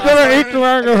 I'm gonna eat the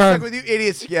Stuck microphone. with you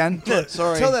idiots again.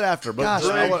 Sorry. Tell that after. But Gosh,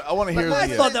 I want to hear I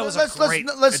the. thought that was a great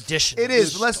addition. It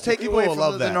is. But let's take People away will from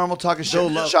love the that. normal talking They'll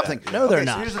love shop that. thing. No, they're Okay,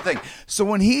 so not. here's the thing. So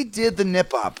when he did the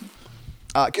nip up,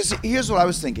 because here's what I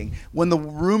was thinking. When the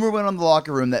rumor went on the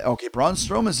locker room that Braun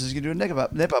Strowman says he's gonna do a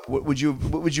nip up, what would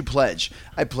you pledge?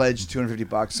 I pledged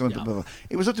 $250. Someone blah, blah, blah.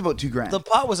 It was up to about $2,000. The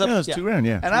pot was up. Yeah, it's $2,000.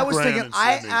 Yeah. And I was $2,000 thinking, in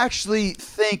I Sydney. actually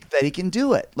think that he can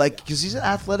do it. Like, because he's an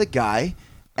athletic guy.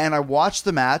 And I watched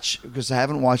the match because I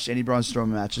haven't watched any Braun Strowman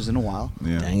matches in a while.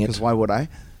 Yeah. Dang it. Because why would I?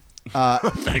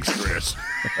 Thanks, Chris.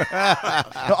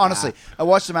 No, honestly, I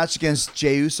watched the match against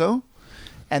Jey Uso,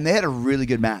 and they had a really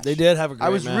good match. They did have a great I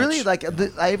was match. really like,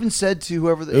 I even said to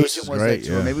whoever the Uso's agent was, great, that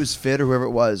to her, yeah. maybe it was Fit or whoever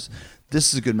it was,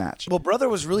 this is a good match. Well, brother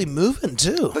was really moving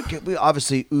too. But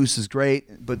obviously, Us is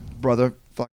great, but brother,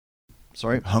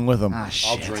 sorry. Hung with him. Ah, I'll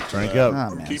shit. drink up. Ah,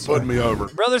 man, Keep sorry. putting me over.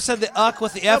 Brother said the uck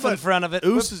with the F in front of it.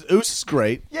 Oos is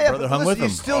great. Yeah, Brother but hung listen, with you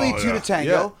him. still need Oh, two yeah. to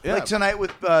tango. Yeah. Like tonight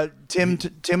with Tim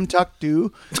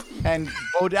Tuck-Do and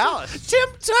Bo Dallas. Tim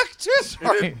Tuck,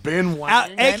 Sorry. Ben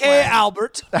Wang. a.k.a.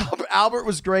 Albert. Albert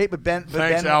was great, but Thanks,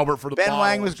 Ben, Albert, for the Ben bottle,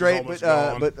 Wang was which is great, almost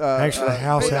but gone. Thanks for the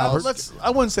house, but, Albert. I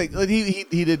wouldn't say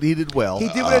he did well. He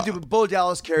did what I do, but Bo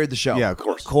Dallas carried the show. Yeah, of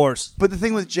course. Of course. But the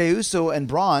thing with Jey Uso and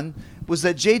Braun was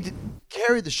that Jey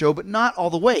carried the show, but not all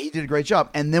the way. He did a great job.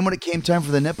 And then when it came time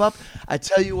for the nip-up, I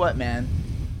tell you what, man,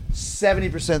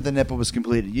 70% of the nip-up was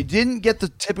completed. You didn't get the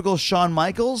typical Shawn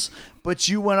Michaels, but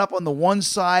you went up on the one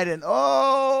side and,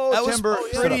 That was Timber.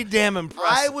 pretty damn impressive.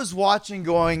 I was watching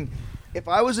going, if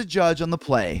I was a judge on the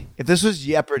play, if this was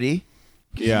Jeopardy,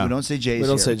 Yeah. we don't say Jay's We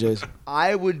don't here, say Jay's.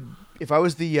 I would, if I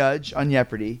was the judge on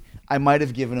Jeopardy, I might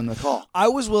have given him the call. I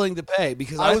was willing to pay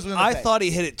because I thought he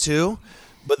hit it too,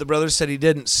 but the brother said he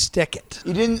didn't stick it.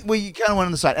 You didn't. Well, you kind of went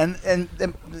on the side, and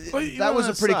that was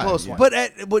a pretty close one. But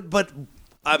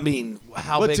I mean,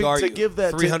 how big are you? To give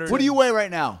that 300. What do you weigh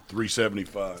right now?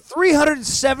 375.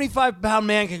 375-pound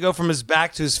man can go from his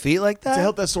back to his feet like that. To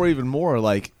help that story even more,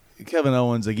 like Kevin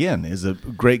Owens again is a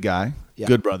great guy,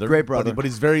 good brother, great brother, but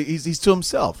he's to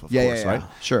himself, of course, right?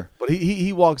 Sure. But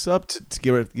he walks up to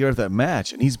give her that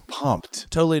match, and he's pumped,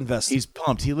 totally invested. He's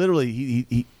pumped. He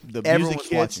literally the Everyone music was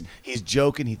hits. watching. He's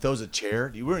joking. He throws a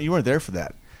chair. You weren't there for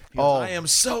that. He goes, I am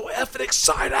so effing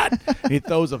excited. He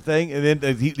throws a thing, and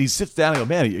then he sits down and goes,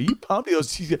 man, are you pumped? He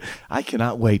goes, I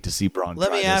cannot wait to see Braun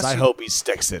try this. I hope he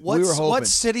sticks it. What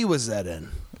city was that in?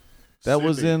 That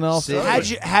was in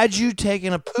Australia. Had you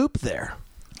taken a poop there?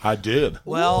 I did.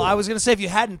 Well, I was going to say if you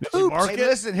hadn't pooped. Hey,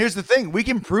 listen, here's the thing. We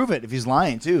can prove it if he's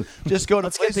lying, too. Just go to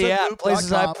Let's get the app.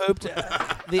 Places I pooped.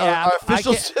 The app. Our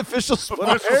official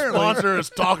sponsor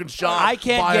is TalkNShop. I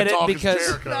can't get it because.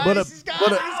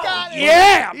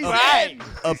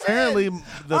 Apparently,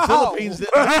 the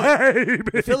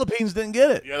Philippines didn't get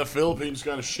it. Yeah, the Philippines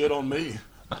kind of shit on me.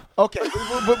 Okay,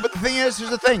 but the thing is, here's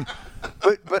the thing.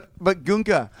 But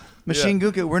Gunka. Machine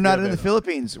Gunka, we're not in the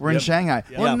Philippines. We're in Shanghai.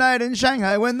 One night in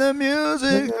Shanghai when the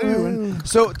music.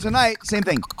 So tonight, same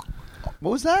thing.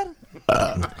 What was that?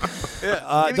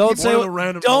 Don't tell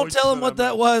him what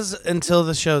that was until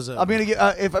the show's over. I'm gonna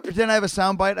get. If I pretend I have a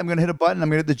sound bite, I'm gonna hit a button. I'm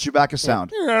gonna hit the Chewbacca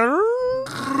sound.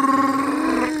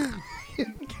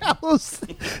 Gallows,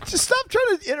 just stop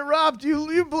trying to interrupt.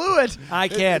 You blew it. I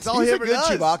can't. It's all he ever does.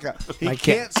 Chewbacca. He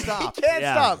can't stop. He can't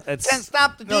stop. Can't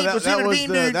stop the dude.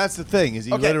 That's the thing. Is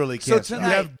he literally can't. So you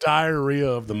have diarrhea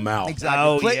of the mouth.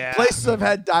 Exactly. Places I've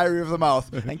had diarrhea of the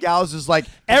mouth, and Gallows is like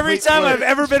every time I've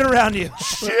ever been around you.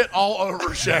 Shit all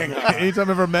over Shanghai. Anytime I've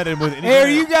ever met him with. Hey, are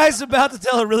you guys about to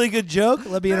tell a really good joke?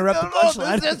 Let me interrupt the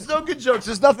punchline. There's no good jokes.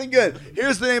 There's nothing good.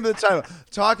 Here's the name of the title: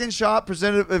 TalkNShop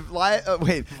presented.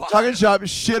 TalkNShop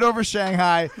shit over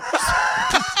Shanghai.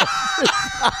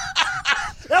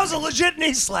 That was a legit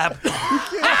knee slap.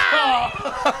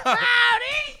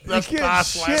 That's funny.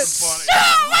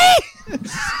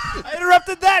 I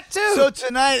interrupted that too. So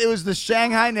tonight it was the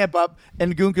Shanghai nip up,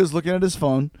 and Gunka's looking at his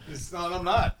phone. I'm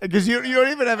not. Because you don't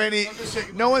even have any.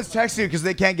 No one's texting you because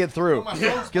they can't get through.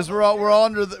 Because we're all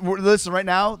under. Listen, right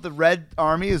now the Red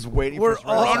Army is waiting. We're for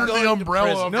all under the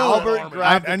umbrella of Albert.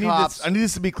 I need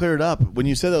this to be cleared up. When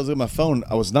you said that I was at my phone,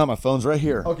 I was not. My phone's right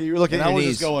here. Okay, you were looking. And at I your was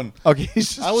knees. just going. Okay,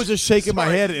 I was just shaking my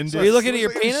head and. Are you looking at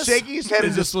your penis? Shaking his head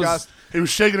in disgust. He was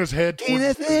shaking his head.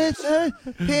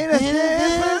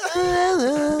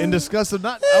 In disgust of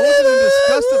not. I wasn't in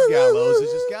disgust of Gallows.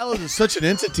 It's just Gallows is such an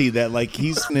entity that like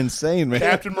he's insane, man.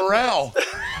 Captain Morale.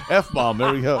 F-bomb.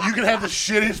 There we go. You can have the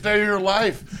shittiest day of your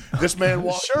life. This man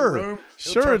walks in the room.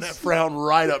 Turn that frown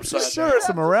right upside down. Sure, it's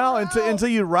a morale until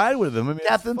you ride with him. I mean,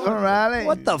 Captain Morale.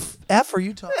 What the F are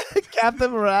you talking?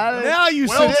 Captain Morale. Now you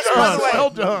Well said done. this. Well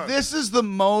done. This is the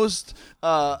most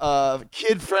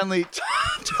kid-friendly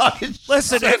talking.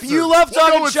 Listen, if you love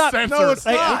TalkNShop, no, it's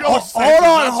not.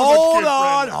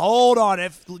 hold on.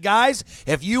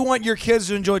 If you want your kids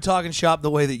to enjoy TalkNShop the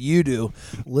way that you do,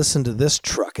 listen to this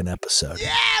trucking episode.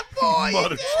 Yeah, boy.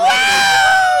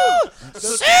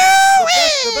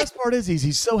 The best part is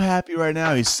he's so happy right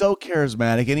now. He's so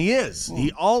charismatic, and he is.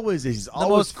 He always is. He's The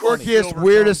always most quirkiest,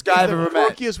 weirdest guy I've ever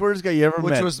met. Quirkiest, weirdest guy you ever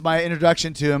met. Which was my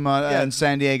introduction to him in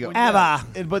San Diego. Ever.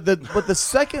 But the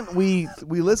second we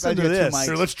listen to this,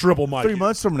 Here, let's triple mic. 3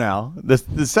 months from now,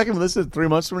 the second we listen 3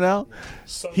 months from now,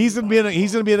 he's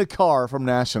gonna be in a car from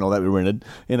National that we rented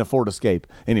in a Ford Escape.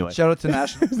 Anyway, Shout out to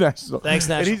National. National. Thanks,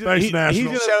 National. Thanks,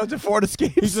 National. Shout out to Ford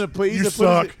Escape. He's gonna put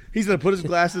his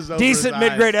glasses over Decent his eyes.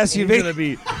 mid-grade SUV. He's gonna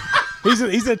be.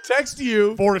 He's gonna text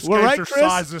you. Ford Escapes right, are Chris?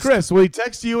 sizes. Chris, will he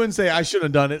text you and say I should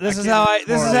have done it? This is how I.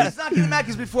 This is He's not getting mad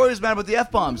because before he was mad about the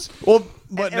F-bombs. well,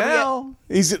 but every- now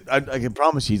he's. I can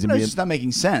promise you he's gonna It's be. just not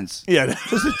making sense. Yeah,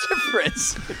 There's a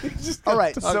difference. All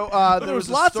right, so there was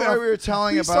a lots story of- we were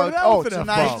telling we started about. out Oh, with an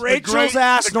tonight, F-bomb. Rachel's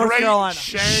ass, North Carolina.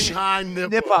 Shanghai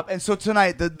nip up, and so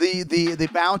tonight the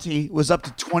bounty was up to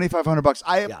 $2,500.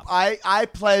 I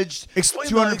pledged explain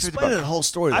 $250. the whole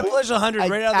story. I pledged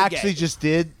 100 right out of the actually gate. just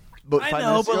did. But I 5 know,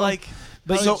 minutes but ago. like,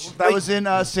 so that was in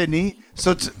Sydney.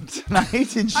 So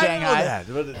tonight in Shanghai,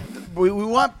 we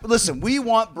want. Listen, we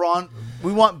want Braun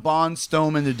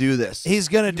Strowman to do this. he's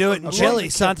gonna do it in Chile,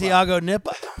 Santiago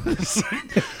Nipa.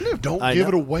 Don't give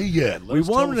it away yet. We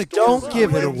want him to Don't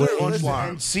give it away.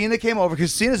 And Cena came over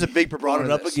because Cena's a big proponent brought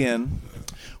it of up this. again.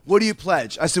 What do you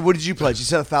pledge? I said, what did you pledge? He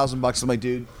said $1,000. I'm like,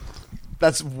 dude,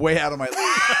 That's way out of my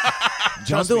league.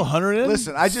 John threw 100 in.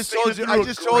 Listen, I just Seen told it you. through I a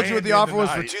just told you what the grand offer was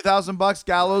for tonight. $2,000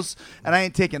 Gallows, and I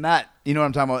ain't taking that. You know what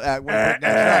I'm talking about? At one point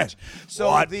down the stretch.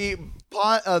 So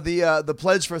the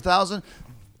pledge for 1,000.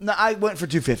 No, I went for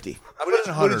 250.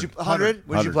 What did you? 100.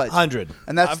 What did you pledge? 100.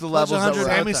 And that's the levels that we're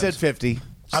at. Sammy said 50.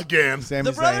 Again.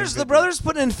 Sammy's The brothers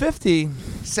put in 50.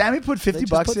 Sammy put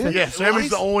 $50 in. Yeah, Sammy's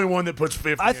the only one that puts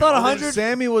 50. I thought in. 100.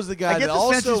 Sammy was the guy I get that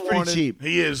the sense also he's pretty wanted, cheap.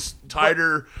 He is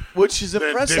tighter which is than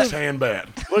impressive. Dick's handband.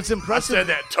 What's I impressive? said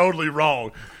that totally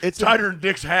wrong. It's tighter than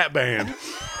Dick's hat band.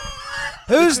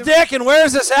 Who's Dick and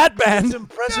where's this hat band?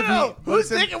 impressive. Who's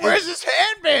thinking? Where's his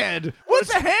handband? What's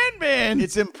a handband?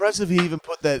 It's impressive he even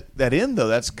put that in though.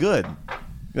 That's good.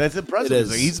 That's impressive. It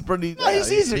is. He's pretty. No, he's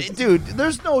easy, dude. There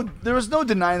was no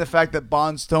denying the fact that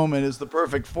Braun Strowman is the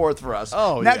perfect fourth for us.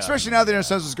 Oh, now, yeah. especially now that he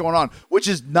understands what's going on, which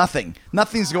is nothing.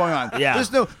 Nothing's going on. Yeah.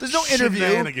 there's no interview.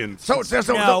 Shenanigans. So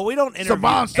No, we don't So interview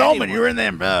Braun Strowman, anyone. you're in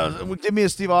them. Give me a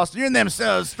Steve Austin. You're in them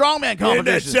strongman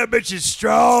competitions. bitch's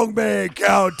strongman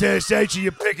contest, ain't you?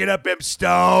 You're picking up them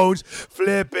stones,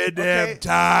 flipping them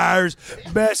tires,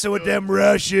 messing with them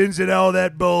Russians and all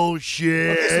that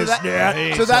bullshit.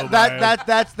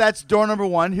 Okay, that's door number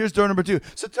one. Here's door number two.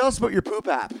 So tell us about your poop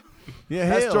app. Yeah,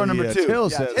 That's hell door number yeah. two. Tell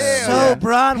us Yeah, that. hell So, yeah.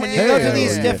 Braun, when you Hey, go to yeah,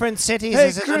 these yeah. different cities, Hey,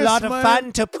 is it Chris, a lot of man.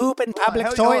 fun to poop in public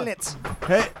hell, toilets?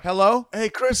 Hey, Hello? hey,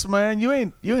 Chris, man, you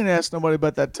ain't asked nobody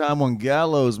about that time when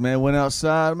Gallows, man, went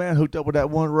outside, man, hooked up with that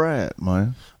one rat,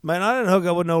 man. Man, I didn't hook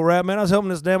up with no rat, man. I was helping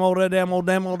this damn old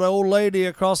lady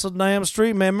across the damn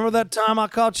street, man. Remember that time I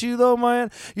caught you, though,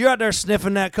 man? You're out there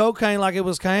sniffing that cocaine like it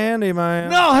was candy, man.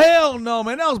 No, hell no,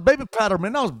 man. That was baby powder,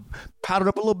 man. That was powdered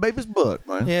up a little baby's butt,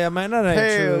 man. Yeah, man, that ain't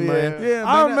Hell true, yeah. man. Yeah,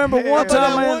 I man, remember that- one but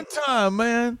time, that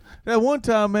man. one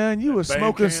time, man, you were band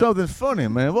smoking camp? something funny,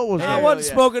 man. What was I that? wasn't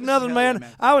smoking nothing, man.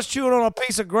 I was chewing on a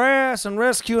piece of grass and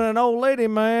rescuing an old lady,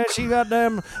 man. She got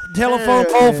damn telephone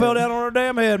pole fell down on her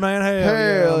damn head, man.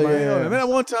 Hell yeah, man. Man, that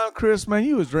one time, Chris, man,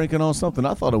 you was drinking on something.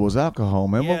 I thought it was alcohol,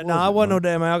 man. Yeah, What no, was I it, wasn't no man?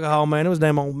 damn alcohol, man. It was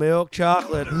damn old milk,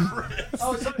 chocolate.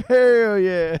 Hell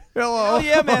yeah. Oh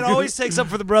yeah, man. Always takes up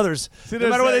for the brothers. No they're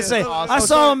matter what they saying- say. Oh, I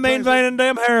saw him main veining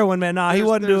damn heroin, man. Nah, he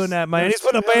wasn't doing that, man. He's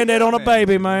putting a band-aid on a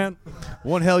baby, man.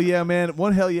 One hell yeah man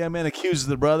accuses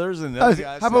the brothers, and the How other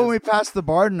guy about when we passed the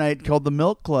bar tonight called the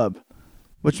Milk Club?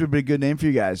 Which would be a good name for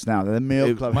you guys now. The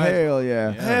Milk Club. Hell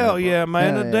yeah. Hell yeah,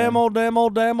 man. Hell The yeah. damn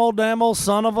old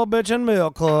son of a bitch in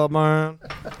milk club, man.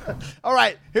 All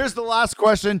right, here's the last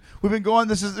question. We've been going.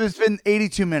 It's been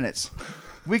 82 minutes.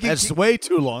 We can That's keep- way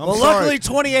too long. I'm Well, sorry. luckily,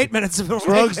 28 minutes of it.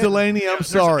 Drugs Delaney, I'm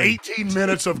sorry. 18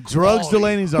 minutes of Drugs quality.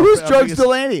 Delaney's our Who's our Drugs biggest-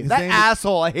 Delaney? his That name is-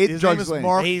 asshole. I hate His Drugs name is Delaney.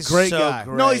 Mark. He's Great so guy.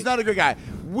 great. No, he's not a good guy.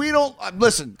 We don't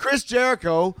listen. Chris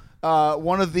Jericho,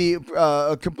 one of the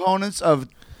components of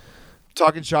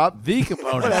TalkNShop. The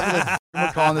component. Whatever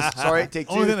we're calling this. Sorry, take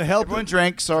two. Only thing to help Everyone it.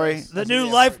 drink. Sorry. The new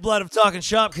lifeblood of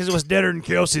TalkNShop because it was deader than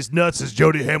Kelsey's nuts, as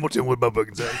Jody Hamilton would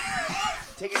motherfucking say.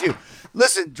 Take two.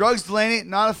 Listen, Drugs Delaney,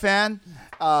 not a fan.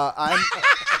 I'm.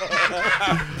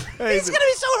 He's gonna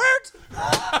be so hurt.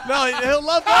 No, he'll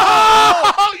love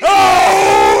that.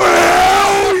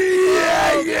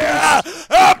 Yeah!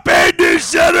 I paid this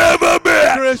son of a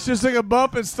bitch! Chris just took a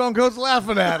bump and Stone Cold's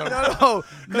laughing at him. No,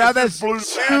 now that's blew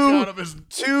the back out of his-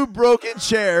 two broken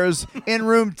chairs in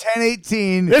room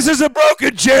 1018. This is a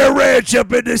broken chair ranch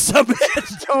up in this summit.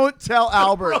 Don't tell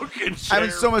Albert. broken I'm in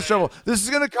chair, so much trouble. This is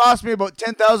going to cost me about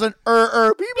 10,000. All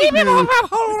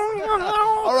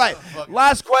right,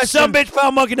 last question. Some bitch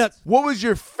found monkey nuts. What was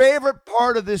your favorite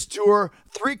part of this tour?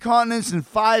 3 continents and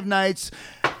 5 nights.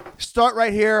 Start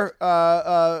right here.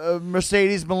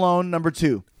 Mercedes Malone, number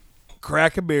 2.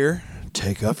 Crack a beer,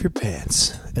 take off your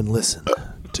pants, and listen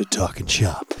to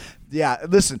TalkNShop. Yeah,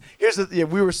 listen. Here's the. Yeah,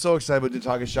 we were so excited about doing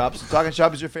TalkNShop. So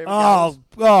TalkNShop is your favorite.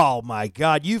 Oh my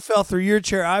God! You fell through your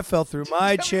chair. I fell through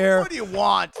my chair. What do you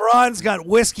want? Braun's got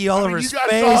whiskey all over You his guys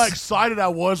saw how face. excited I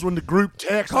was when the group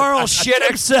text. Carl shit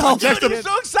himself. I'm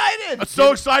so excited. I'm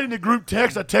so excited in the group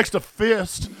text. I text a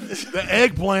fist, the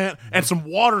eggplant, and some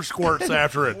water squirts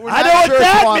after it. I know what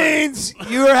that means.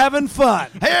 You were having fun.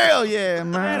 Hell yeah,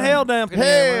 Man, man. hell damn cool, man.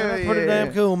 Hell That's pretty yeah.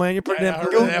 damn cool, man. You're pretty I damn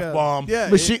heard cool. an F-bomb. Yeah.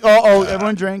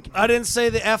 Everyone drink. I didn't say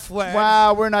the F word.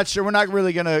 Wow, we're not sure. We're not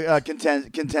really gonna contest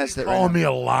it right Calling now. me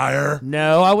a liar.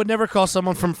 No, I would never call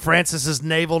someone from Francis's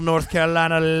Naval, North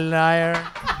Carolina, liar.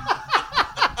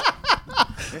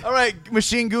 All right,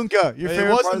 Machine Gunka, your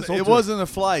favorite part of this whole It tour. wasn't the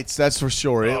flights, that's for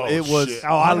sure. It was. shit.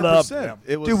 Oh, I love 100%. them.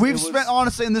 It was. Dude, we've it was- spent,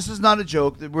 honestly, and this is not a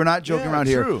joke. We're not joking around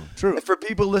here. True. For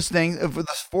people listening, for the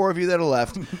 4 of you that are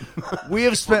left, we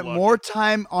have spent more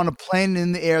time on a plane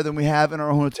in the air than we have in our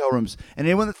own hotel rooms. And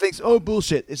anyone that thinks, "Oh,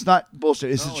 bullshit," it's not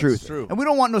bullshit. It's the truth. It's true. And we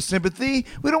don't want no sympathy.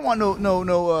 We don't want no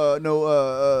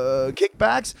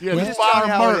kickbacks. Yeah, we just just buy tell our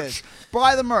you how it merch. is.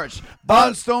 Buy the merch.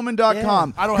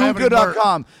 BonStoneman.com. I don't have any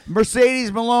Gunka.com.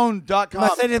 MercedesMalone.com.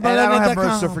 Mercedes And I don't have Malone.com.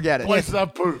 merch, so forget it. Places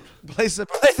I've pooped. Places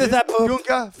that poop.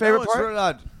 Gunka, favorite No, it's part? really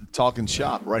not Talking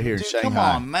Shop right here in Shanghai. Come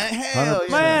on, man. Hell yeah.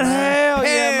 Man, hell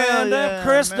yeah, Hell man. yeah, Damn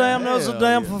Chris man. damn knows the Hell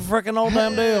damn yeah. freaking old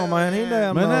damn deal, man. He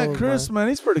damn Man, that knows, Chris, man,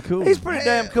 he's pretty cool. He's a pretty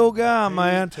damn cool guy,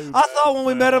 man. I thought when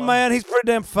we met him, man, he's pretty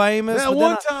damn famous. That but one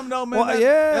then time, though, man. Well,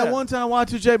 yeah. That one time,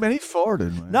 Y2J, man, he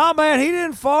farted, man. No, man, he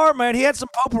didn't fart, man. He had some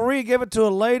potpourri, give it to a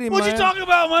lady, man. What you talking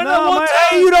about, man? That No, one man, time.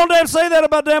 hey, you don't damn say that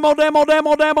about damn old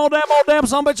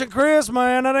son bitch of Chris,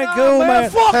 man. That ain't cool, man.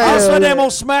 fuck I'll hell say damn yeah.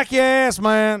 old smack your ass,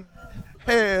 man.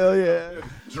 Hell yeah.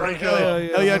 Drink Hell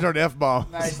yeah, I turned the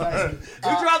F-bomb. Nice, nice. Who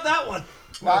dropped that one?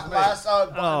 Last,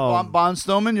 Bon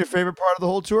Stoneman, your favorite part of the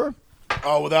whole tour?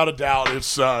 Oh, without a doubt,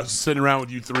 it's sitting around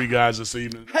with you 3 guys this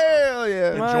evening. Hell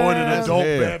yeah. Enjoying an adult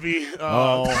Yeah. bevy.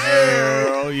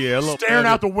 Hell yeah. Staring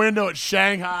out the window at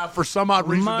Shanghai. For some odd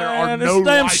reason, there are Man, no this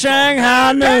damn lights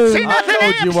Shanghai news. I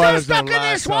told you why there's no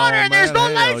lights on,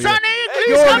 man. Hell yeah.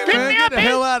 Please Gordy, come pick man, me get up. the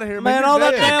hell out of here, Man, man. all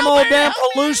You're that dead. damn old damn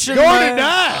pollution, Gordy man.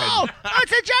 died. Oh,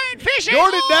 it's a giant fish.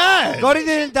 Gordy died. Gordy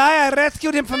didn't die. I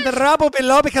rescued him from the rubble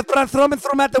below because Braun Strowman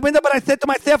threw him out the window. But I said to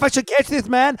myself, I should catch this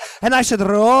man, and I should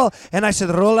roll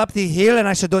up the hill, and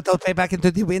I should do it all the way back into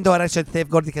the window, and I should save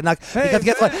Gordy Canuck. Because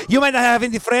guess what? You might not have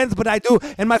any friends, but I do,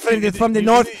 and my friend is from the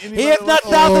north. He is not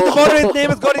south of the border. His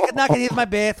name is Gordy Canuck, and he's my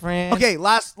best friend. Okay,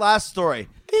 last story.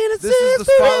 This is the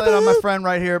spotlight on my friend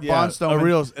right here, Bon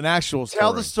Stoneman. An actual story.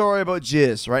 Tell the story about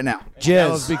Jizz right now.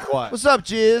 Gallows, be quiet. What's up,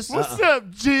 Jizz? What's up,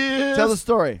 Jizz? Tell the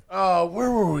story. Where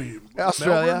were we?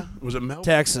 Australia. Melbourne? Was it Melbourne?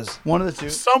 Texas. One of the two.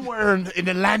 Somewhere in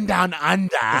the land down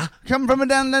under. Come from a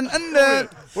down under.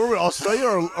 Where were we, Australia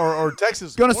or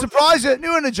Texas? Gonna surprise you.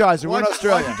 New Energizer. We're in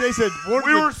Australia. Y2J said,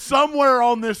 We were somewhere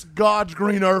on this God's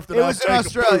green earth that It I was in take a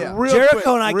Australia. poop. Real Jericho quick,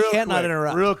 and I real cannot quick,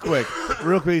 interrupt.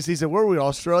 Real quick. He said, where were we,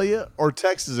 Australia or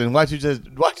Texas? And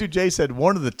Y2J said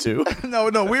one of the two. No,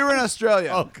 we were in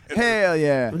Australia. Okay. Hell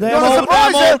yeah. Damn Gonna old-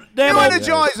 surprise damn old- you. damn New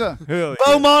old- Energizer.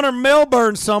 Beaumont or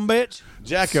Melbourne, some bitch.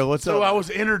 Jacko, what's So up? I was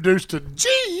introduced to Jizz.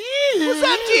 What's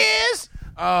up,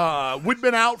 Jizz? We'd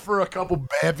been out for a couple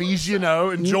bevies,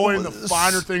 enjoying the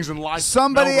finer things in life.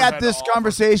 Somebody Melbourne at had this to offer.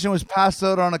 conversation was passed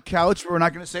out on a couch. We're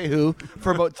not going to say who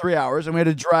for about 3 hours, and we had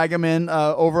to drag him in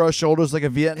over our shoulders like a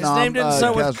His Vietnam. name didn't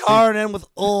start with casualty. car and end with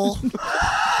ul.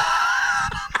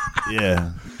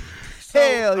 Yeah.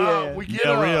 Hell yeah. We get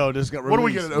Yeah, Rio just got what do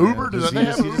we get? released, An Uber? man. Does Just- they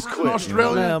have he Uber just in quit,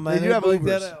 Australia? No, man, They do have bleep Ubers.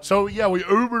 that out. So yeah, we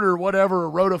Ubered or whatever.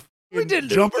 Rode a. We didn't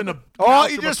jump in the. Oh,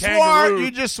 couch you of a just swore. kangaroo.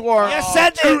 You just swore. You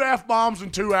said Two that. F-bombs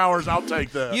in 2 hours. I'll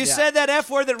take that. You said that F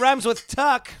word that rhymes with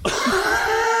tuck.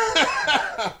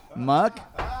 Muck.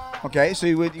 Okay, so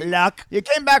you Luck. You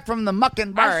came back from the muck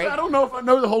and Actually, I berry. don't know if I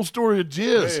know the whole story of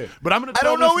Jizz, but I'm going to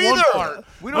tell don't know this one either. part.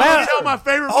 We don't I'm know gonna tell either. my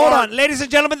favorite Hold part. on, ladies and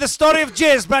gentlemen, the story of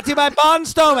Jizz brought to you by Braun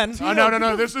Strowman.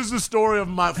 No. This is the story of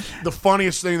the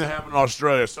funniest thing that happened in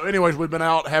Australia. So, anyways, we've been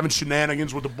out having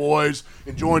shenanigans with the boys,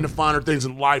 enjoying the finer things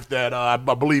in life that I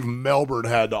believe Melbourne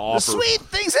had to offer. Sweet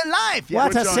things in life.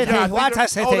 What Which, a city, I think what there- a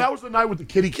city. Oh, that was the night with the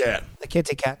kitty cat. The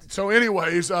kitty cat. So,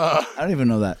 anyways, I don't even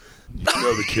know that. you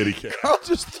know the kitty cat. Carl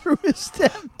just threw his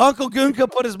stem. Uncle Gunka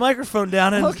put his microphone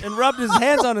down and rubbed his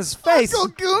hands on his face.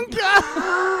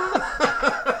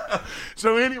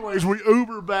 So, anyways, we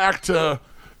Uber back to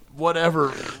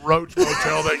whatever Roach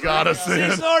Motel they got us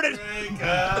in. Sorted.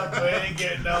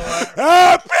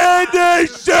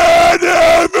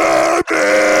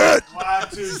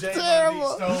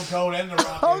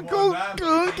 Uncle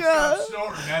Gunka.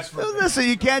 Listen,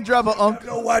 you can't drop an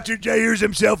uncle. Y2J hears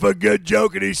himself a good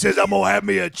joke and he says, I'm going to have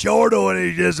me a chortle, and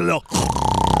he just a little.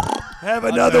 Have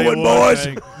another one, boys.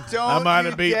 Don't might you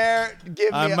have beat- dare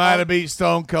give me I a might have beat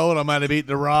Stone Cold. I might have beat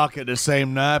The Rock at the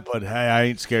same night, but hey, I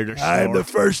ain't scared to I am the snort.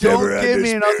 first Don't ever give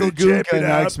me an Uncle undisputed Gunka champion and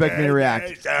now out expect me to there.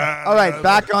 react. All right,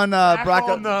 back on Bon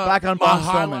my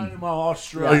Stoneman. my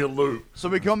Australia loop. So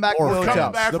we come back to Poor the Coming hotel.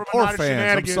 fans. back The from poor a night of fans. I'm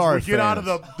shenanigans, sorry, we get out of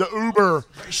the Uber.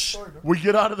 We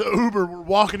get out of the Uber. We're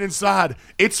walking inside.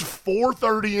 It's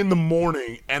 4:30 in the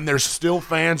morning, and there's still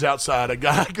fans outside. A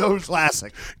guy goes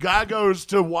classic. Guy goes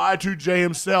to Y2J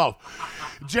himself.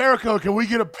 Jericho, can we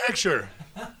get a picture?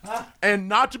 And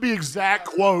not to be exact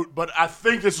quote, but I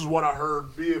think this is what I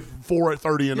heard. Be it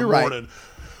 4:30 in the You're right. morning.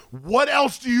 what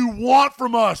else do you want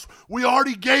from us? We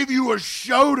already gave you a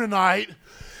show tonight.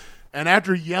 And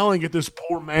after yelling at this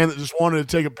poor man that just wanted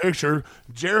to take a picture,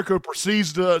 Jericho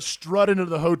proceeds to strut into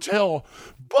the hotel,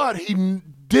 but he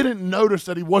didn't notice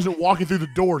that he wasn't walking through the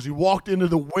doors. He walked into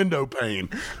the window pane.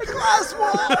 Glass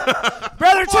wall.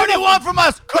 Brother What do you want from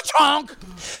us?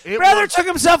 Ka-chonk. Brother took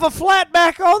himself a flat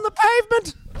back on the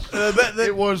pavement.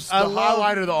 It was the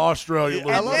highlight of the Australia loop,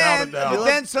 without a doubt. And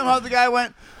then somehow the guy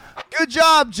went, good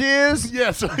job, Jizz.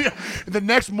 Yeah, so the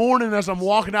next morning as I'm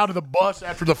walking out of the bus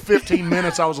after the 15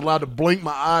 minutes I was allowed to blink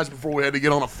my eyes before we had to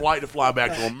get on a flight to fly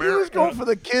back to He was America. going for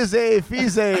the Kizzy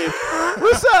Fizzy.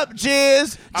 What's up,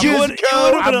 Jizz? You would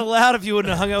have been allowed if you wouldn't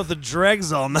have hung out with the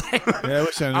dregs all night. Yeah, I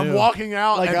wish I knew. I'm walking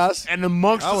out Like and, us? and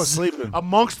amongst I was sleeping.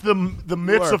 amongst the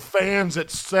midst of fans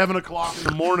at 7 o'clock in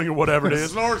the morning or whatever it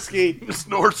is.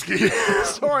 Snorski.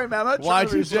 Sorry, man. I'm not trying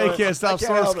to be Y2J sorry. can't stop I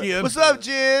help it. Snorskiing. What's up,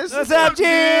 Jizz? What's up,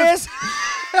 Jizz?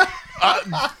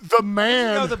 The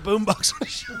man, The boombox.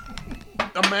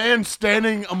 a man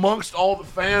standing amongst all the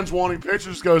fans wanting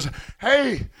pictures goes,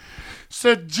 "Hey,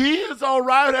 said G is all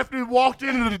right after he walked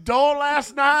into the door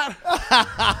last night."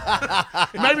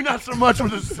 Maybe not so much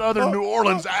with his southern New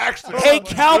Orleans accent. Hey,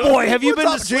 cowboy, have you What's been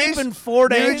up, to sleep Jizz? in 4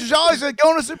 Yeah, days? he's always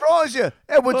going to surprise you.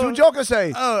 Hey, what's what Joker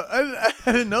say? Oh,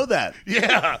 I didn't know that.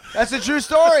 Yeah, That's a true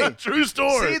story. true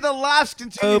story. See, the laughs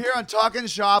continue here on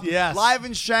TalkNShop Yes. live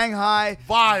in Shanghai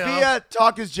Via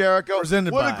Talk Is Jericho.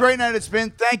 Presented What by- a great night it's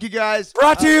been. Thank you, guys.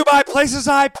 Brought to you by Places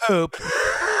I Poop.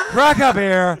 Crack up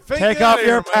here, take out off here,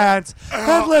 your man. pants,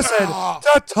 and listen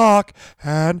to Talk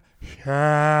and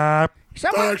Shop.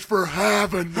 Thanks for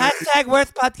having me.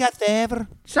 Worst podcast ever.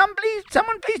 Someone please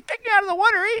pick me out of the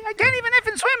water. I can't even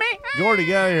effing swim. Gordy,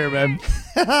 get out of here, man.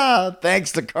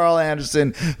 Thanks to Karl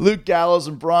Anderson, Luke Gallows,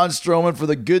 and Braun Strowman for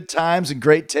the good times and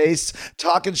great tastes.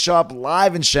 TalkNShop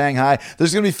Live in Shanghai.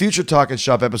 There's going to be future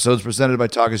TalkNShop episodes presented by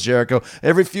Talk Is Jericho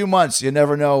every few months. You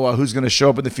never know who's going to show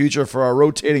up in the future for our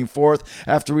rotating fourth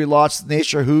after we lost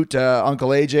Nature Hoot, Uncle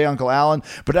AJ, Uncle Alan.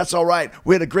 But that's all right.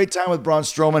 We had a great time with Braun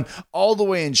Strowman all the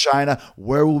way in China.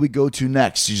 Where will we go to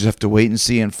next? You just have to wait and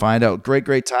see and find out. Great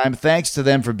time. Thanks to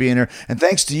them for being here. And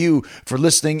thanks to you for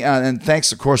listening. And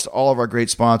thanks, of course, to all of our great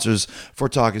sponsors for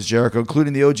Talk Is Jericho,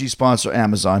 including the OG sponsor,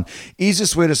 Amazon.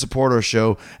 Easiest way to support our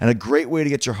show and a great way to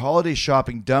get your holiday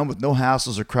shopping done with no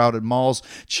hassles or crowded malls.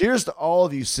 Cheers to all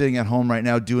of you sitting at home right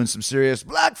now doing some serious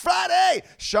Black Friday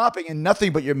shopping in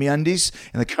nothing but your MeUndies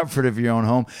in the comfort of your own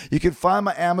home. You can find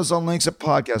my Amazon links at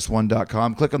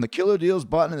podcast1.com. Click on the Killer Deals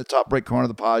button in the top right corner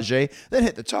of the page, then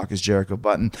hit the Talk Is Jericho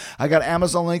button. I got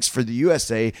Amazon links for the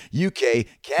USA, UK,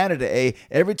 Canada,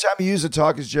 Every time you use the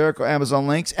Talk Is Jericho Amazon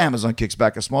links, Amazon kicks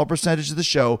back a small percentage of the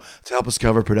show to help us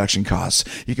cover production costs.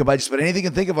 You can buy just about anything you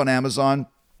can think of on Amazon.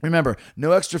 Remember,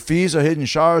 no extra fees or hidden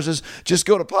charges. Just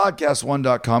go to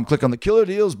podcast1.com, click on the Killer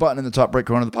Deals button in the top right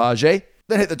corner of the page,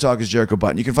 then hit the Talk Is Jericho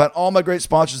button. You can find all my great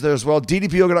sponsors there as well.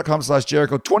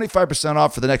 ddpyoga.com/Jericho, 25%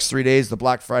 off for the next 3 days, the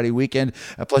Black Friday weekend.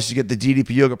 Plus, you get the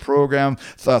DDP Yoga program,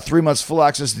 3 months full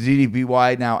access to the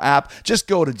DDPY Now app. Just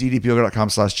go to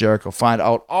ddpyoga.com/Jericho. Find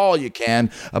out all you can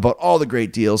about all the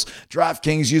great deals.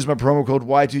 DraftKings, use my promo code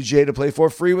Y2J to play for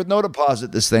free with no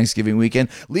deposit this Thanksgiving weekend.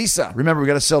 Lisa, remember, we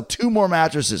got to sell 2 more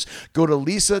mattresses. Go to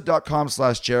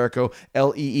lisa.com/Jericho,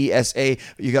 LEESA.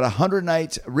 You got a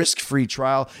 100-night risk-free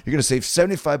trial. You're going to save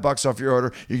 $75 off your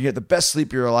order. You can get the best sleep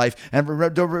of your life. And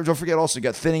don't forget also, you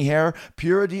got thinning hair.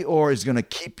 Pure Dior is going to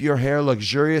keep your hair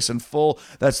luxurious and full.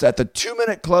 That's at the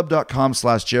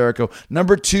 2minuteclub.com/Jericho.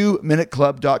 Number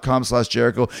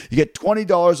 2minuteclub.com/Jericho. You get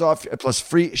 $20 off plus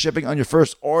free shipping on your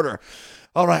first order.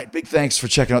 All right, big thanks for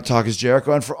checking out Talk Is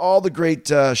Jericho and for all the great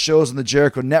shows on the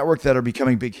Jericho Network that are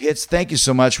becoming big hits. Thank you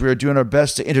so much. We are doing our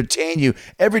best to entertain you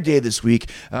every day this week.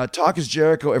 Talk Is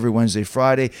Jericho every Wednesday,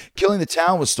 Friday. Killing the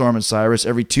Town with Storm and Cyrus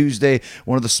every Tuesday.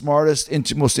 One of the smartest,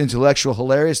 most intellectual,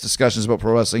 hilarious discussions about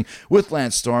pro wrestling with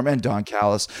Lance Storm and Don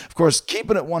Callis. Of course,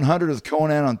 Keeping It 100 with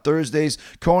Conan on Thursdays.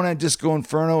 Conan, Disco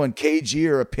Inferno, and KG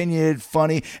are opinionated,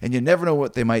 funny, and you never know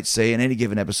what they might say in any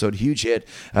given episode. Huge hit.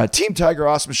 Team Tiger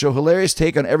Awesome Show, hilarious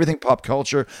take on everything pop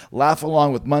culture. Laugh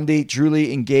along with Monday.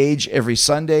 Truly engage every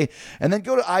Sunday. And then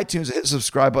go to iTunes and hit the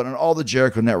subscribe button on all the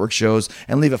Jericho Network shows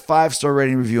and leave a 5-star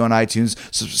rating review on iTunes.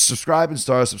 Subscribe and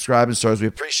stars. We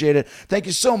appreciate it. Thank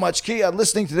you so much. Keep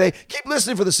listening today. Keep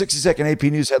listening for the 60-second AP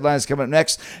News headlines coming up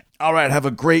next. All right, have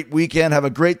a great weekend. Have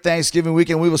a great Thanksgiving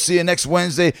weekend. We will see you next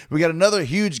Wednesday. We got another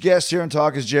huge guest here on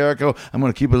Talk Is Jericho. I'm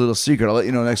going to keep it a little secret. I'll let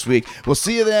you know next week. We'll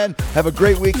see you then. Have a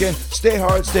great weekend. Stay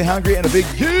hard, stay hungry, and a big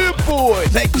yeah, boy.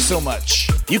 Thank you so much.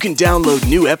 You can download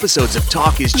new episodes of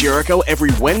Talk Is Jericho every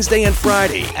Wednesday and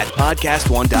Friday at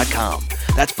podcast1.com.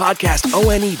 That's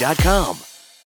podcastone.com.